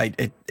do.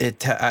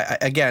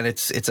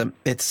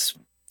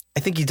 I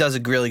think he does a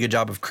really good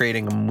job of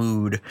creating a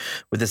mood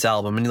with this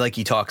album. And like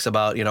he talks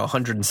about,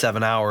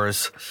 107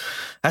 hours.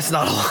 That's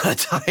not a lot of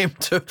time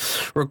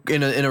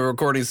in a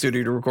recording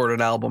studio to record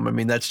an album. I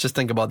mean, just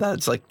think about that.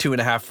 It's like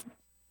 2.5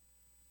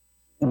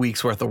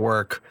 weeks worth of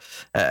work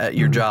at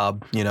your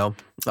job,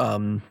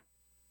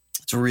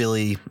 It's It's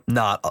really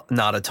not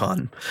a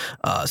ton.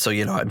 So,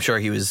 you know, I'm sure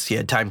he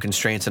had time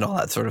constraints and all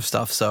that sort of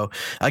stuff. So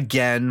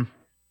again,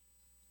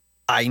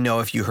 I know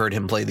if you heard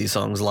him play these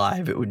songs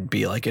live, it would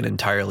be like an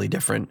entirely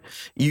different,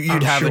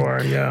 you'd have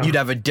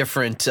a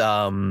different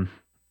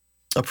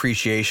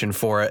appreciation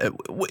for it.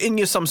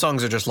 And some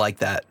songs are just like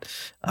that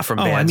from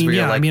bands.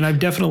 I mean, I've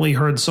definitely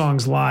heard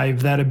songs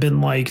live that have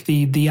been like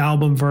the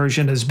album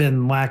version has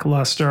been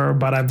lackluster,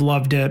 but I've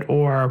loved it.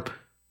 Or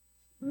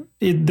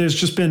there's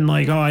just been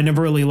like, oh, I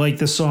never really liked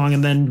this song.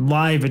 And then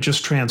live, it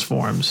just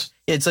transforms.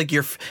 It's like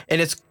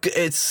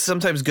it's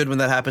sometimes good when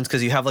that happens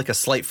because you have like a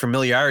slight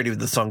familiarity with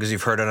the song because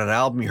you've heard it on an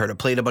album, you heard it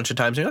played a bunch of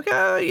times. And you're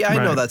like, yeah,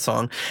 I know that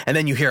song. And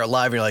then you hear it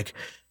live and you're like,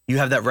 you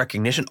have that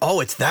recognition.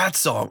 Oh, it's that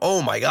song.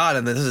 Oh my God.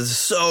 And this is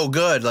so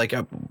good. Like,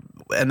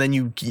 and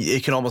then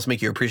it can almost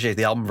make you appreciate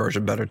the album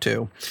version better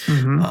too.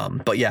 Mm-hmm.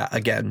 But yeah,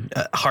 again,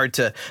 hard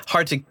to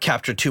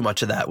capture too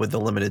much of that with the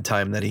limited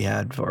time that he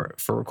had for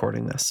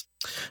recording this.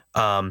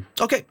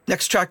 Okay.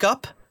 Next track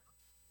up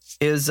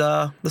is,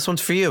 this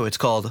one's for you. It's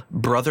called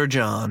Brother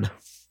John.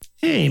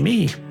 Hey,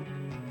 me.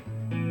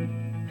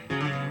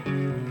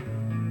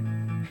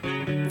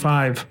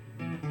 5.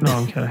 No,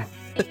 I'm kidding.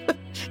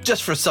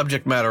 Just for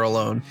subject matter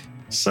alone.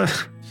 So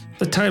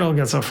the title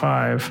gets a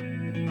 5.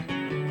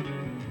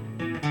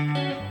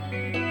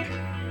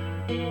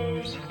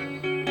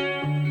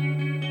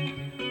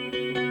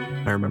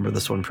 I remember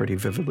this one pretty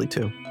vividly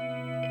too.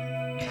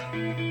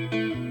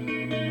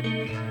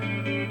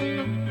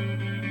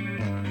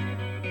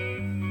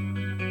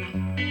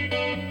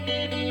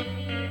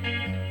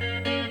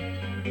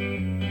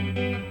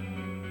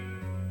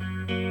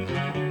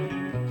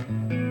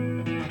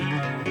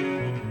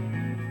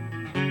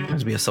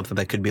 Be something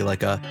that could be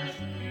like a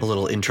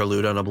little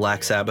interlude on a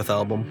Black Sabbath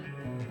album.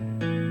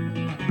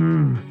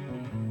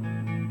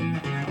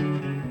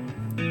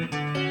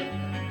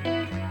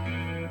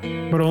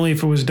 But only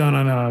if it was done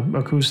on a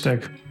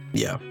acoustic.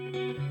 Yeah.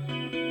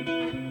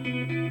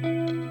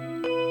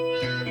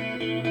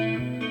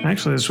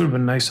 Actually, this would have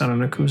been nice on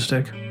an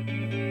acoustic.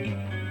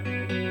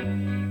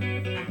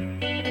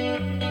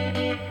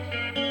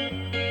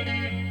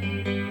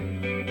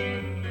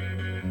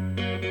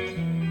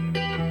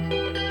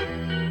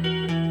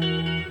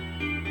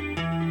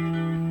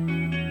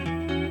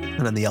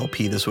 And then the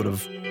LP, this would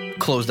have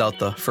closed out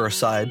the first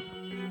side.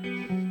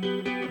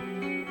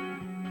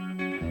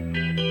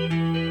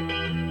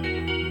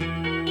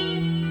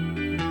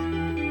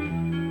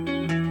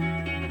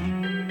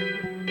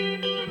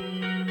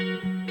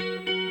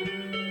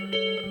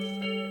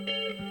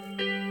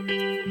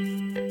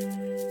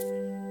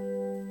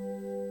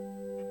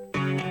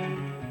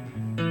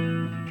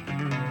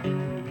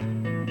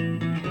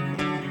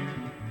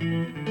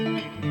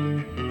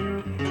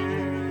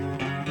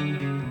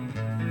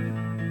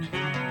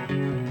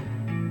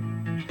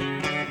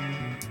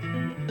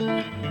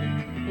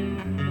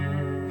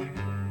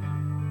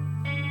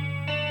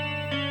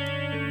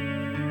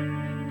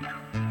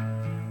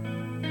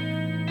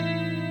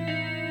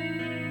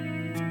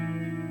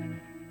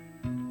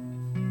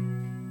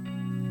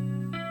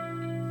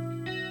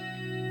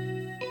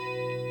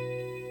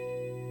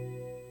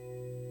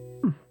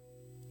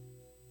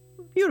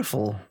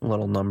 Beautiful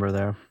little number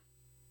there.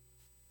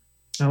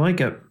 I like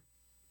it. All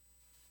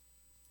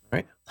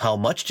right. How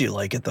much do you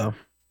like it, though?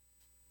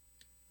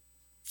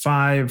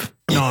 5.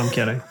 No, I'm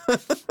kidding.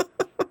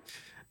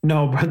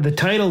 No, but the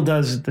title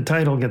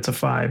gets a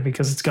 5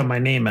 because it's got my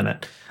name in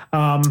it.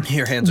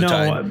 Your hands are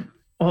tied.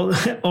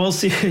 I'll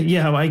see.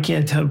 Yeah, I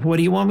can't. What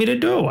do you want me to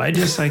do? I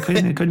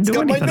couldn't do anything else. It's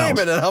got my name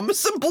in it. I'm a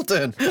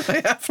simpleton.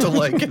 I have to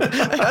like it. It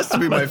has to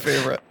be my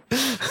favorite.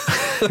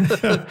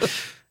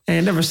 I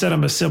never said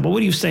I'm a symbol.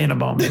 What are you saying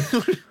about me?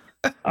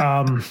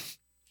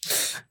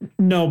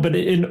 No, but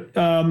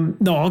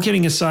no, all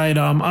kidding aside,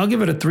 I'll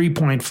give it a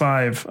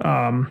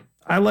 3.5.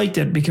 I liked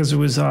it because it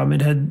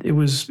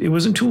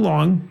wasn't too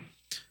long.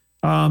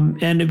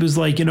 And it was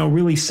like,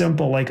 really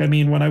simple. Like, I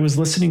mean, when I was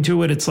listening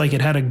to it, it's like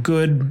it had a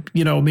good,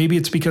 maybe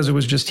it's because it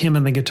was just him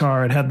and the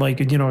guitar. It had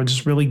like,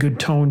 just really good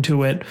tone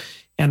to it.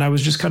 And I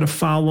was just kind of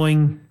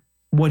following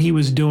what he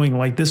was doing.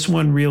 Like this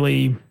one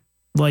really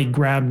like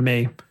grabbed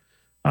me.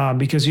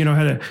 Because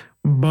had a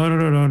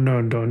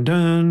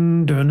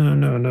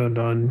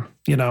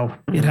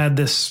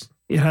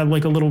it had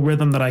like a little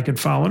rhythm that I could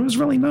follow. And it was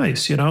really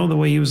nice, the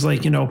way he was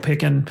like,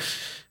 picking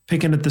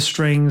at the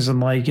strings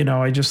and like,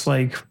 I just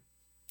like,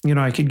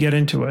 I could get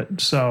into it.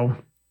 So,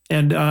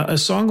 and a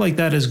song like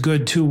that is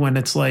good too when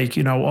it's like,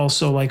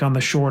 also like on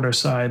the shorter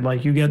side,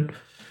 like you get,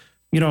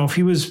 if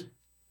he was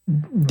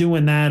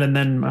doing that and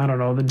then I don't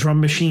know, the drum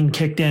machine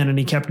kicked in and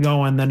he kept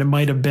going, then it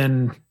might have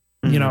been.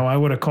 I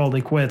would have called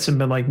it quits and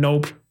been like,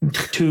 nope,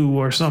 2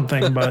 or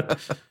something. But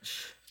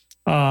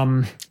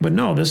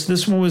no,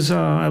 this one was,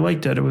 I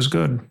liked it. It was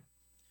good.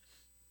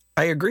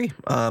 I agree.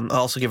 I'll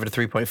also give it a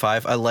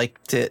 3.5. I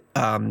liked it.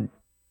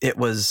 It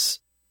was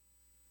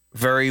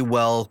very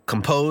well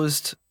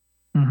composed.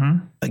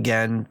 Mm-hmm.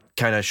 Again,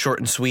 kind of short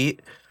and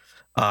sweet.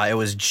 It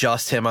was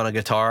just him on a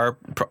guitar.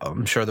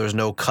 I'm sure there's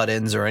no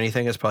cut-ins or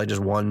anything. It's probably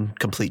just one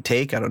complete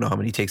take. I don't know how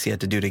many takes he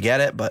had to do to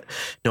get it, but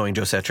knowing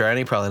Joe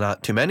Satriani, probably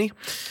not too many.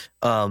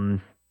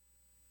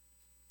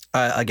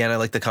 Again, I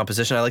like the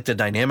composition. I like the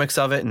dynamics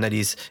of it, and that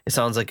it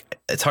sounds like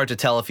it's hard to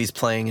tell if he's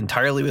playing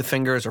entirely with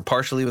fingers or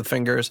partially with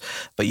fingers,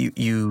 but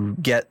you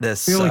get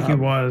this. I feel like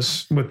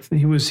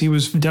he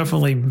was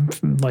definitely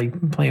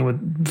like playing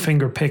with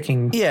finger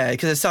picking. Yeah,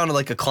 because it sounded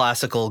like a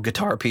classical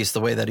guitar piece the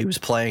way that he was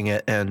playing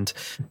it, and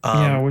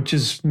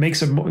which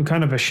makes it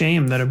kind of a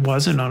shame that it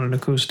wasn't on an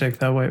acoustic.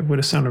 That way, it would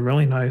have sounded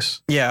really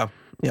nice. Yeah.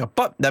 Yeah,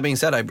 but that being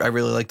said, I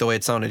really like the way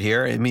it sounded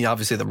here. I mean,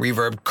 obviously the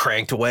reverb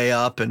cranked way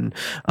up, and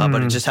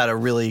but it just had a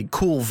really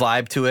cool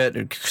vibe to it.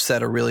 It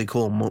set a really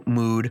cool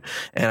mood,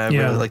 and I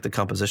really like the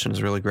composition.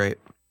 It's really great.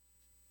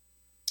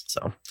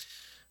 So,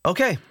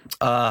 okay,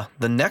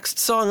 the next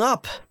song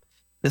up,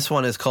 this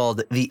one is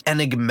called "The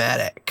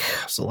Enigmatic."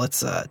 So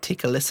let's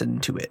take a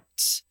listen to it.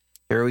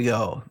 Here we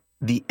go,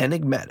 "The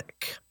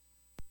Enigmatic."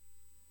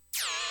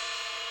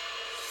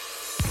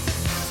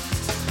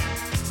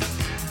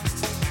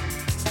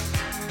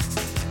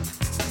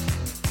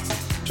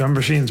 Drum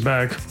machine's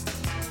back.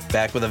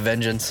 Back with a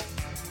vengeance.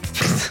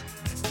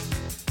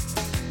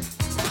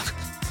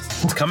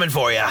 It's coming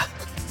for ya.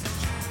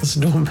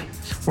 Listen to him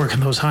working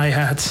those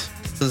hi-hats.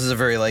 This is a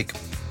very,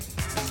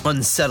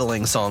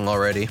 unsettling song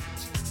already.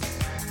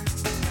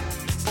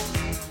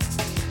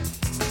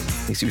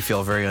 Makes you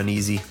feel very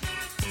uneasy.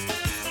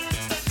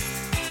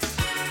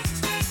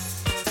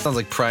 Sounds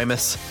like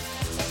Primus.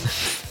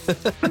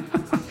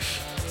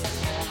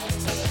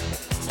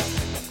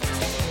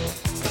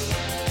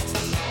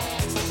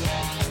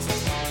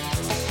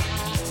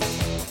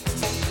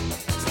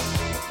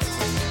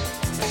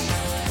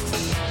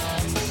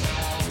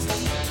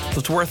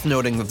 It's worth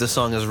noting that this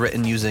song is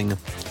written using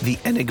the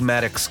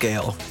enigmatic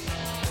scale,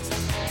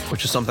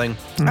 which is something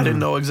I didn't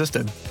know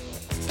existed.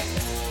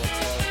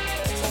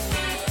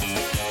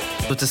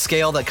 So it's a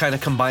scale that kind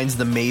of combines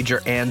the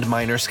major and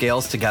minor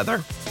scales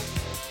together.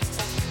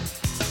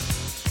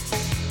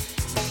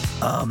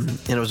 And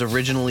it was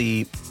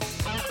originally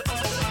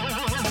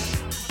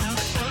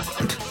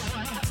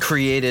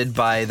created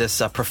by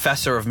this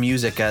professor of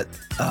music at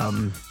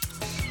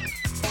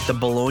the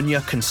Bologna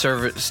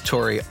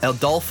Conservatory,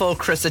 Adolfo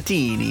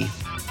Crescentini.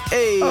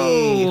 Hey!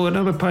 Oh,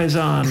 another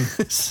paisan.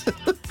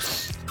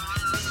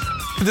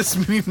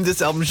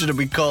 This album should have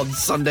been called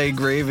Sunday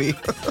Gravy.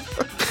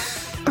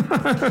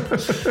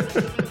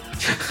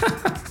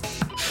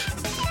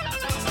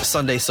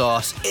 Sunday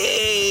Sauce.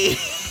 Hey!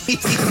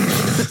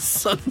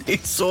 Sunday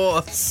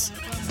Sauce.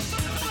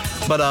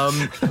 But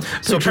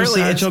so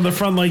apparently it's on the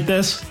front like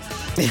this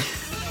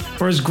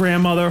for his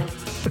grandmother.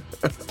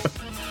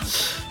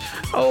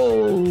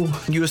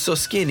 Oh, you were so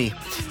skinny.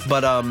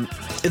 But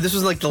this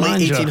was like the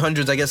late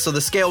 1800s, I guess. So the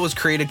scale was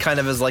created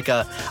kind of as like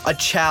a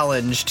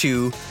challenge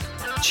to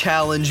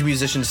challenge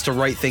musicians to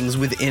write things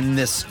within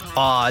this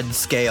odd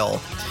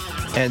scale.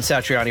 And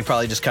Satriani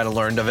probably just kind of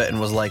learned of it and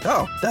was like,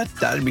 oh,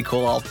 that'd be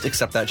cool. I'll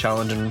accept that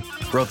challenge, and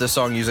wrote this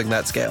song using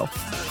that scale.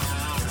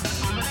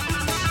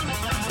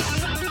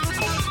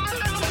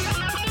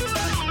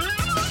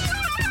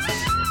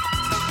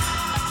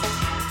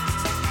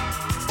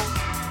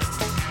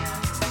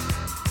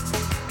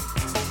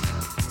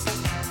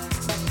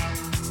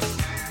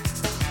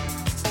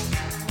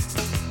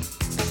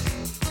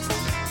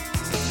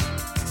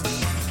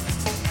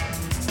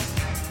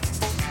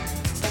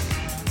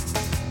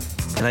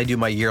 And I do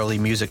my yearly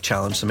music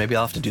challenge, so maybe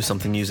I'll have to do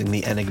something using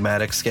the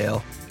enigmatic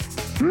scale.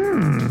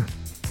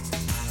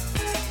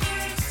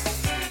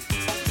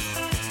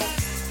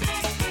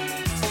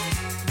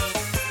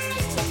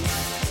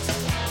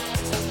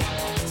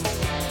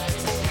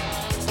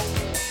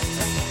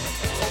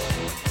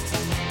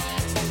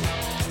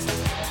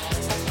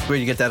 Where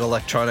you get that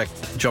electronic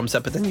drum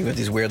set, but then you get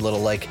these weird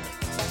little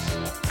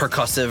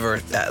percussive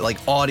or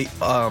audio,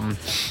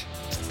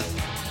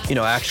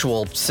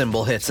 actual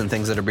cymbal hits and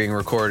things that are being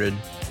recorded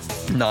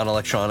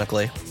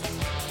non-electronically.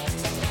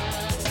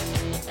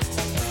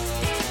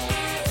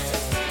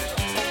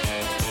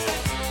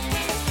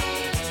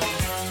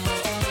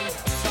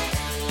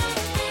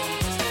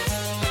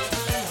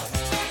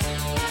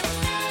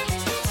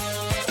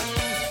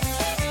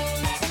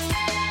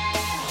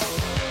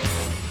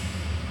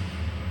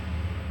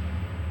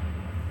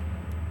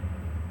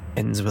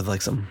 Ends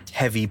with some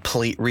heavy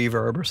plate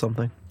reverb or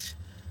something.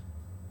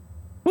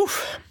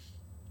 Oof.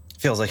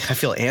 I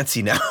feel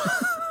antsy now.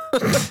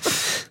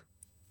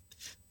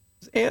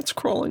 Ants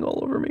crawling all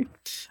over me.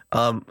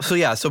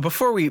 So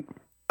before we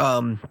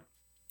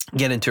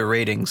get into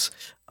ratings,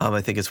 I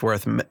think it's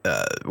worth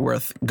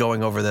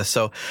going over this.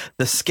 So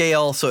the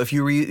scale. So if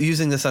you were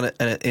using this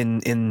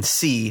in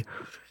C,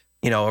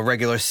 a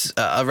regular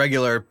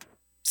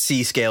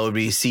C scale would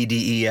be C,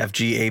 D, E, F,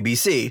 G, A, B,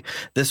 C.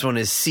 This one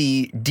is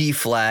C, D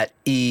flat,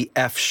 E,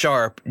 F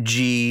sharp,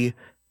 G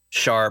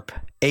sharp,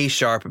 A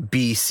sharp,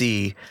 B,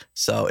 C.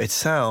 So it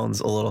sounds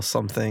a little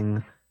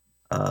something.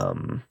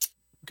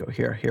 Go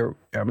here.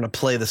 I'm going to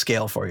play the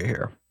scale for you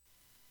here.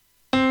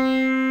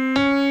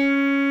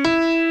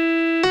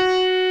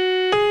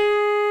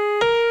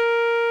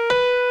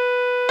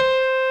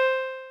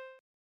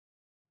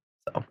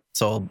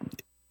 So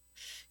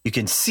you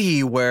can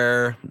see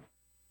where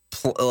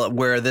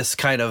this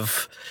kind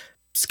of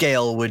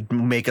scale would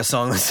make a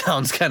song that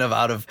sounds kind of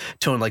out of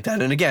tone like that.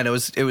 And again, it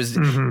was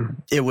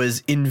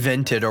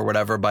invented or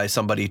whatever by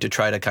somebody to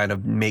try to kind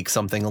of make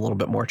something a little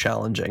bit more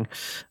challenging,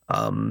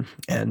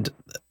 and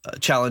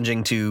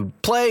challenging to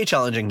play,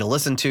 challenging to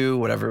listen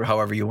to,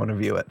 however you want to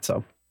view it.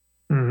 So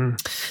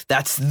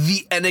that's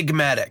The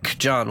Enigmatic.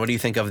 John, what do you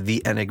think of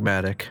The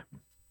Enigmatic?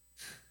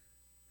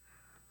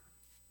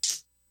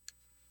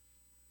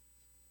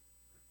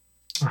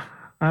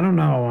 I don't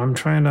know. I'm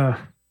trying to.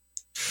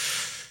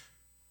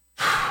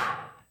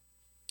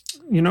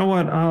 You know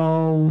what?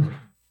 I'll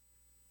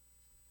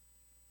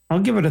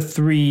give it a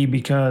 3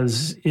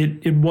 because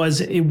it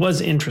was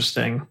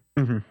interesting.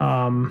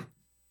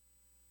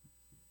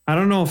 I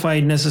don't know if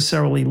I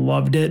necessarily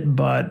loved it,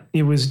 but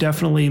it was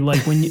definitely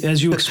like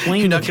as you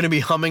explained. You're not going to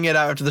be humming it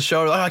out after the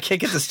show. Oh, I can't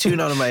get this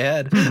tune out of my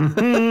head.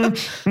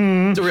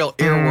 It's a real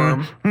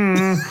earworm.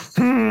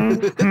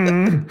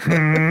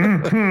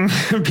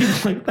 People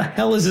are like, the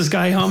hell is this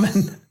guy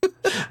humming?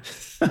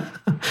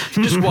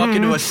 Just walk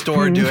into a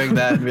store doing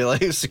that and be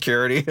like,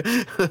 security,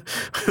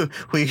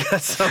 we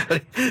got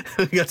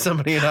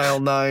somebody in aisle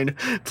 9.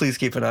 Please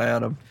keep an eye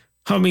on him.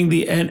 Humming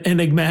the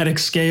enigmatic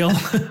scale.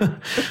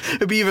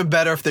 It'd be even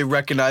better if they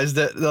recognized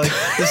it. Like,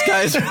 this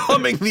guy's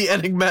humming The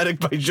Enigmatic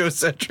by Joe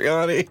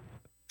Satriani.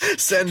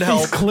 Send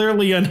help. He's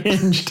clearly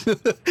unhinged.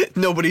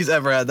 Nobody's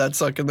ever had that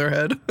sunk in their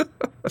head.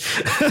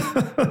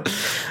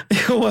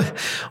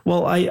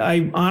 Well,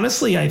 I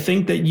honestly, I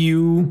think that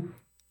you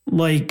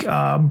like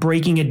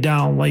breaking it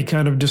down, like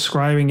kind of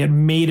describing it,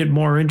 made it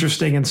more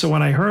interesting. And so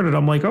when I heard it,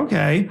 I'm like,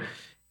 okay.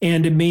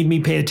 And it made me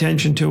pay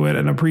attention to it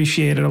and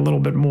appreciate it a little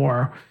bit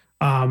more.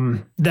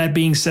 That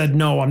being said,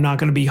 no, I'm not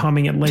going to be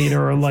humming it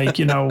later or like,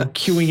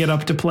 queuing it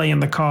up to play in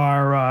the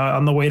car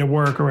on the way to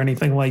work or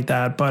anything like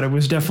that. But it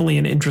was definitely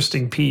an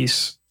interesting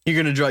piece. You're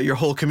going to draw your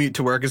whole commute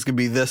to work is going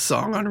to be this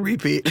song on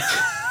repeat.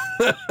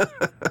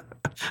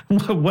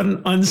 What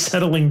an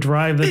unsettling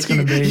drive that's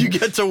going to be. You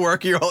get to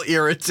work, you're all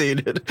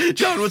irritated.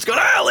 John, what's going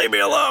on? Leave me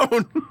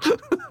alone.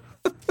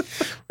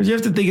 You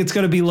have to think it's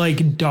going to be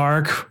like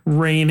dark,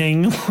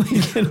 raining,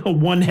 like,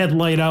 one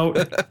headlight out.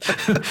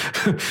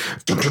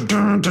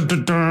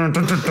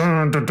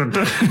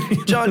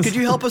 John, could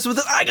you help us with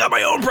it? I got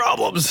my own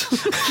problems.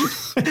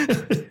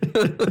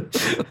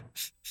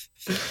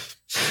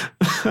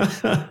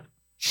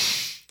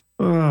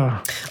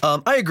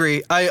 I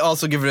agree. I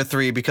also give it a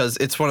 3 because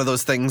it's one of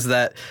those things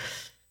that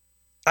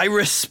I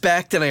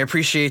respect and I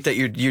appreciate that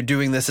you're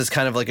doing this as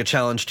kind of like a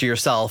challenge to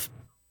yourself.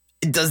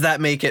 Does that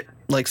make it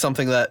like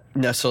something that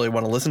necessarily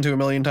want to listen to a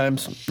million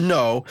times?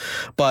 No.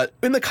 But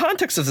in the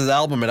context of this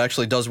album, it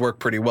actually does work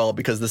pretty well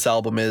because this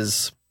album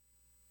is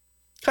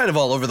kind of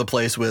all over the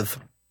place with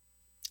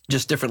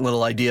just different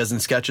little ideas and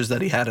sketches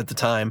that he had at the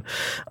time.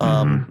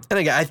 And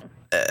again,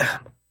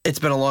 it's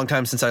been a long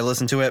time since I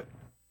listened to it.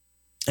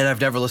 And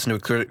I've never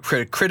listened to it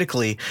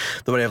critically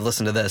the way I've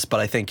listened to this, but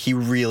I think he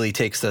really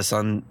takes this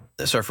on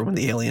Surfer with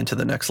the Alien to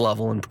the next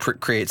level and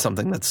creates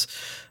something that's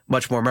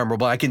much more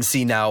memorable. I can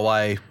see now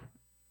why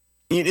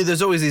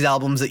there's always these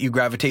albums that you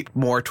gravitate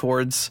more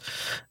towards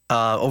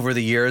over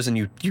the years, and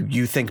you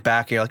think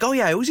back and you're like, oh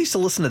yeah, I always used to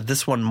listen to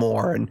this one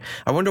more, and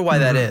I wonder why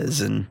that is.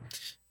 And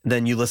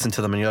then you listen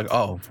to them and you're like,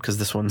 oh, because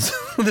this one's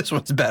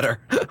better.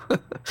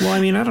 Well, I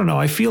mean, I don't know.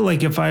 I feel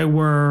like if I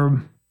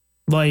were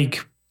really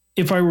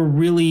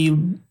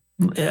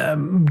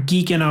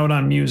geeking out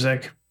on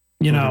music,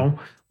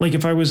 like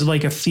if I was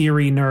like a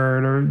theory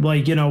nerd or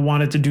like,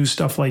 wanted to do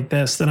stuff like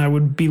this, then I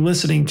would be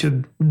listening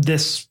to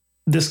this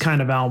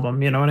kind of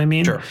album. You know what I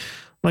mean? Sure.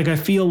 Like, I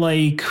feel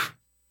like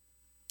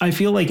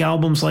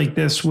albums like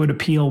this would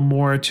appeal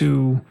more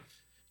to,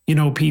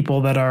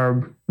 people that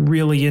are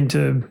really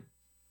into,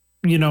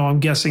 I'm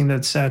guessing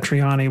that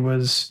Satriani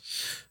was,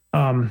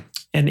 and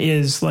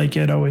is like,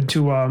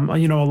 into,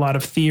 a lot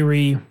of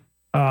theory,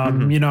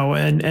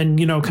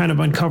 and kind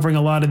of uncovering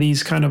a lot of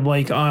these kind of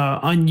like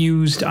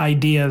unused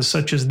ideas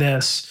such as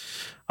this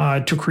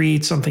to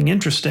create something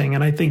interesting.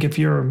 And I think if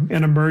you're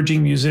an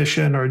emerging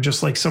musician or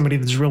just like somebody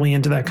that's really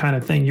into that kind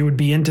of thing, you would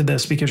be into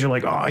this because you're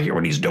like, oh, I hear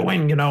what he's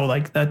doing,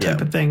 like that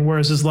type of thing.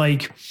 Whereas it's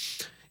like,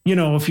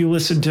 if you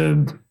listen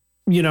to,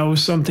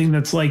 something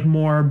that's like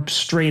more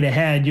straight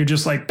ahead, you're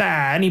just like,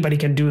 anybody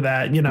can do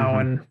that,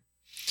 and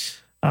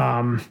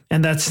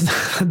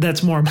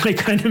that's more my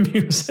kind of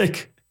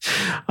music.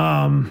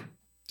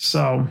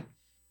 So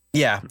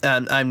yeah,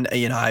 and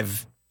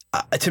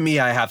to me,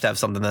 I have to have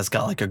something that's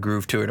got like a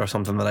groove to it or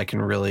something that I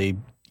can really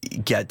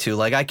get to.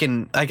 Like I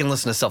can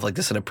listen to stuff like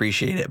this and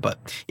appreciate it, but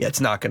yeah,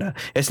 it's not gonna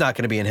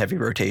be in heavy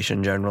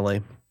rotation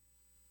generally.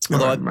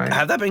 Although,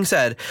 have that being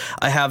said,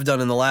 I have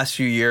done in the last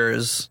few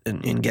years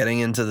in getting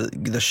into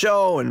the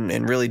show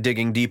and really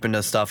digging deep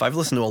into stuff. I've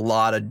listened to all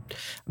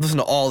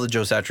the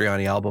Joe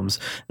Satriani albums.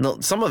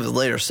 And some of his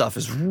later stuff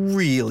is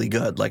really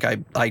good. Like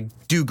I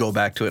do go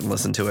back to it and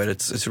listen to it.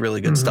 It's really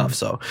good stuff.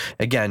 So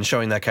again,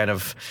 showing that kind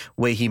of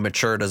way he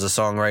matured as a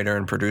songwriter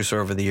and producer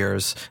over the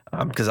years,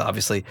 because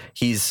obviously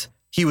he's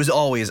he was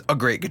always a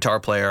great guitar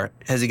player.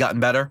 Has he gotten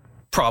better?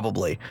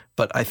 Probably.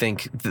 But I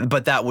think,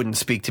 but that wouldn't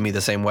speak to me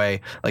the same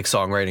way like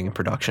songwriting and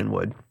production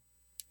would.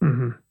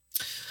 Mm-hmm.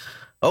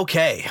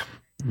 Okay.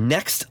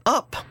 Next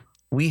up,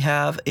 we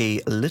have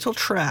a little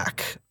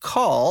track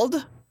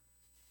called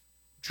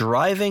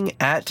Driving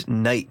at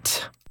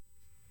Night.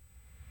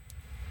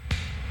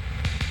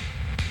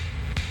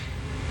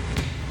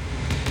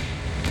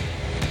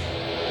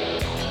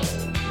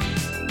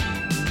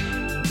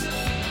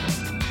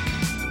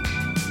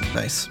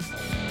 Nice.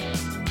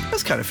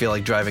 Does kind of feel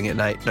like driving at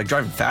night, like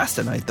driving fast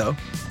at night, though.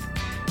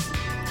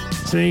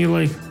 So you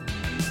like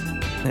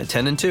At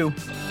 10 and 2.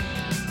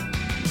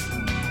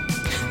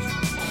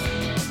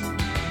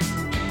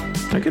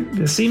 I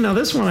could see now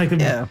this one I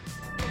could Yeah.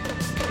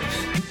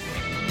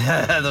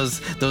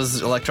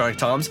 those electronic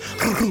toms.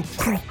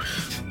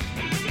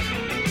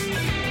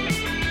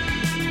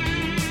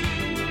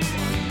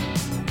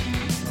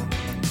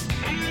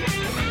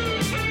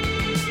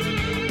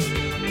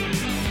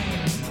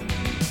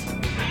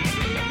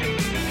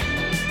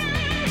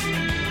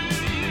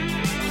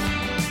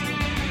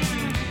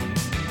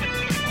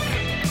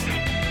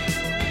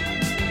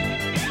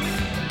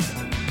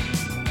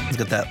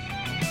 Got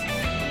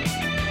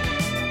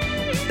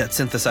that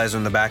synthesizer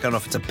in the back. I don't know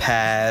if it's a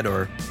pad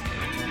or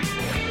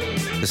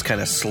just kind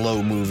of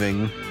slow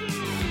moving.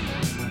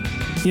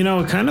 You know,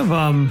 it kind of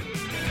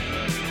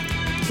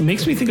it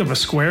makes me think of a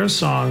Square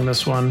song,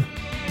 this one.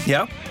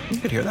 Yeah, you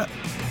could hear that.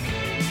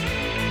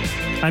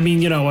 I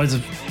mean, you know,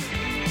 as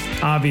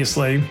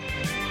obviously,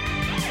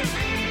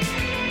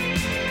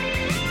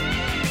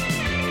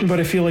 but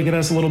I feel like it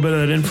has a little bit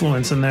of that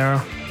influence in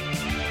there.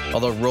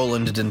 Although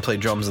Roland didn't play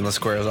drums in the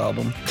Squares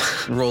album.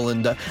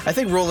 Roland, I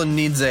think Roland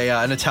needs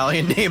an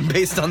Italian name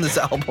based on this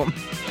album.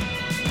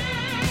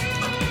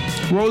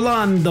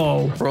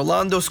 Rolando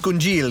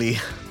Scungili.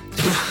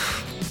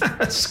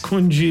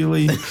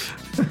 Scungili.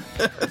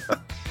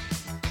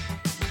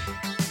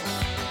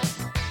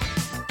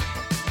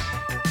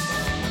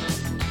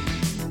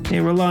 Hey,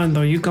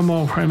 Rolando, you come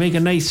over. I make a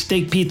nice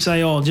steak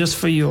pizzaiolo just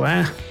for you,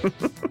 huh?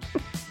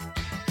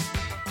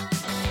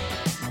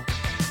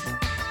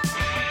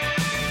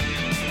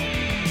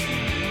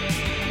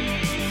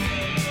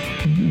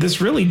 This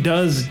really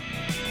does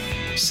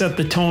set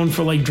the tone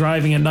for like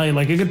driving at night.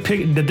 Like I could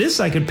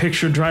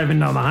picture driving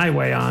down the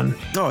highway on.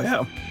 Oh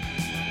yeah.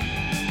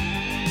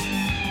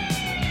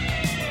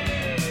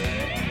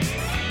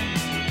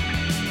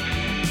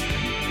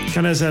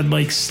 Kind of has that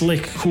like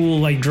slick, cool,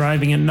 like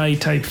driving at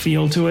night type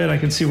feel to it. I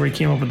can see where he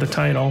came up with the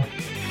title.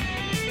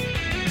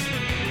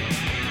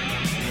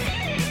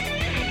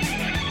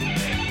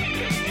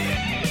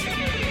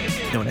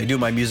 When I do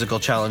my musical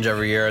challenge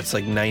every year, it's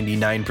like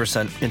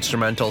 99%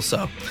 instrumental.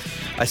 So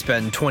I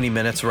spend 20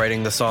 minutes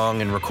writing the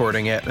song and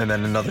recording it, and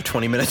then another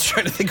 20 minutes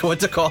trying to think of what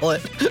to call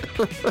it.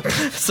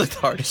 It's like the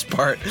hardest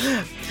part.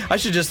 I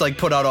should just like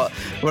put out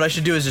what I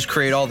should do is just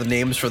create all the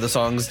names for the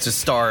songs to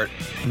start,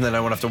 and then I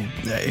won't have to.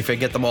 If I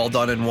get them all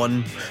done in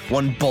one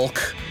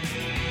bulk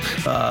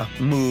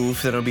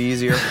move, then it'll be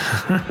easier.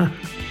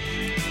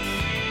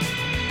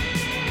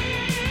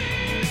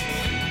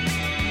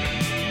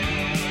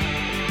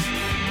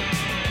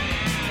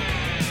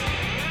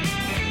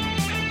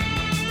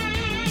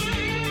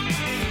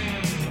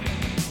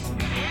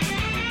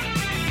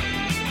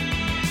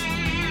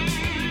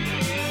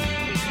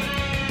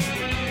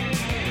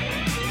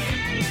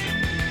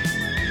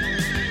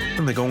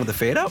 Are they going with the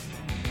fade out?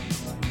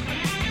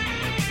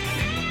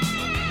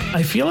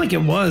 I feel like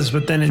it was,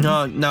 but then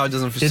no, it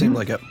doesn't seem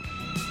like it.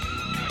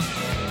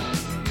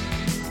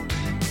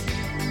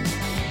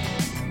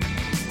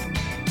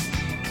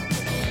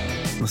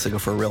 Unless they go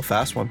for a real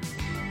fast one.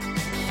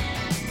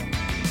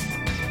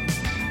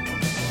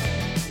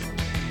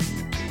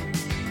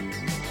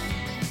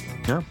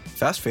 Yeah,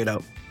 fast fade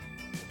out.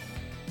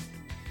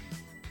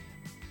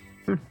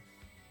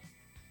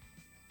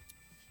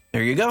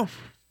 There you go.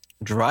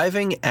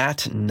 Driving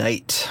at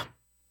Night.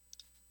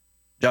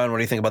 John, what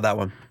do you think about that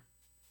one?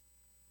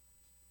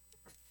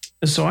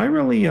 So I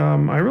really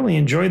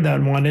enjoyed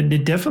that one.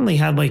 It definitely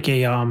had like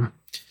a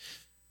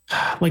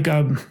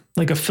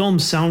film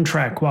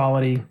soundtrack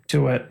quality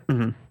to it.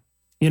 Mm-hmm.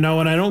 You know,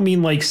 and I don't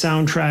mean like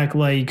soundtrack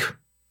like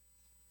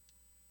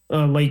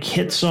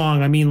hit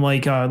song. I mean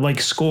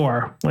like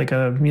score, like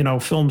a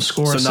film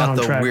score. So not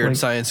soundtrack, the Weird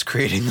Science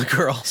creating the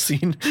girl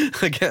scene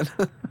again.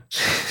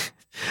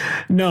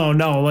 No,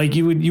 like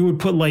you would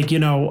put like,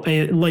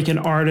 like an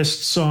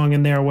artist song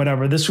in there or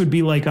whatever. This would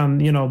be like on,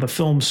 the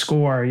film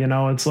score,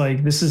 it's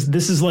like, this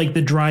is like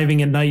the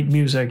driving at night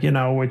music,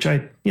 which I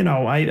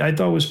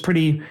thought was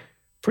pretty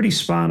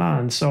spot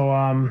on. So,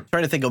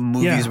 trying to think of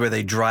movies where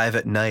they drive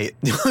at night.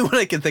 The only one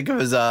I can think of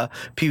is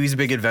Pee-wee's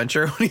Big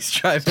Adventure when he's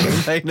driving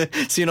at night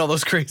and seeing all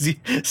those crazy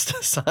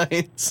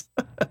signs.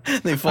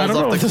 They falls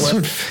off the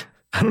cliff.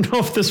 I don't know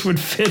if this would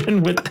fit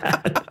in with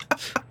that.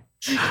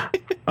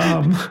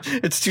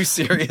 It's too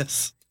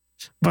serious,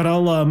 but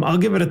I'll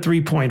give it a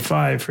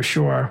 3.5 for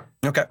sure.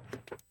 Okay.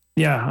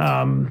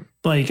 Yeah.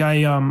 Like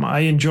I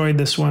enjoyed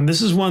this one.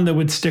 This is one that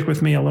would stick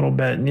with me a little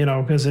bit,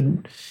 because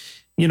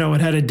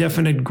it had a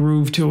definite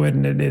groove to it,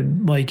 and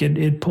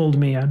it pulled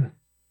me in.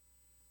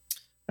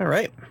 All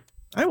right.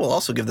 I will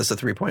also give this a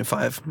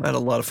 3.5. I had a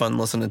lot of fun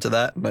listening to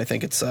that, and I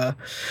think it's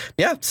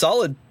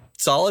solid.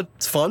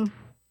 It's fun.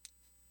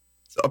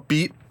 It's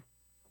upbeat.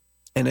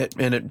 And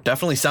it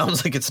definitely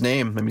sounds like its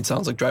name. I mean, it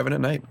sounds like Driving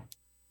at Night.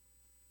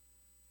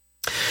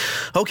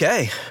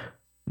 Okay.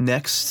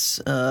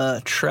 Next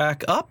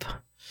track up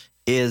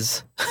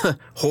is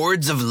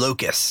Hordes of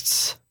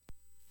Locusts.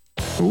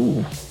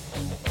 Ooh.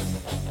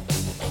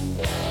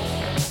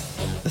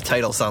 The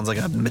title sounds like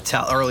a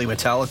early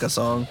Metallica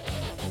song.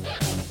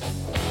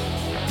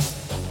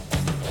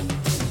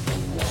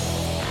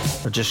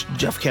 Or just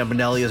Jeff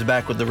Campanelli is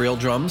back with the real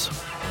drums.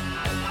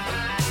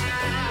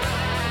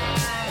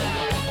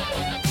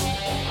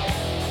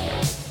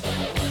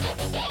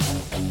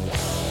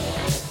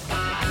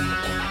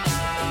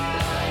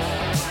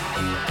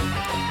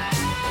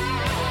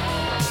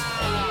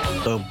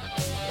 So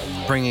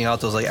bringing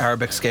out those like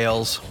Arabic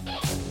scales.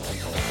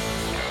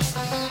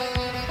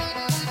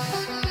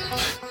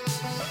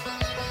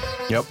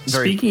 Yep.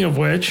 Speaking of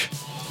which,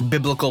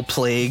 biblical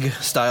plague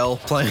style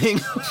playing.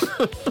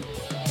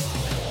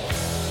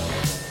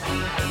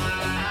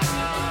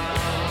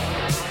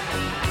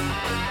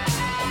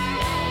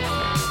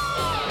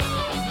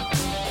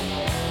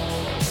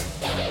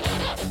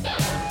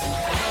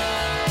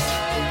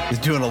 He's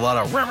doing a lot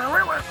of.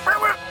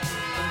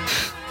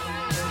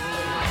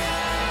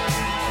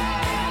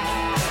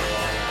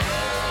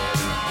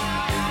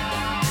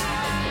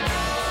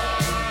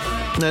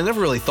 I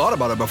never really thought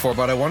about it before,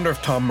 but I wonder if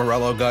Tom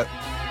Morello got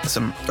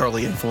some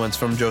early influence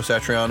from Joe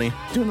Satriani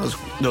doing those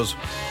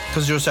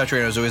because Joe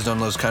Satriani has always done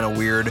those kind of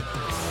weird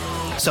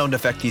sound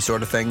effect-y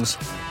sort of things.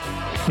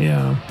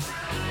 Yeah.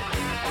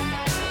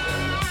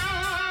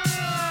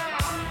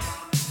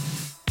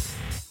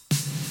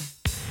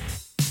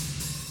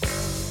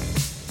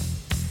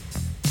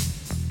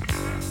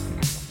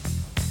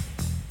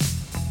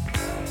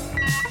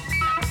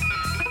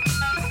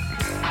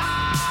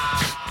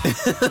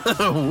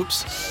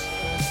 Whoops.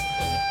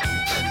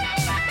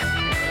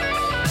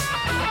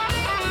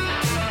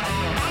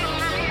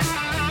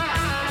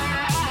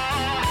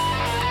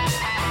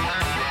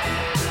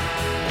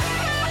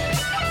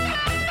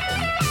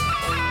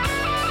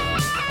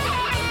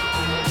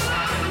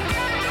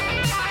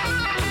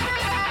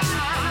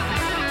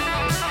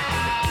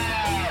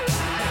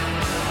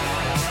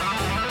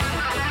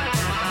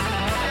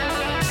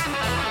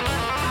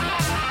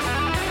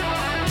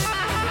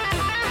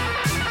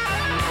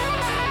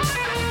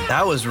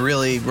 That was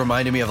really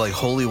reminding me of like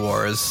Holy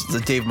Wars, the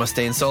Dave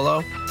Mustaine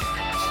solo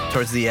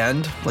towards the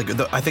end. Like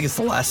I think it's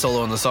the last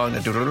solo in the song.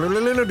 He's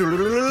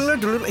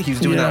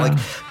doing that like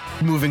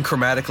moving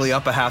chromatically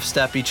up a half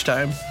step each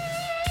time.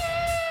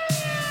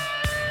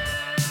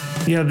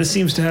 Yeah, this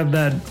seems to have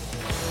that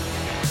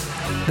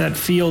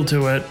feel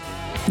to it.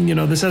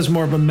 This has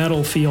more of a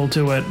metal feel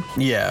to it.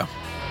 Yeah.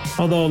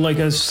 Although like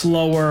a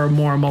slower,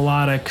 more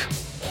melodic.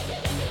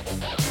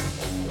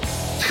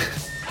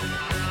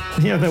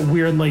 Yeah, that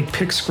weird like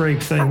pick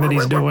scrape thing that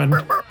he's doing.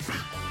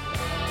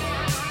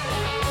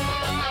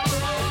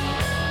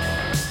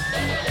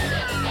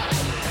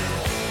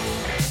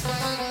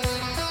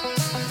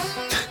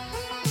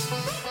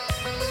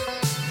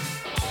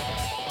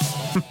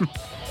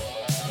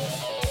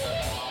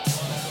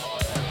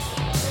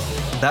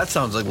 That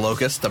sounds like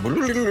Locust,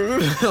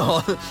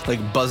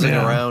 like buzzing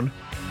around.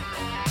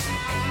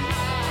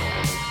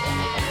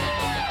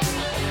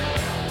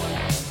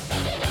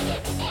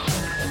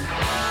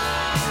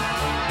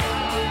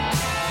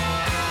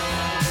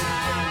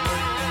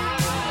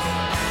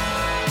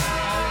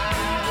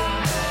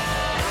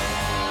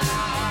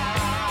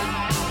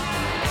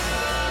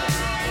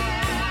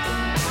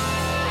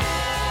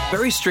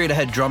 Very straight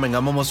ahead drumming.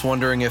 I'm almost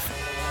wondering if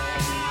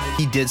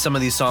he did some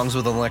of these songs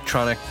with an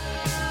electronic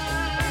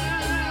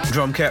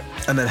drum kit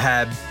and then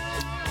had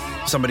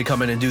somebody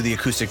come in and do the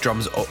acoustic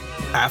drums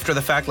after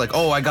the fact. Like,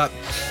 I got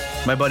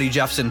my buddy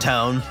Jeff's in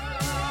town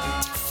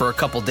for a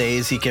couple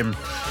days. He can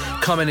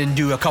come in and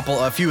do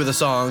a few of the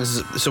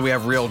songs so we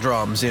have real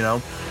drums, Because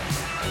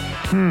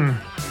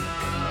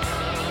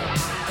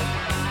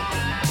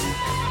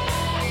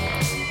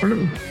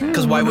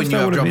why wouldn't you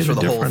have drums for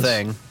the whole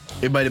thing?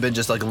 It might have been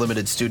just like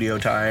limited studio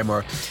time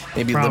or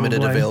maybe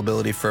limited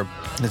availability for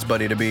his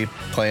buddy to be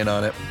playing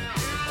on it.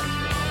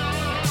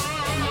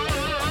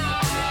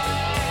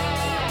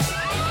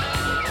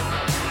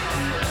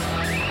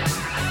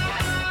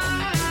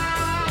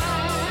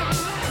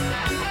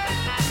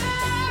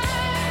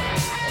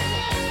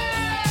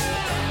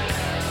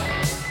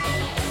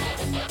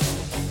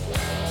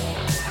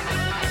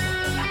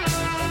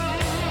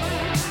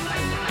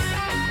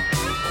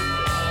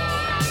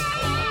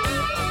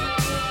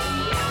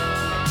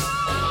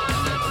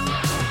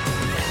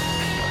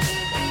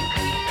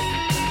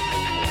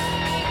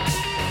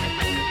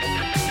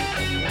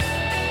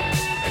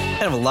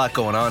 Kind of a lot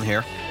going on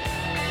here.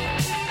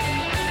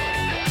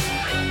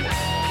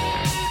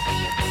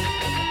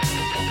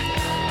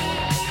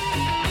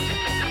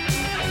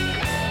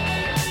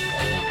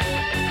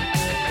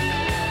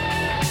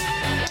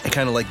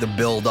 kind of like the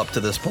build up to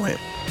this point.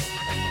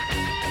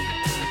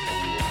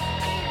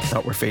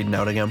 Oh, we're fading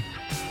out again.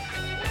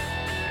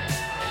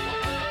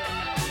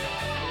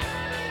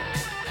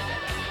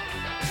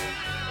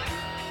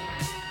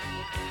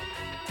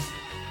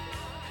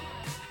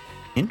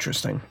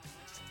 Interesting.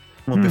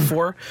 Well,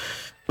 before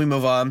we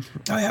move on,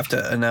 I have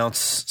to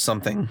announce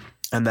something,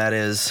 and that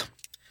is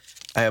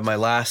I have my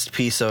last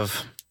piece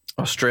of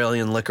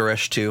Australian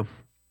licorice to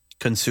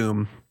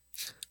consume.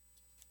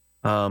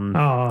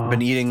 I've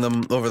been eating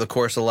them over the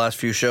course of the last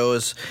few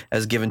shows,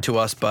 as given to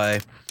us by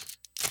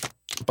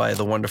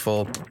the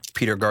wonderful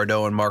Peter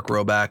Gardeau and Mark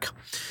Roback,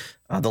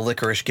 the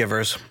licorice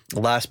givers. The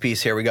last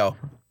piece, here we go.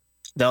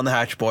 Down the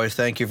hatch, boys.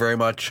 Thank you very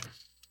much.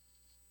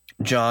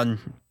 John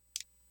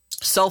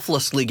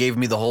selflessly gave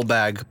me the whole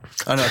bag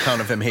on account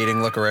of him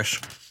hating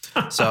licorice.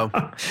 So,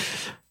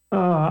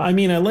 I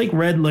mean, I like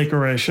red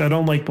licorice. I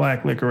don't like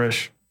black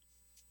licorice.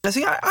 now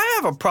see,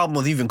 I have a problem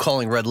with even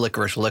calling red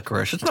licorice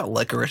licorice. It's not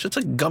licorice. It's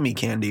like gummy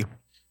candy.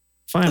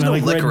 Fine, There's I no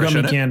like red licorice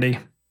in gummy it. candy.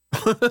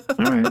 All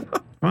right,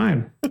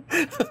 fine.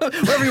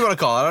 Whatever you want to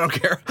call it. I don't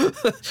care.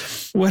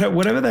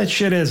 Whatever that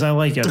shit is, I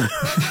like it.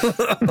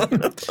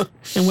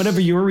 And whatever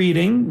you're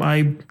eating,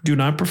 I do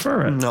not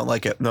prefer it. Not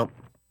like it. No.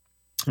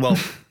 Well,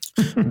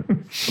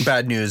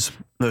 bad news.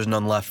 There's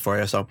none left for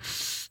you. So,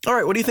 all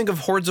right. What do you think of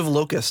hordes of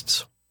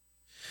locusts?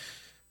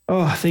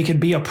 Oh, they could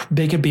be a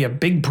big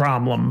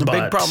problem.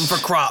 Big problem for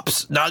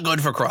crops. Not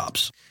good for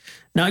crops.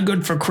 Not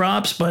good for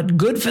crops, but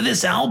good for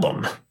this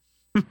album.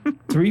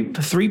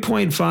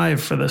 3.5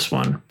 for this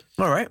one.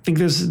 All right. I think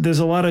there's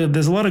a lot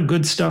of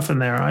good stuff in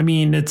there. I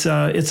mean, it's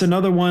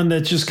another one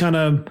that just kind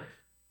of,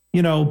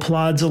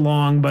 plods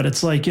along, but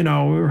it's like, we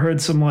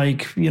heard some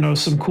like,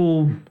 some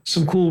cool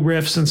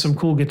riffs and some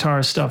cool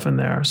guitar stuff in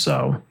there.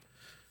 So,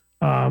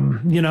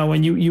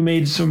 and you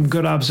made some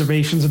good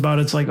observations about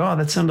it. It's like, oh,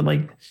 that sounded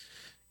like,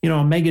 a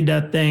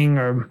Megadeth thing,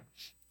 or,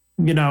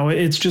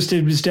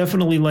 it was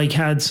definitely like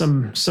had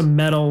some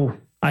metal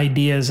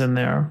ideas in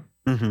there.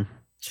 Mm-hmm.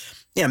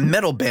 Yeah,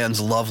 metal bands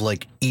love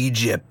like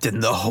Egypt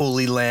and the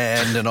Holy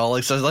Land and all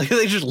like stuff. Like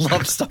they just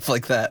love stuff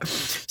like that.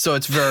 So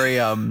it's very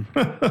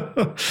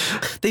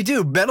they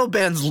do. Metal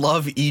bands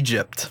love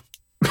Egypt.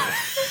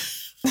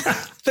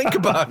 Think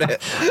about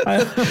it.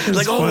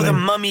 Like funny. the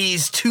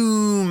mummy's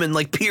tomb and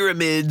like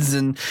pyramids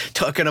and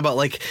talking about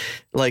like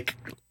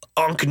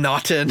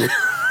Akhenaten,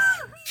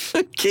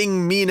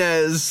 King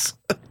Menes.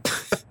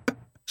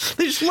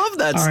 They just love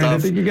that All stuff. right, I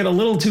think you get a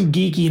little too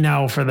geeky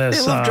now for this.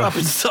 They love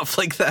dropping stuff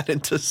like that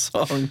into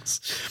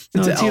songs.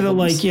 No, into it's either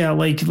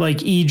albums.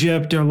 like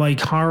Egypt or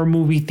like horror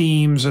movie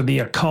themes or the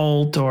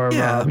occult or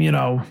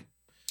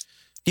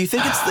Do you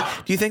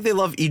think they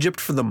love Egypt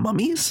for the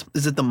mummies?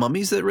 Is it the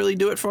mummies that really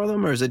do it for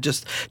them, or is it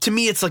just, to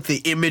me it's like the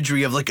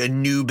imagery of like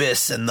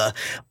Anubis and the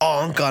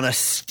Ankh on a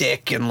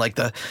stick and like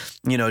the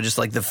just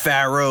like the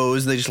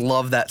pharaohs. They just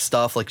love that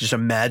stuff, like just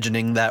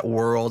imagining that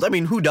world. I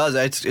mean, who does?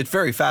 It's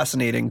very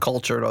fascinating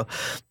culture to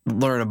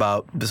learn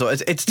about. So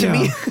it's to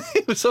me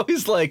it was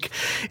always like,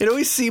 it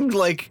always seemed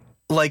like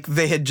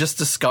they had just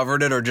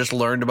discovered it or just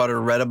learned about it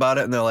or read about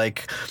it, and they're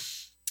like,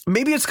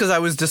 maybe it's because I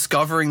was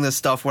discovering this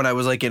stuff when I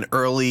was like in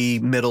early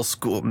middle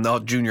school,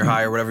 not junior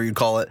high or whatever you'd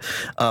call it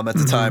at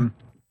the time.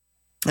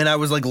 And I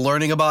was like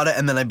learning about it,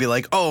 and then I'd be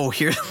like, oh,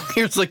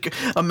 here's like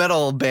a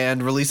metal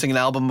band releasing an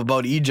album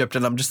about Egypt.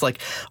 And I'm just like,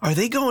 are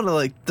they going to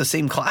like the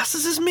same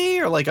classes as me?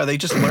 Or like, are they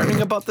just learning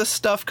about this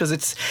stuff?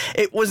 Because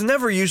it was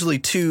never usually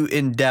too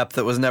in depth.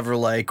 It was never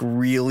like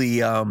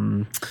really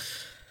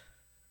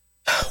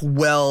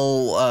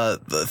well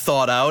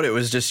thought out. It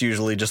was just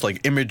usually just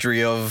like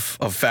imagery of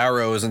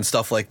pharaohs and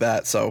stuff like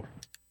that. So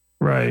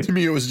right. to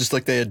me, it was just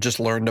like they had just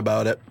learned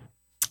about it.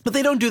 But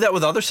they don't do that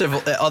with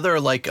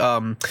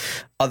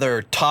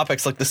other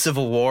topics like the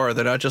Civil War.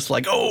 They're not just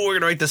like, oh, we're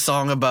gonna write this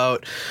song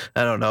about,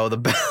 I don't know, the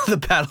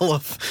Battle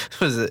of,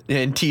 was it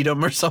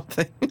Antietam or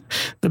something?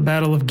 The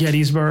Battle of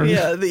Gettysburg.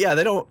 Yeah. They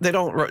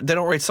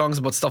don't write songs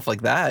about stuff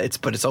like that.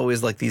 It's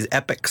always like these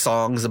epic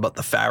songs about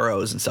the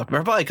pharaohs and stuff.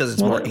 Probably because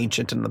it's more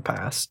ancient in the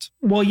past.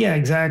 Well, yeah,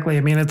 exactly.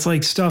 I mean, it's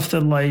like stuff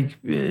that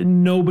like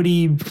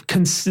nobody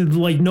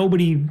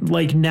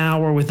like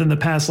now or within the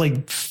past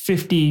like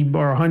 50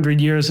 or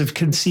 100 years have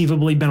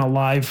conceivably been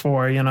alive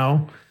for,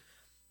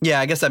 Yeah,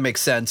 I guess that makes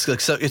sense.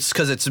 Like, so it's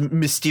because it's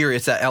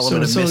mysterious, that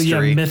element of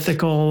mystery. Yeah,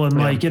 mythical and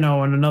like, in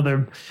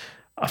another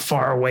a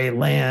faraway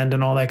land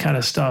and all that kind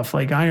of stuff.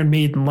 Like Iron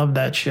Maiden loved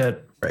that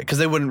shit. Right, because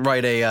they wouldn't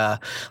write an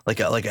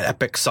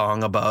epic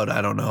song about,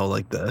 I don't know,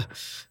 like the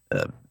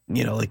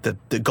like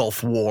the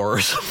Gulf War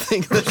or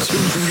something that's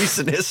in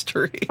recent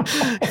history.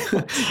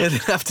 And they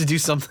have to do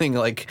something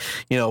like,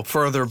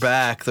 further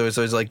back. There's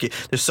always like,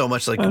 there's so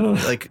much like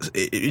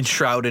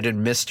enshrouded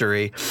in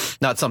mystery,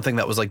 not something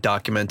that was like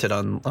documented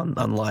on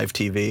live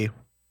TV.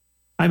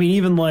 I mean,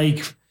 even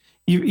like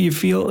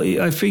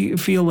I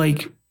feel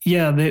like,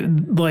 yeah, they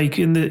like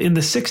in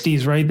the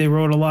 60s, right? They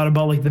wrote a lot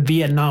about like the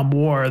Vietnam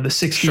War, the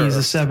 60s,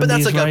 the 70s, but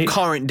that's like right? a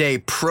current day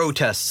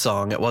protest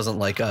song. It wasn't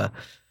like a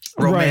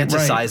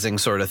romanticizing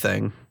sort of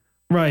thing.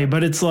 Right,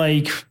 but it's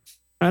like,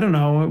 I don't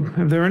know,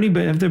 have there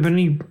been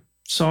any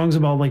songs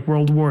about like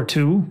World War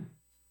II?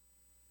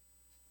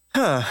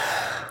 Huh.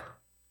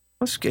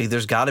 Okay,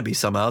 there's got to be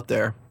some out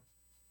there.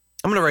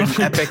 I'm going to write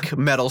an epic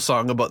metal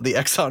song about the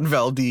Exxon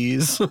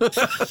Valdez. Pulled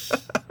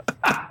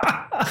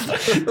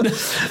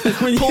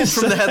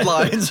from the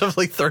headlines of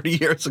like 30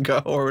 years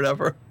ago or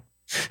whatever.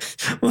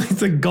 Like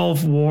the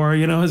Gulf War,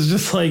 you know, it's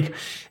just like,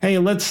 hey,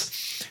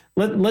 let's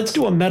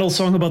do a metal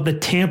song about the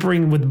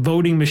tampering with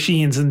voting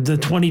machines in the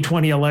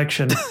 2020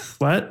 election.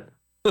 What?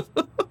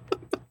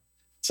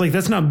 It's like,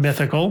 that's not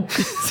mythical.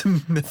 It's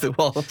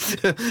mythical.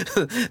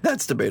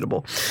 That's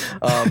debatable.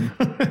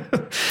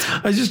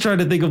 I was just trying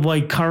to think of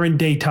like current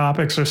day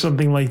topics or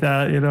something like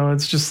that. You know,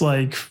 it's just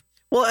like,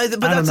 well, but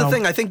that's the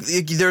thing. I think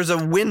there's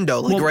a window,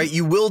 like, right?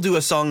 You will do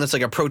a song that's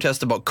like a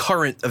protest about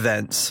current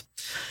events.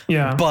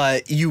 Yeah.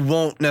 But you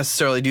won't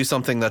necessarily do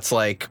something that's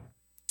like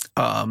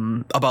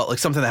about like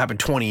something that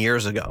happened 20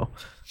 years ago.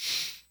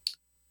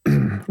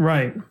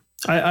 Right.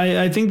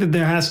 I think that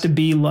there has to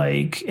be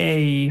like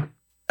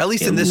at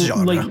least in this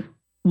genre.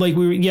 Like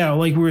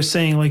we were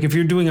saying, like if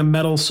you're doing a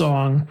metal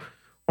song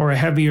or a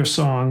heavier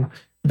song,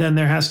 then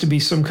there has to be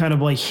some kind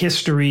of like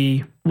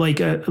history, like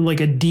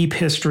a deep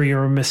history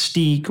or a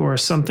mystique or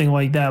something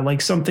like that.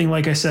 Like something,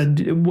 like I said,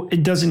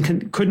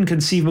 it couldn't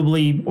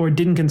conceivably or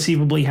didn't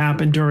conceivably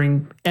happen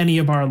during any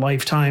of our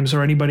lifetimes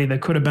or anybody that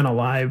could have been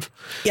alive.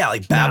 Yeah,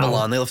 like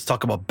Babylon. They love to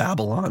talk about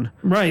Babylon.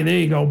 Right, there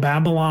you go,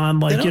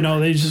 Babylon. Like, you know,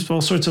 they just all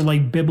sorts of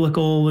like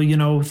biblical, you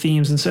know,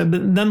 themes and stuff.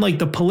 But then like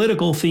the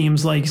political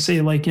themes, like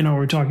say, like, you know,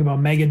 we're talking about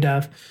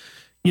Megadeth,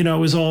 you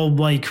know, is all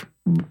like,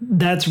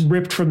 that's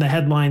ripped from the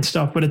headline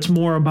stuff, but it's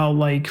more about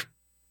like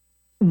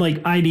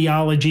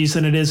ideologies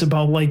than it is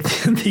about like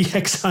the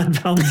Exxon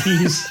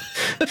Valdez.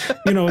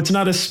 You know, it's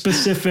not a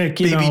specific,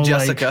 you Baby know,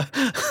 Jessica.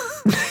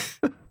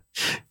 Like,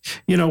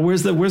 you know,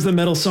 where's the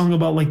metal song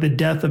about like the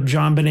death of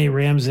John Benet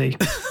Ramsey?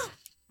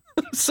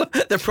 So,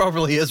 there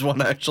probably is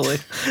one actually,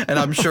 and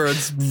I'm sure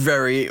it's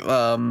very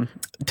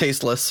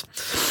tasteless.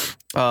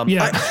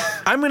 Yeah,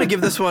 I'm going to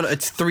give this one,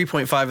 it's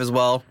 3.5 as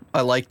well.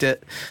 I liked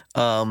it.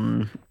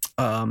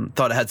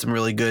 Thought it had some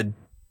really good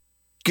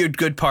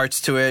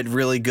parts to it.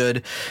 Really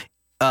good.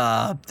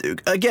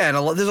 Again,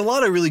 there's a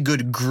lot of really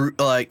good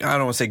like, I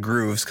don't want to say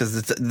grooves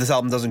because this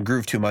album doesn't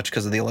groove too much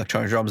because of the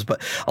electronic drums,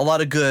 but a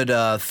lot of good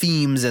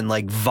themes and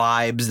like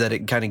vibes that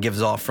it kind of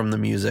gives off from the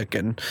music,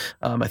 and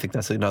I think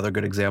that's another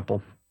good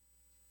example.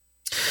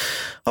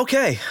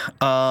 Okay,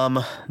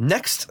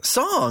 next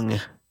song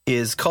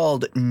is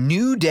called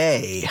New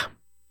Day.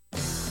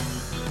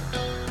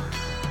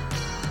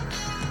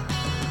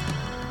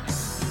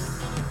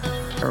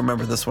 I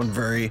remember this one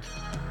very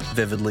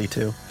vividly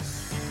too.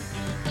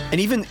 And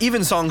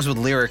even songs with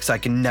lyrics, I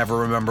can never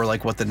remember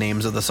like what the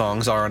names of the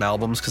songs are on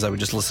albums because I would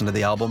just listen to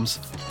the albums.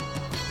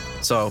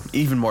 So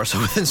even more so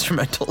with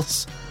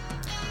instrumentals.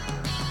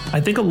 I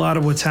think a lot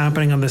of what's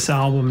happening on this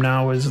album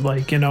now is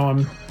like, you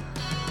know,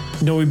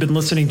 we've been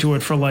listening to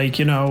it for like,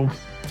 you know,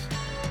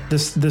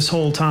 this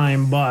whole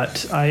time,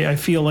 but I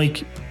feel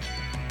like,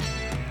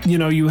 you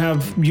know, you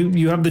have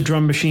the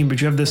drum machine,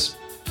 but you have this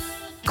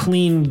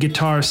clean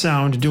guitar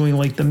sound doing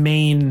like the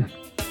main,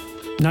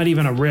 not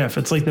even a riff,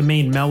 it's like the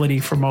main melody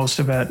for most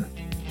of it.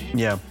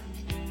 Yeah.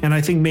 And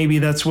I think maybe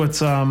that's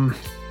what's I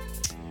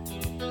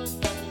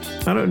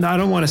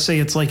don't want to say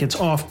it's like it's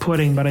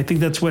off-putting, but I think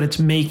that's what it's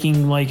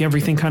making like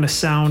everything kind of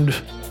sound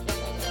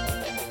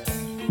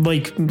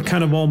like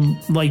kind of all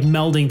like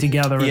melding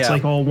together. Yeah. It's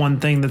like all one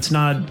thing that's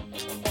not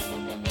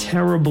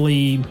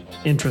terribly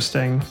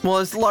interesting. Well,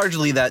 it's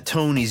largely that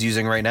tone he's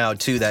using right now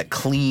too, that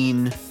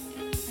clean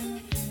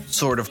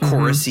sort of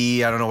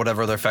chorusy, I don't know,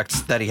 whatever other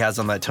effects that he has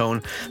on that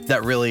tone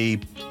that really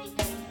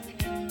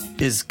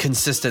is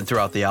consistent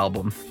throughout the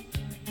album.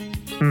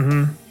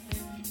 Mm-hmm.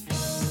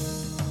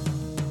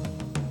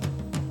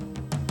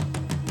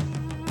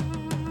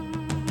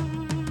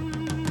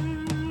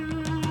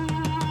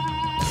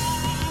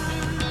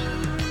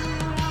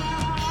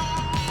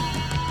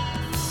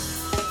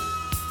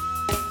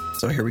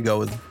 So here we go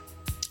with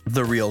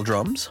the real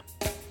drums.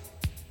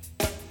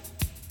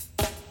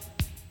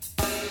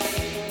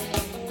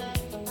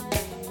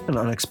 An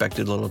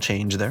unexpected little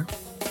change there.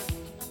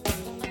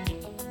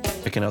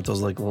 Picking out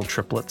those like little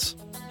triplets.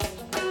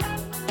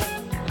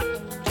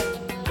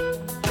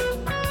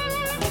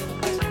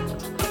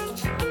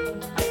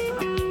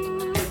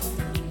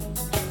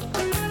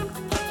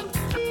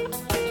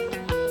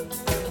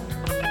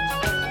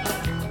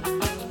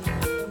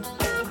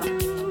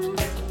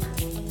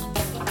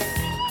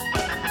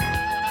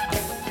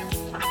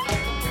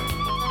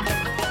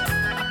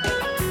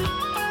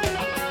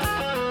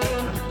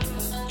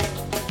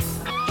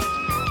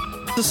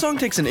 The song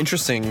takes an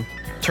interesting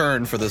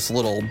turn for this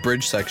little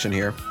bridge section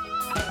here.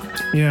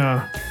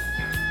 Yeah.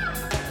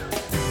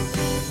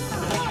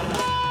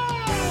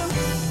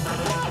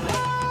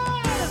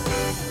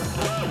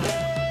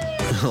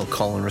 A little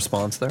call and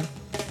response there.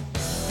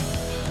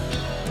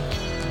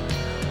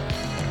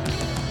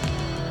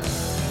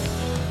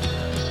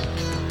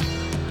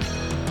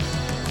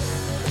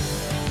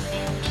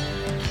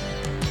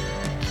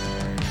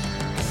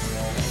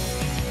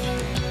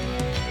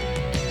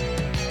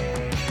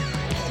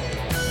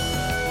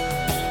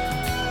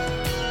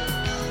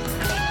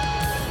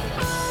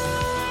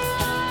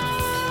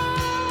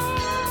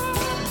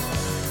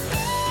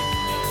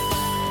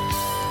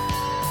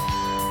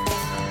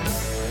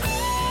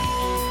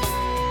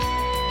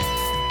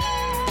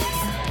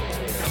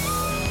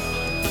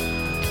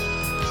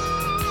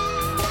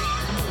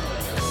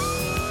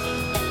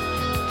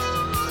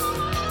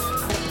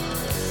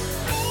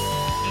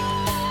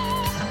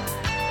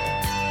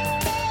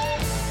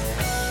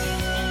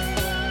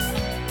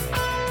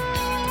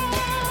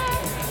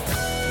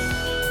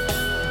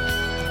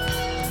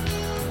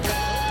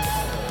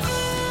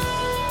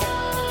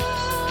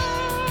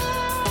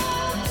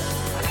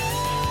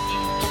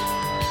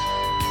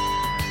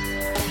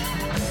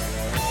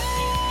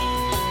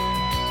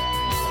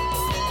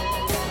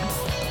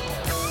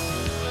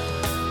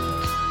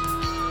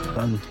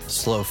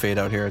 Slow fade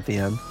out here at the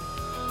end.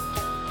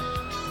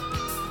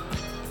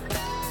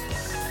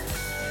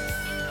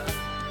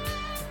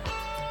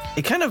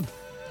 It kind of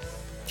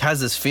has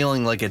this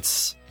feeling like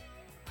it's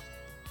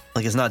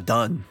not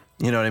done.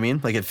 You know what I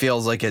mean? Like it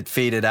feels like it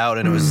faded out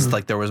and it was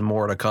like there was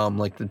more to come.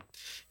 Like it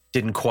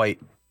didn't quite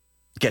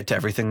get to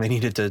everything they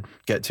needed to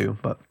get to.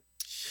 But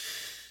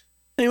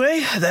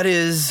anyway, that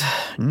is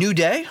New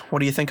Day. What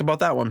do you think about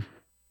that one?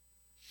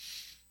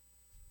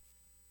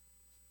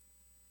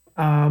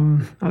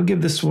 I'll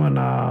give this one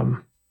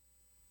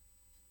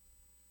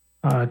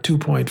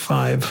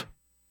 2.5.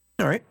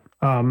 All right.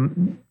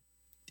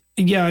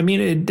 Yeah, I mean,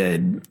 it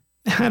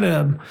had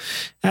a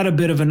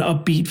bit of an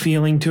upbeat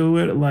feeling to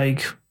it.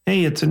 Like,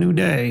 hey, it's a new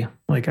day.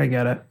 Like, I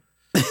get it.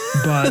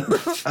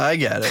 But I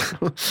get it.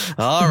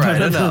 All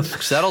right,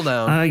 enough. Settle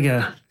down. I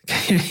get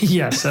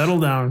yeah,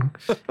 settle down.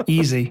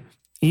 Easy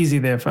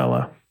there,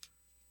 fella.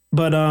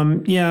 But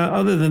yeah,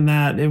 other than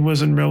that, there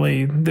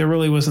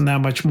really wasn't that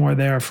much more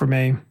there for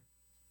me.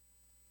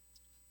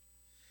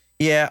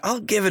 Yeah, I'll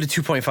give it a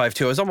 2.5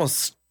 too. I was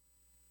almost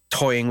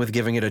toying with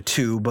giving it a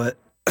 2, but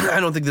I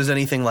don't think there's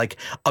anything like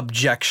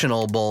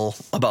objectionable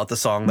about the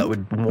song that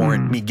would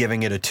warrant me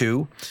giving it a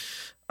 2.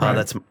 Right.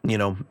 That's,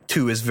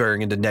 2 is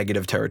veering into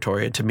negative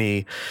territory. To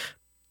me,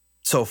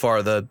 so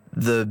far, the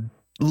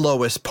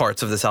lowest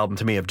parts of this album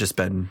to me have just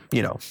been,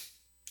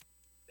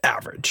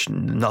 average.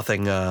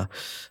 Nothing bad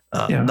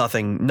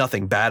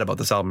about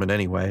this album in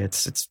any way.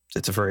 It's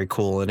very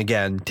cool. And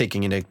again,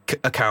 taking into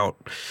account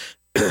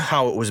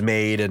how it was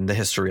made and the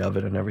history of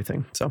it and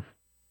everything. So,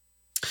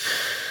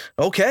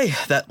 okay,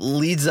 that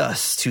leads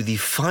us to the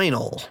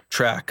final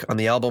track on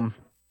the album.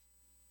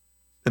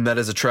 And that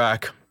is a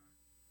track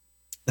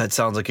that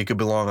sounds like it could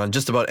belong on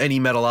just about any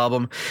metal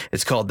album.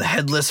 It's called The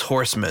Headless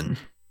Horseman.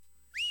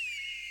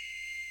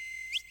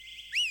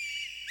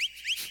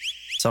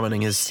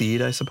 Summoning his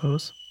steed, I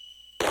suppose.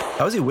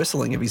 How is he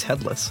whistling if he's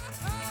headless?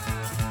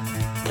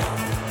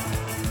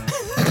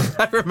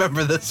 I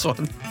remember this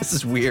one. This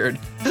is weird.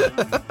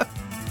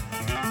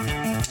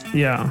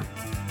 Yeah.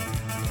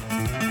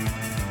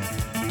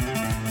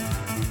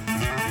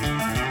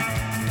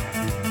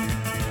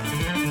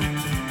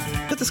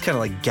 Got this kind of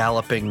like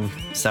galloping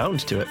sound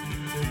to it.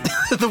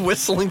 The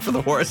whistling for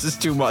the horse is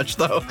too much,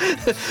 though.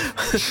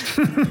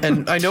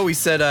 And I know we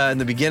said in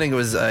the beginning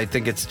I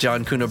think it's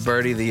John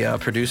Cunabirdi, the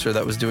producer,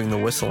 that was doing the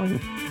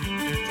whistling.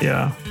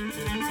 Yeah.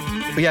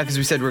 But yeah, because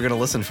we said we were going to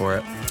listen for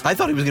it. I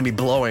thought he was going to be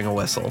blowing a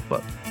whistle,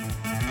 but...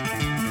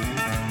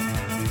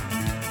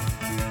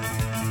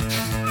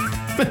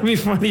 That'd be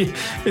funny.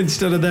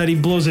 Instead of that, he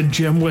blows a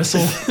gym whistle.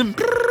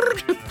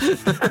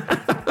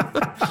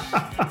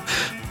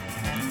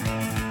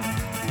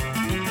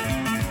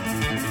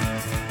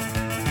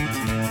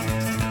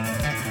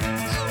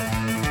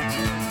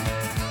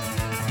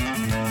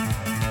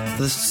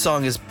 This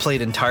song is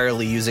played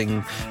entirely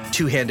using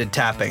two-handed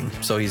tapping,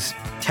 so he's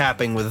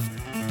tapping with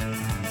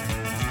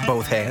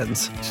both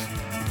hands,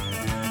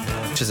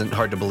 which isn't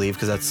hard to believe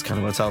because that's kind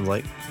of what it sounds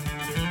like.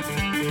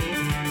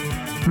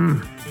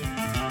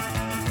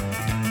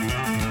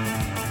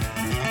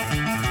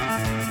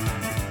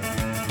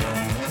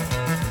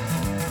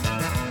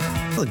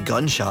 What are the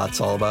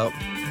gunshots all about?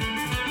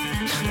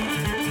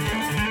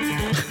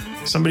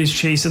 Somebody's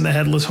chasing the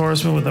headless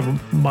horseman with a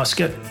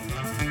musket.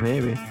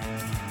 Maybe.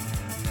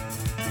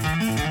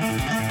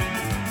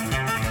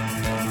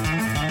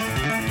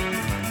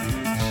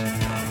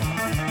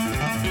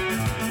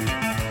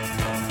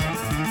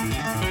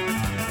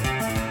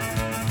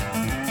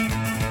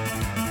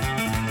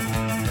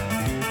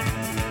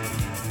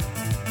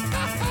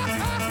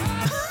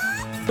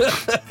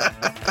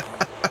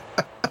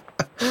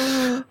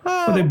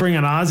 Were they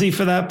bringing Ozzy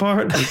for that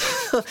part?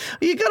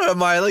 You gotta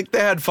admire, like, they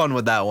had fun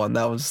with that one.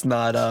 That was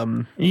not,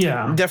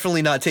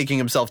 definitely not taking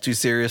himself too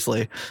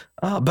seriously.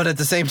 But at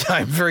the same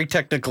time, very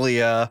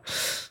technically, I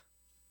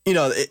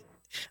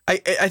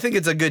think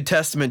it's a good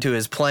testament to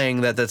his playing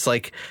that's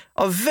like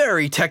a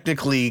very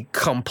technically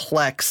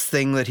complex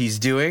thing that he's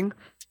doing.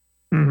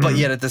 Mm-hmm. But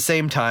yet at the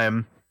same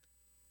time,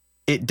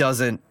 it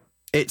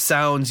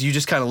sounds, you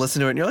just kind of listen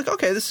to it and you're like,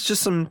 okay, this is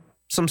just some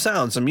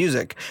sound, some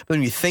music. But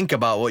when you think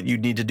about what you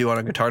need to do on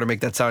a guitar to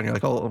make that sound, you're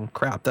like, oh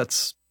crap,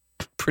 that's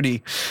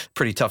pretty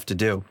tough to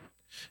do.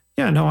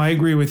 Yeah, no, I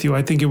agree with you.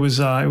 I think it was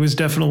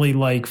definitely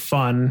like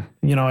fun.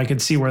 I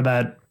could see where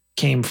that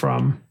came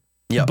from.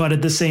 Yeah. But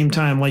at the same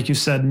time, like you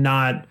said,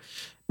 not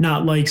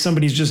like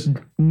somebody's just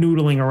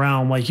noodling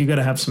around. Like you got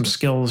to have some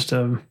skills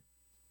to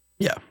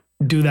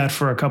do that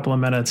for a couple of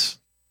minutes.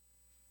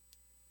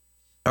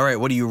 All right,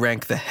 what do you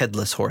rank the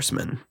Headless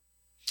Horseman?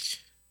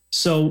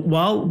 So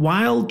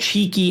while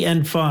cheeky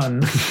and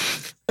fun,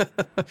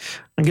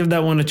 I'll give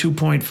that one a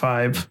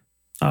 2.5.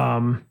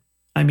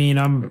 I mean,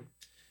 I don't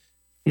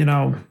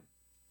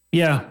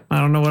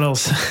know what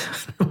else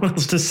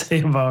to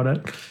say about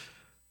it.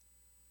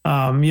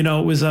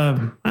 It was I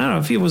don't know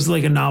if it was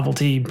like a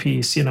novelty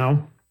piece,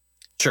 Sure.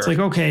 It's like,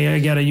 okay, I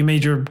get it. You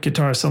made your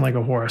guitar sound like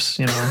a horse,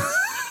 or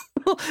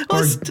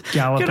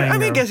galloping.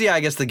 I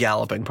guess the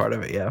galloping part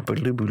of it. Yeah.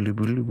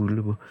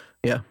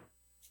 Yeah.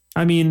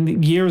 I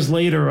mean, years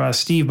later,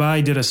 Steve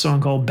Vai did a song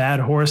called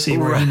 "Bad Horsey"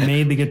 where he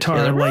made the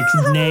guitar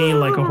neigh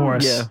like a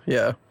horse.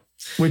 Yeah.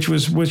 Which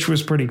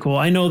was pretty cool.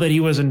 I know that he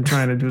wasn't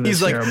trying to do this.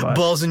 He's like, but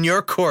balls in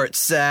your court,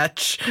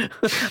 Satch.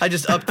 I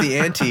just upped the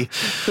ante.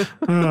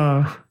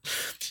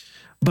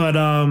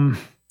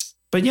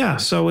 But yeah,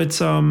 so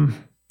it's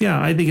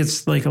I think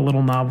it's like a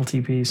little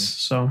novelty piece.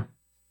 So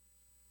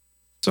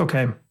it's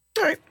okay.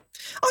 All right.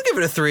 I'll give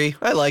it a 3.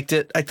 I liked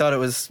it. I thought it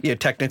was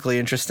technically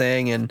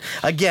interesting. And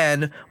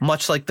again,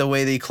 much like the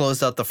way they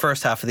closed out the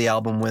first half of the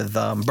album with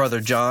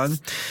Brother John,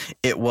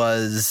 it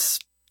was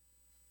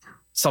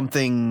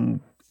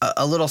something,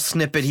 a little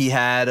snippet he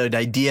had, an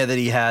idea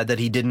that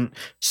he didn't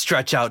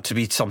stretch out to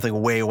be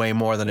something way, way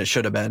more than it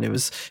should have been. It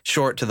was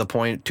short, to the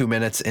point, 2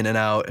 minutes in and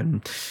out.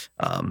 And,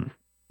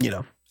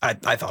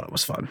 I thought it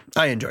was fun.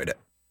 I enjoyed it.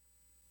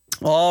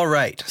 All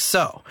right.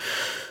 So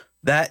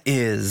that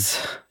is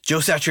Joe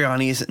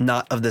Satriani's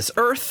Not of This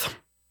Earth.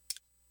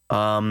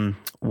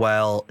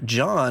 While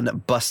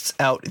John busts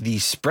out the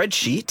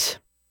spreadsheet,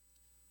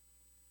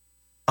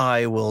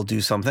 I will do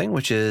something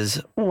which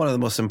is one of the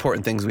most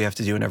important things we have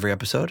to do in every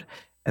episode.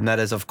 And that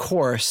is, of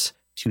course,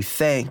 to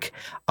thank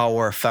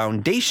our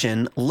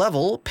foundation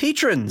level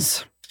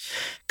patrons.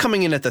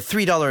 Coming in at the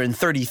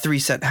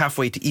 $3.33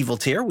 halfway to evil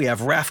tier, we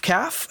have Raf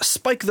Calf,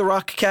 Spike the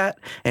Rock Cat,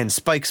 and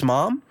Spike's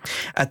Mom.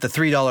 At the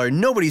 $3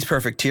 Nobody's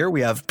Perfect tier,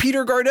 we have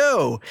Peter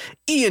Gardeau,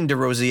 Ian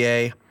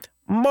DeRosier,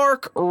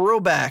 Mark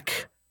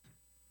Roback,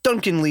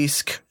 Duncan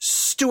Leask,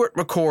 Stuart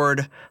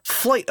McCord,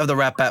 Flight of the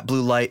Rat Bat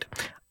Blue Light,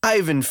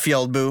 Ivan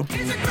Fieldboo,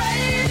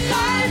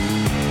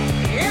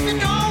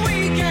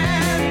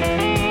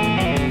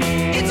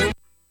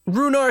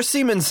 Runar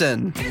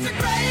Simonson,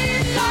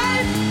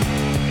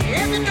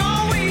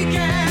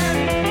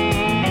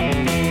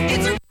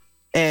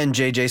 and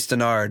JJ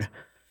Stenard.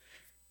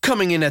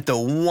 Coming in at the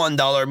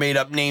 $1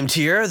 made-up name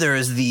tier, there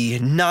is the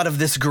Not of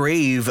This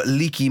Grave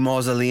Leaky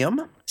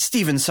Mausoleum,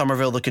 Stephen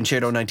Somerville, the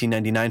Concerto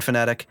 1999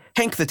 fanatic,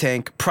 Hank the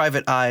Tank,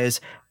 Private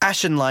Eyes,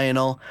 Ashen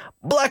Lionel,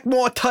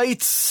 Blackmore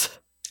Tights,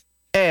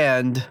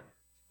 and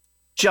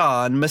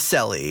John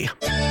Maselli.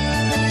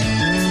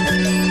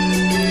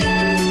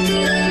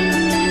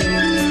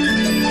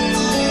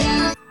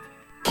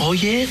 Oh,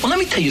 yeah? Well, let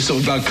me tell you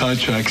something about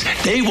contracts.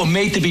 They were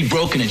made to be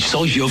broken, and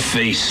so's your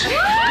face.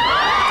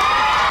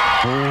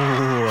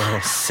 Oh,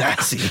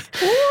 sassy.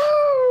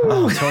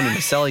 Oh, Tony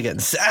Maselli getting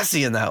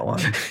sassy in that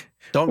one.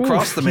 Don't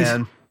cross the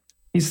man.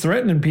 He's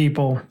threatening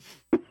people.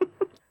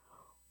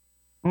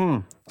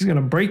 He's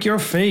gonna break your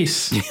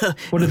face.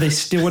 What did they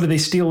steal? What did they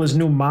steal? His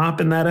new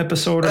mop in that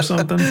episode or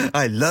something?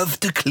 I love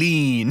to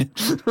clean.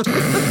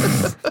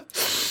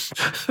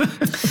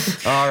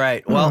 All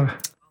right. Well,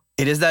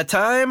 it is that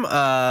time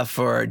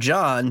for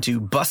John to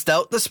bust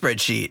out the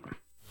spreadsheet.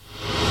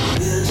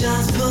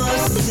 John's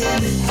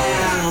busting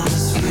out the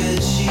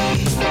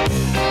spreadsheet,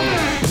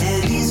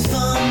 and he's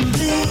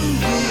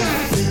fumbling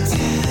with the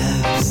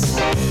tabs.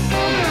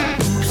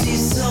 Oops, he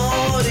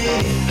sorted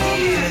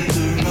it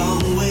the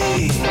wrong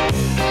way.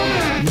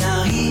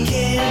 Now he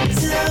can't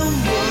tell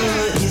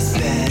what is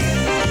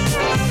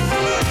bad.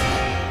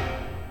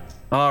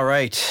 All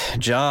right,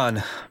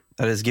 John,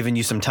 that has given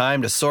you some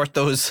time to sort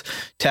those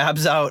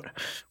tabs out.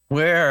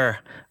 Where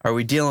are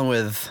we dealing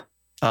with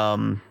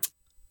our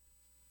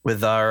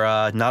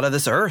Not of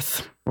This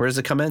Earth? Where does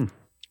it come in?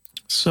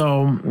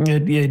 So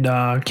it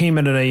came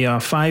in at a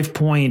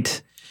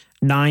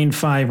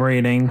 5.95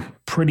 rating,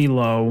 pretty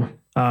low.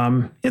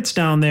 It's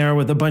down there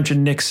with a bunch of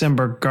Nick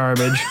Simberg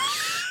garbage.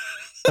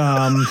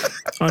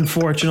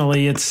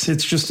 Unfortunately,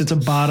 it's a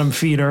bottom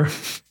feeder.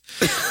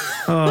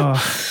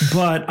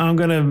 But I'm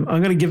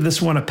gonna give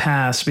this one a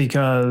pass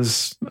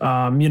because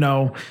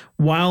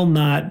while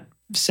not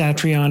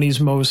Satriani's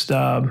most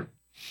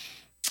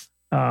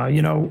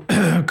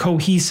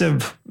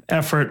cohesive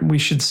effort, we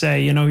should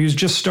say, he was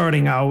just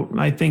starting out.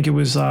 I think it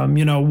was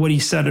what he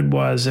said it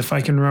was, if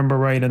I can remember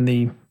right in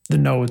the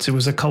notes, it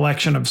was a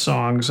collection of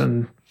songs,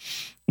 and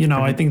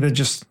I think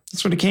that's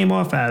what it came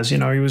off as. He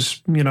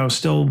was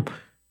still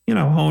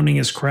honing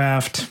his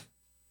craft,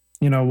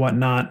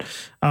 whatnot.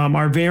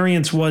 Our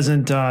variance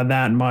wasn't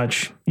that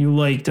much. You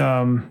liked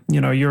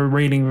your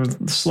rating was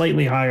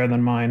slightly higher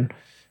than mine,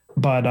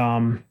 but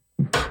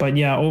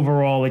yeah,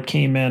 overall it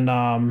came in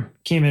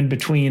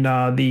between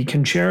the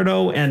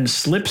concerto and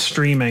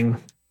slipstreaming.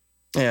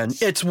 And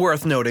it's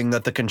worth noting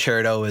that the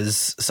concerto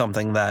is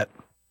something that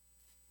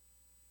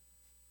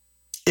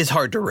is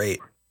hard to rate.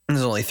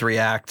 There's only 3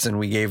 acts, and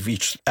we gave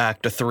each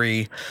act a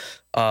 3,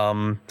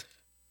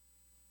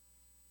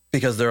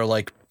 because they're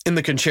like, in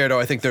the concerto,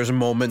 I think there's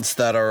moments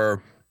that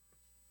are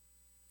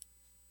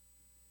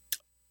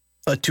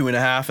a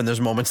 2.5, and there's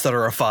moments that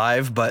are a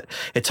 5, but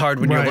it's hard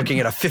when you're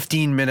looking at a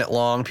 15-minute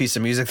long piece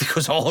of music that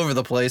goes all over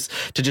the place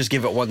to just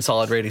give it one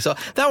solid rating. So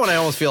that one I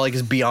almost feel like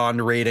is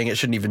beyond rating. It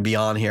shouldn't even be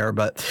on here,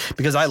 but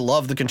because I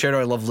love the concerto,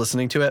 I love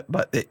listening to it,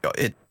 but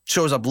it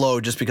shows up low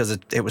just because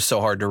it was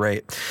so hard to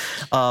rate.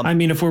 I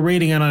mean, if we're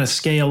rating it on a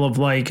scale of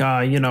like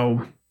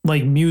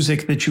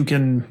music that you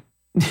can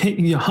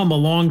you hum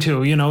along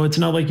to. You know, it's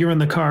not like you're in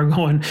the car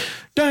going,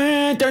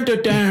 da, da, da,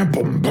 da,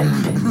 boom,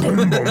 boom, boom,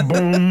 boom, boom,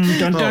 boom,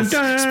 dun, dun,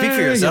 dun, Speak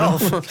for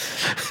yourself.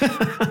 You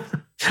know?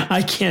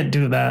 I can't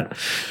do that.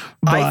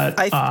 But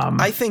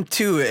I think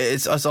too,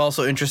 it's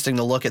also interesting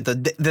to look at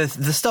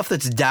the stuff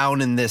that's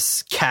down in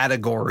this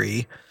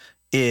category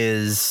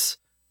is,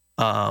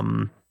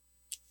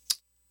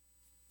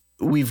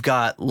 we've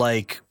got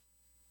like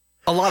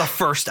a lot of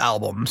first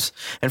albums,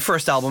 and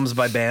first albums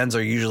by bands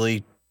are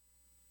usually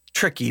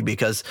tricky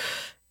because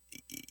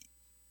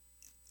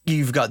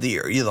you've got the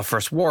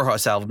first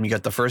Warhorse album, you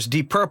got the first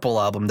Deep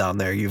Purple album down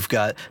there, you've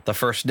got the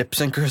first Nick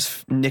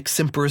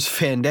Simper's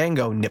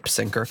Fandango, Nip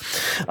Sinker.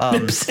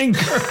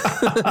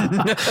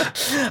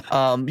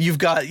 You've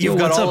got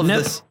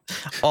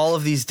all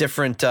of these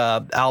different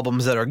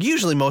albums that are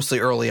usually mostly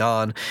early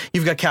on.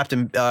 You've got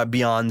Captain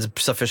Beyond's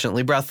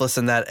Sufficiently Breathless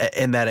in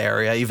that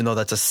area, even though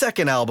that's a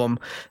second album.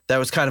 That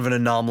was kind of an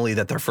anomaly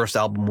that their first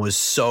album was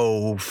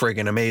so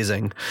friggin'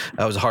 amazing.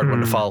 That was a hard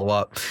one to follow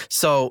up.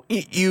 So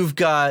you've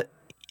got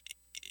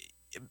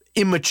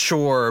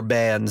immature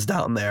bands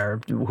down there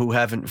who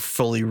haven't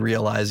fully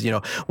realized, you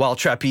know, while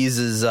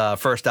Trapeze's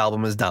first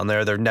album is down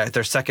there,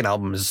 their second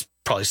album is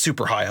probably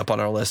super high up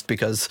on our list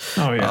because,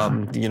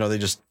 you know, they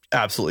just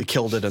absolutely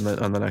killed it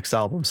on the next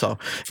album. So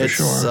it's,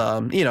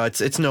 you know,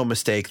 it's no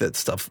mistake that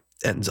stuff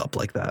ends up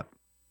like that.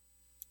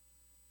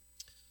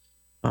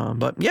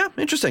 But yeah,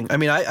 interesting. I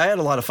mean, I had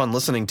a lot of fun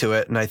listening to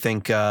it, and I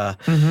think I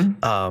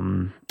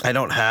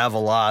don't have a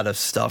lot of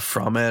stuff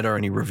from it or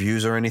any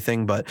reviews or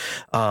anything, but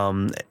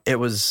it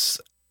was,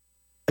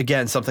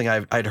 again, something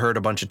I'd heard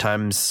a bunch of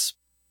times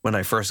when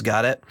I first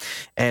got it,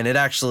 and it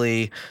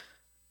actually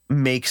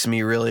makes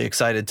me really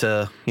excited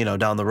to, you know,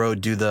 down the road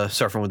do the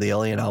Surfing with the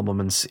Alien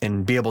album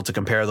and be able to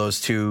compare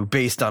those two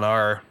based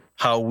on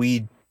how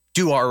we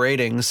do our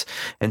ratings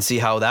and see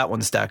how that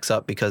one stacks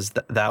up, because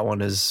that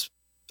one is,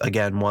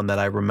 again, one that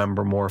I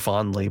remember more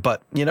fondly.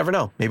 But you never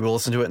know. Maybe we'll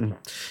listen to it and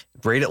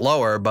rate it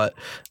lower. But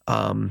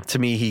to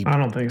me, I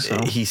don't think so.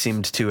 He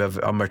seemed to have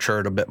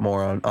matured a bit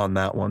more on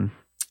that one.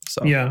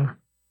 So yeah.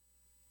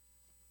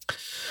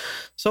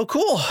 So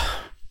cool.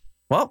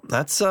 Well,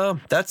 that's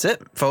it,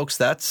 folks.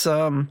 That's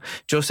Joe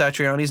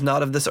Satriani's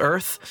Not of This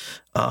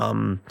Earth.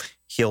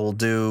 He'll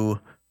do,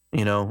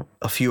 you know,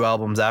 a few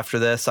albums after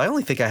this. I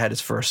only think I had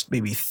his first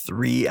maybe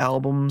 3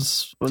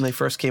 albums when they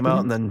first came out,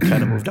 and then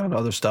kind of moved on to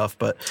other stuff.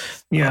 But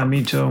yeah,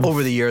 me too.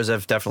 Over the years,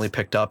 I've definitely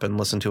picked up and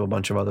listened to a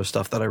bunch of other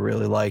stuff that I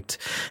really liked.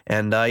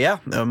 And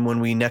when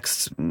we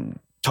next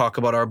talk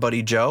about our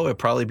buddy Joe, it'll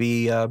probably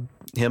be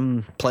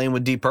him playing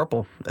with Deep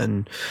Purple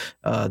and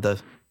the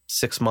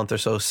 6-month or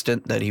so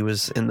stint that he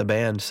was in the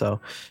band. So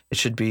it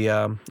should be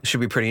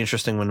pretty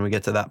interesting when we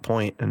get to that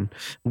point. And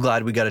I'm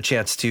glad we got a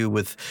chance to,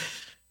 with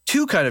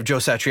 2 kind of Joe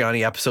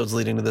Satriani episodes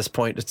leading to this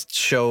point, to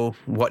show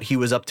what he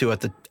was up to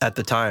at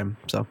the time.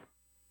 So,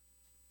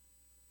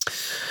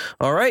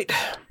 all right.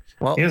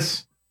 Well,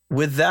 yes.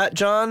 With that,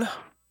 John,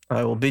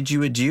 I will bid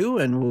you adieu,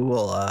 and we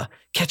will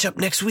catch up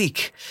next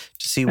week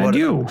to see what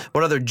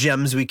other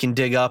gems we can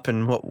dig up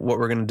and what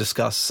we're going to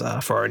discuss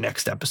for our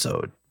next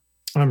episode.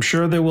 I'm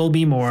sure there will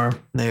be more.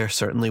 There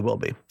certainly will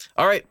be.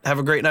 All right. Have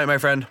a great night, my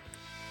friend.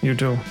 You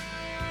too.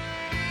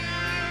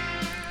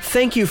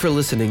 Thank you for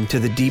listening to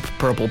the Deep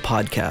Purple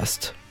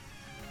podcast.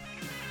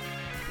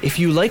 If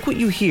you like what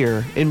you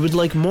hear and would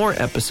like more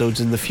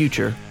episodes in the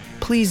future,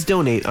 please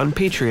donate on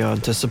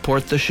Patreon to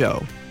support the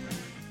show.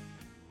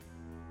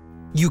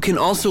 You can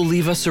also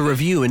leave us a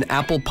review in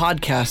Apple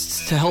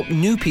Podcasts to help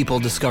new people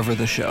discover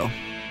the show.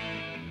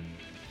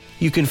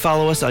 You can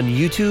follow us on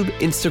YouTube,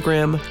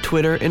 Instagram,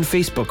 Twitter, and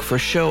Facebook for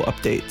show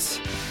updates.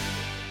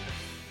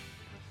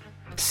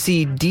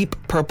 See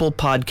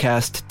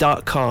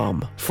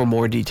deeppurplepodcast.com for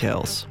more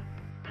details.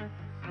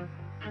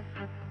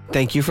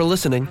 Thank you for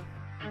listening.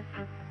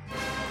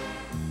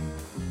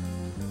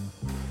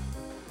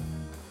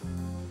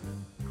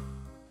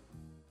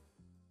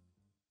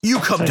 You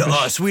come to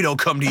us, we don't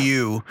come to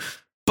you.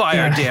 Buy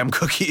our damn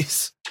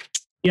cookies.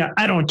 Yeah,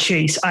 I don't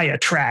chase, I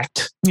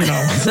attract, you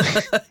know.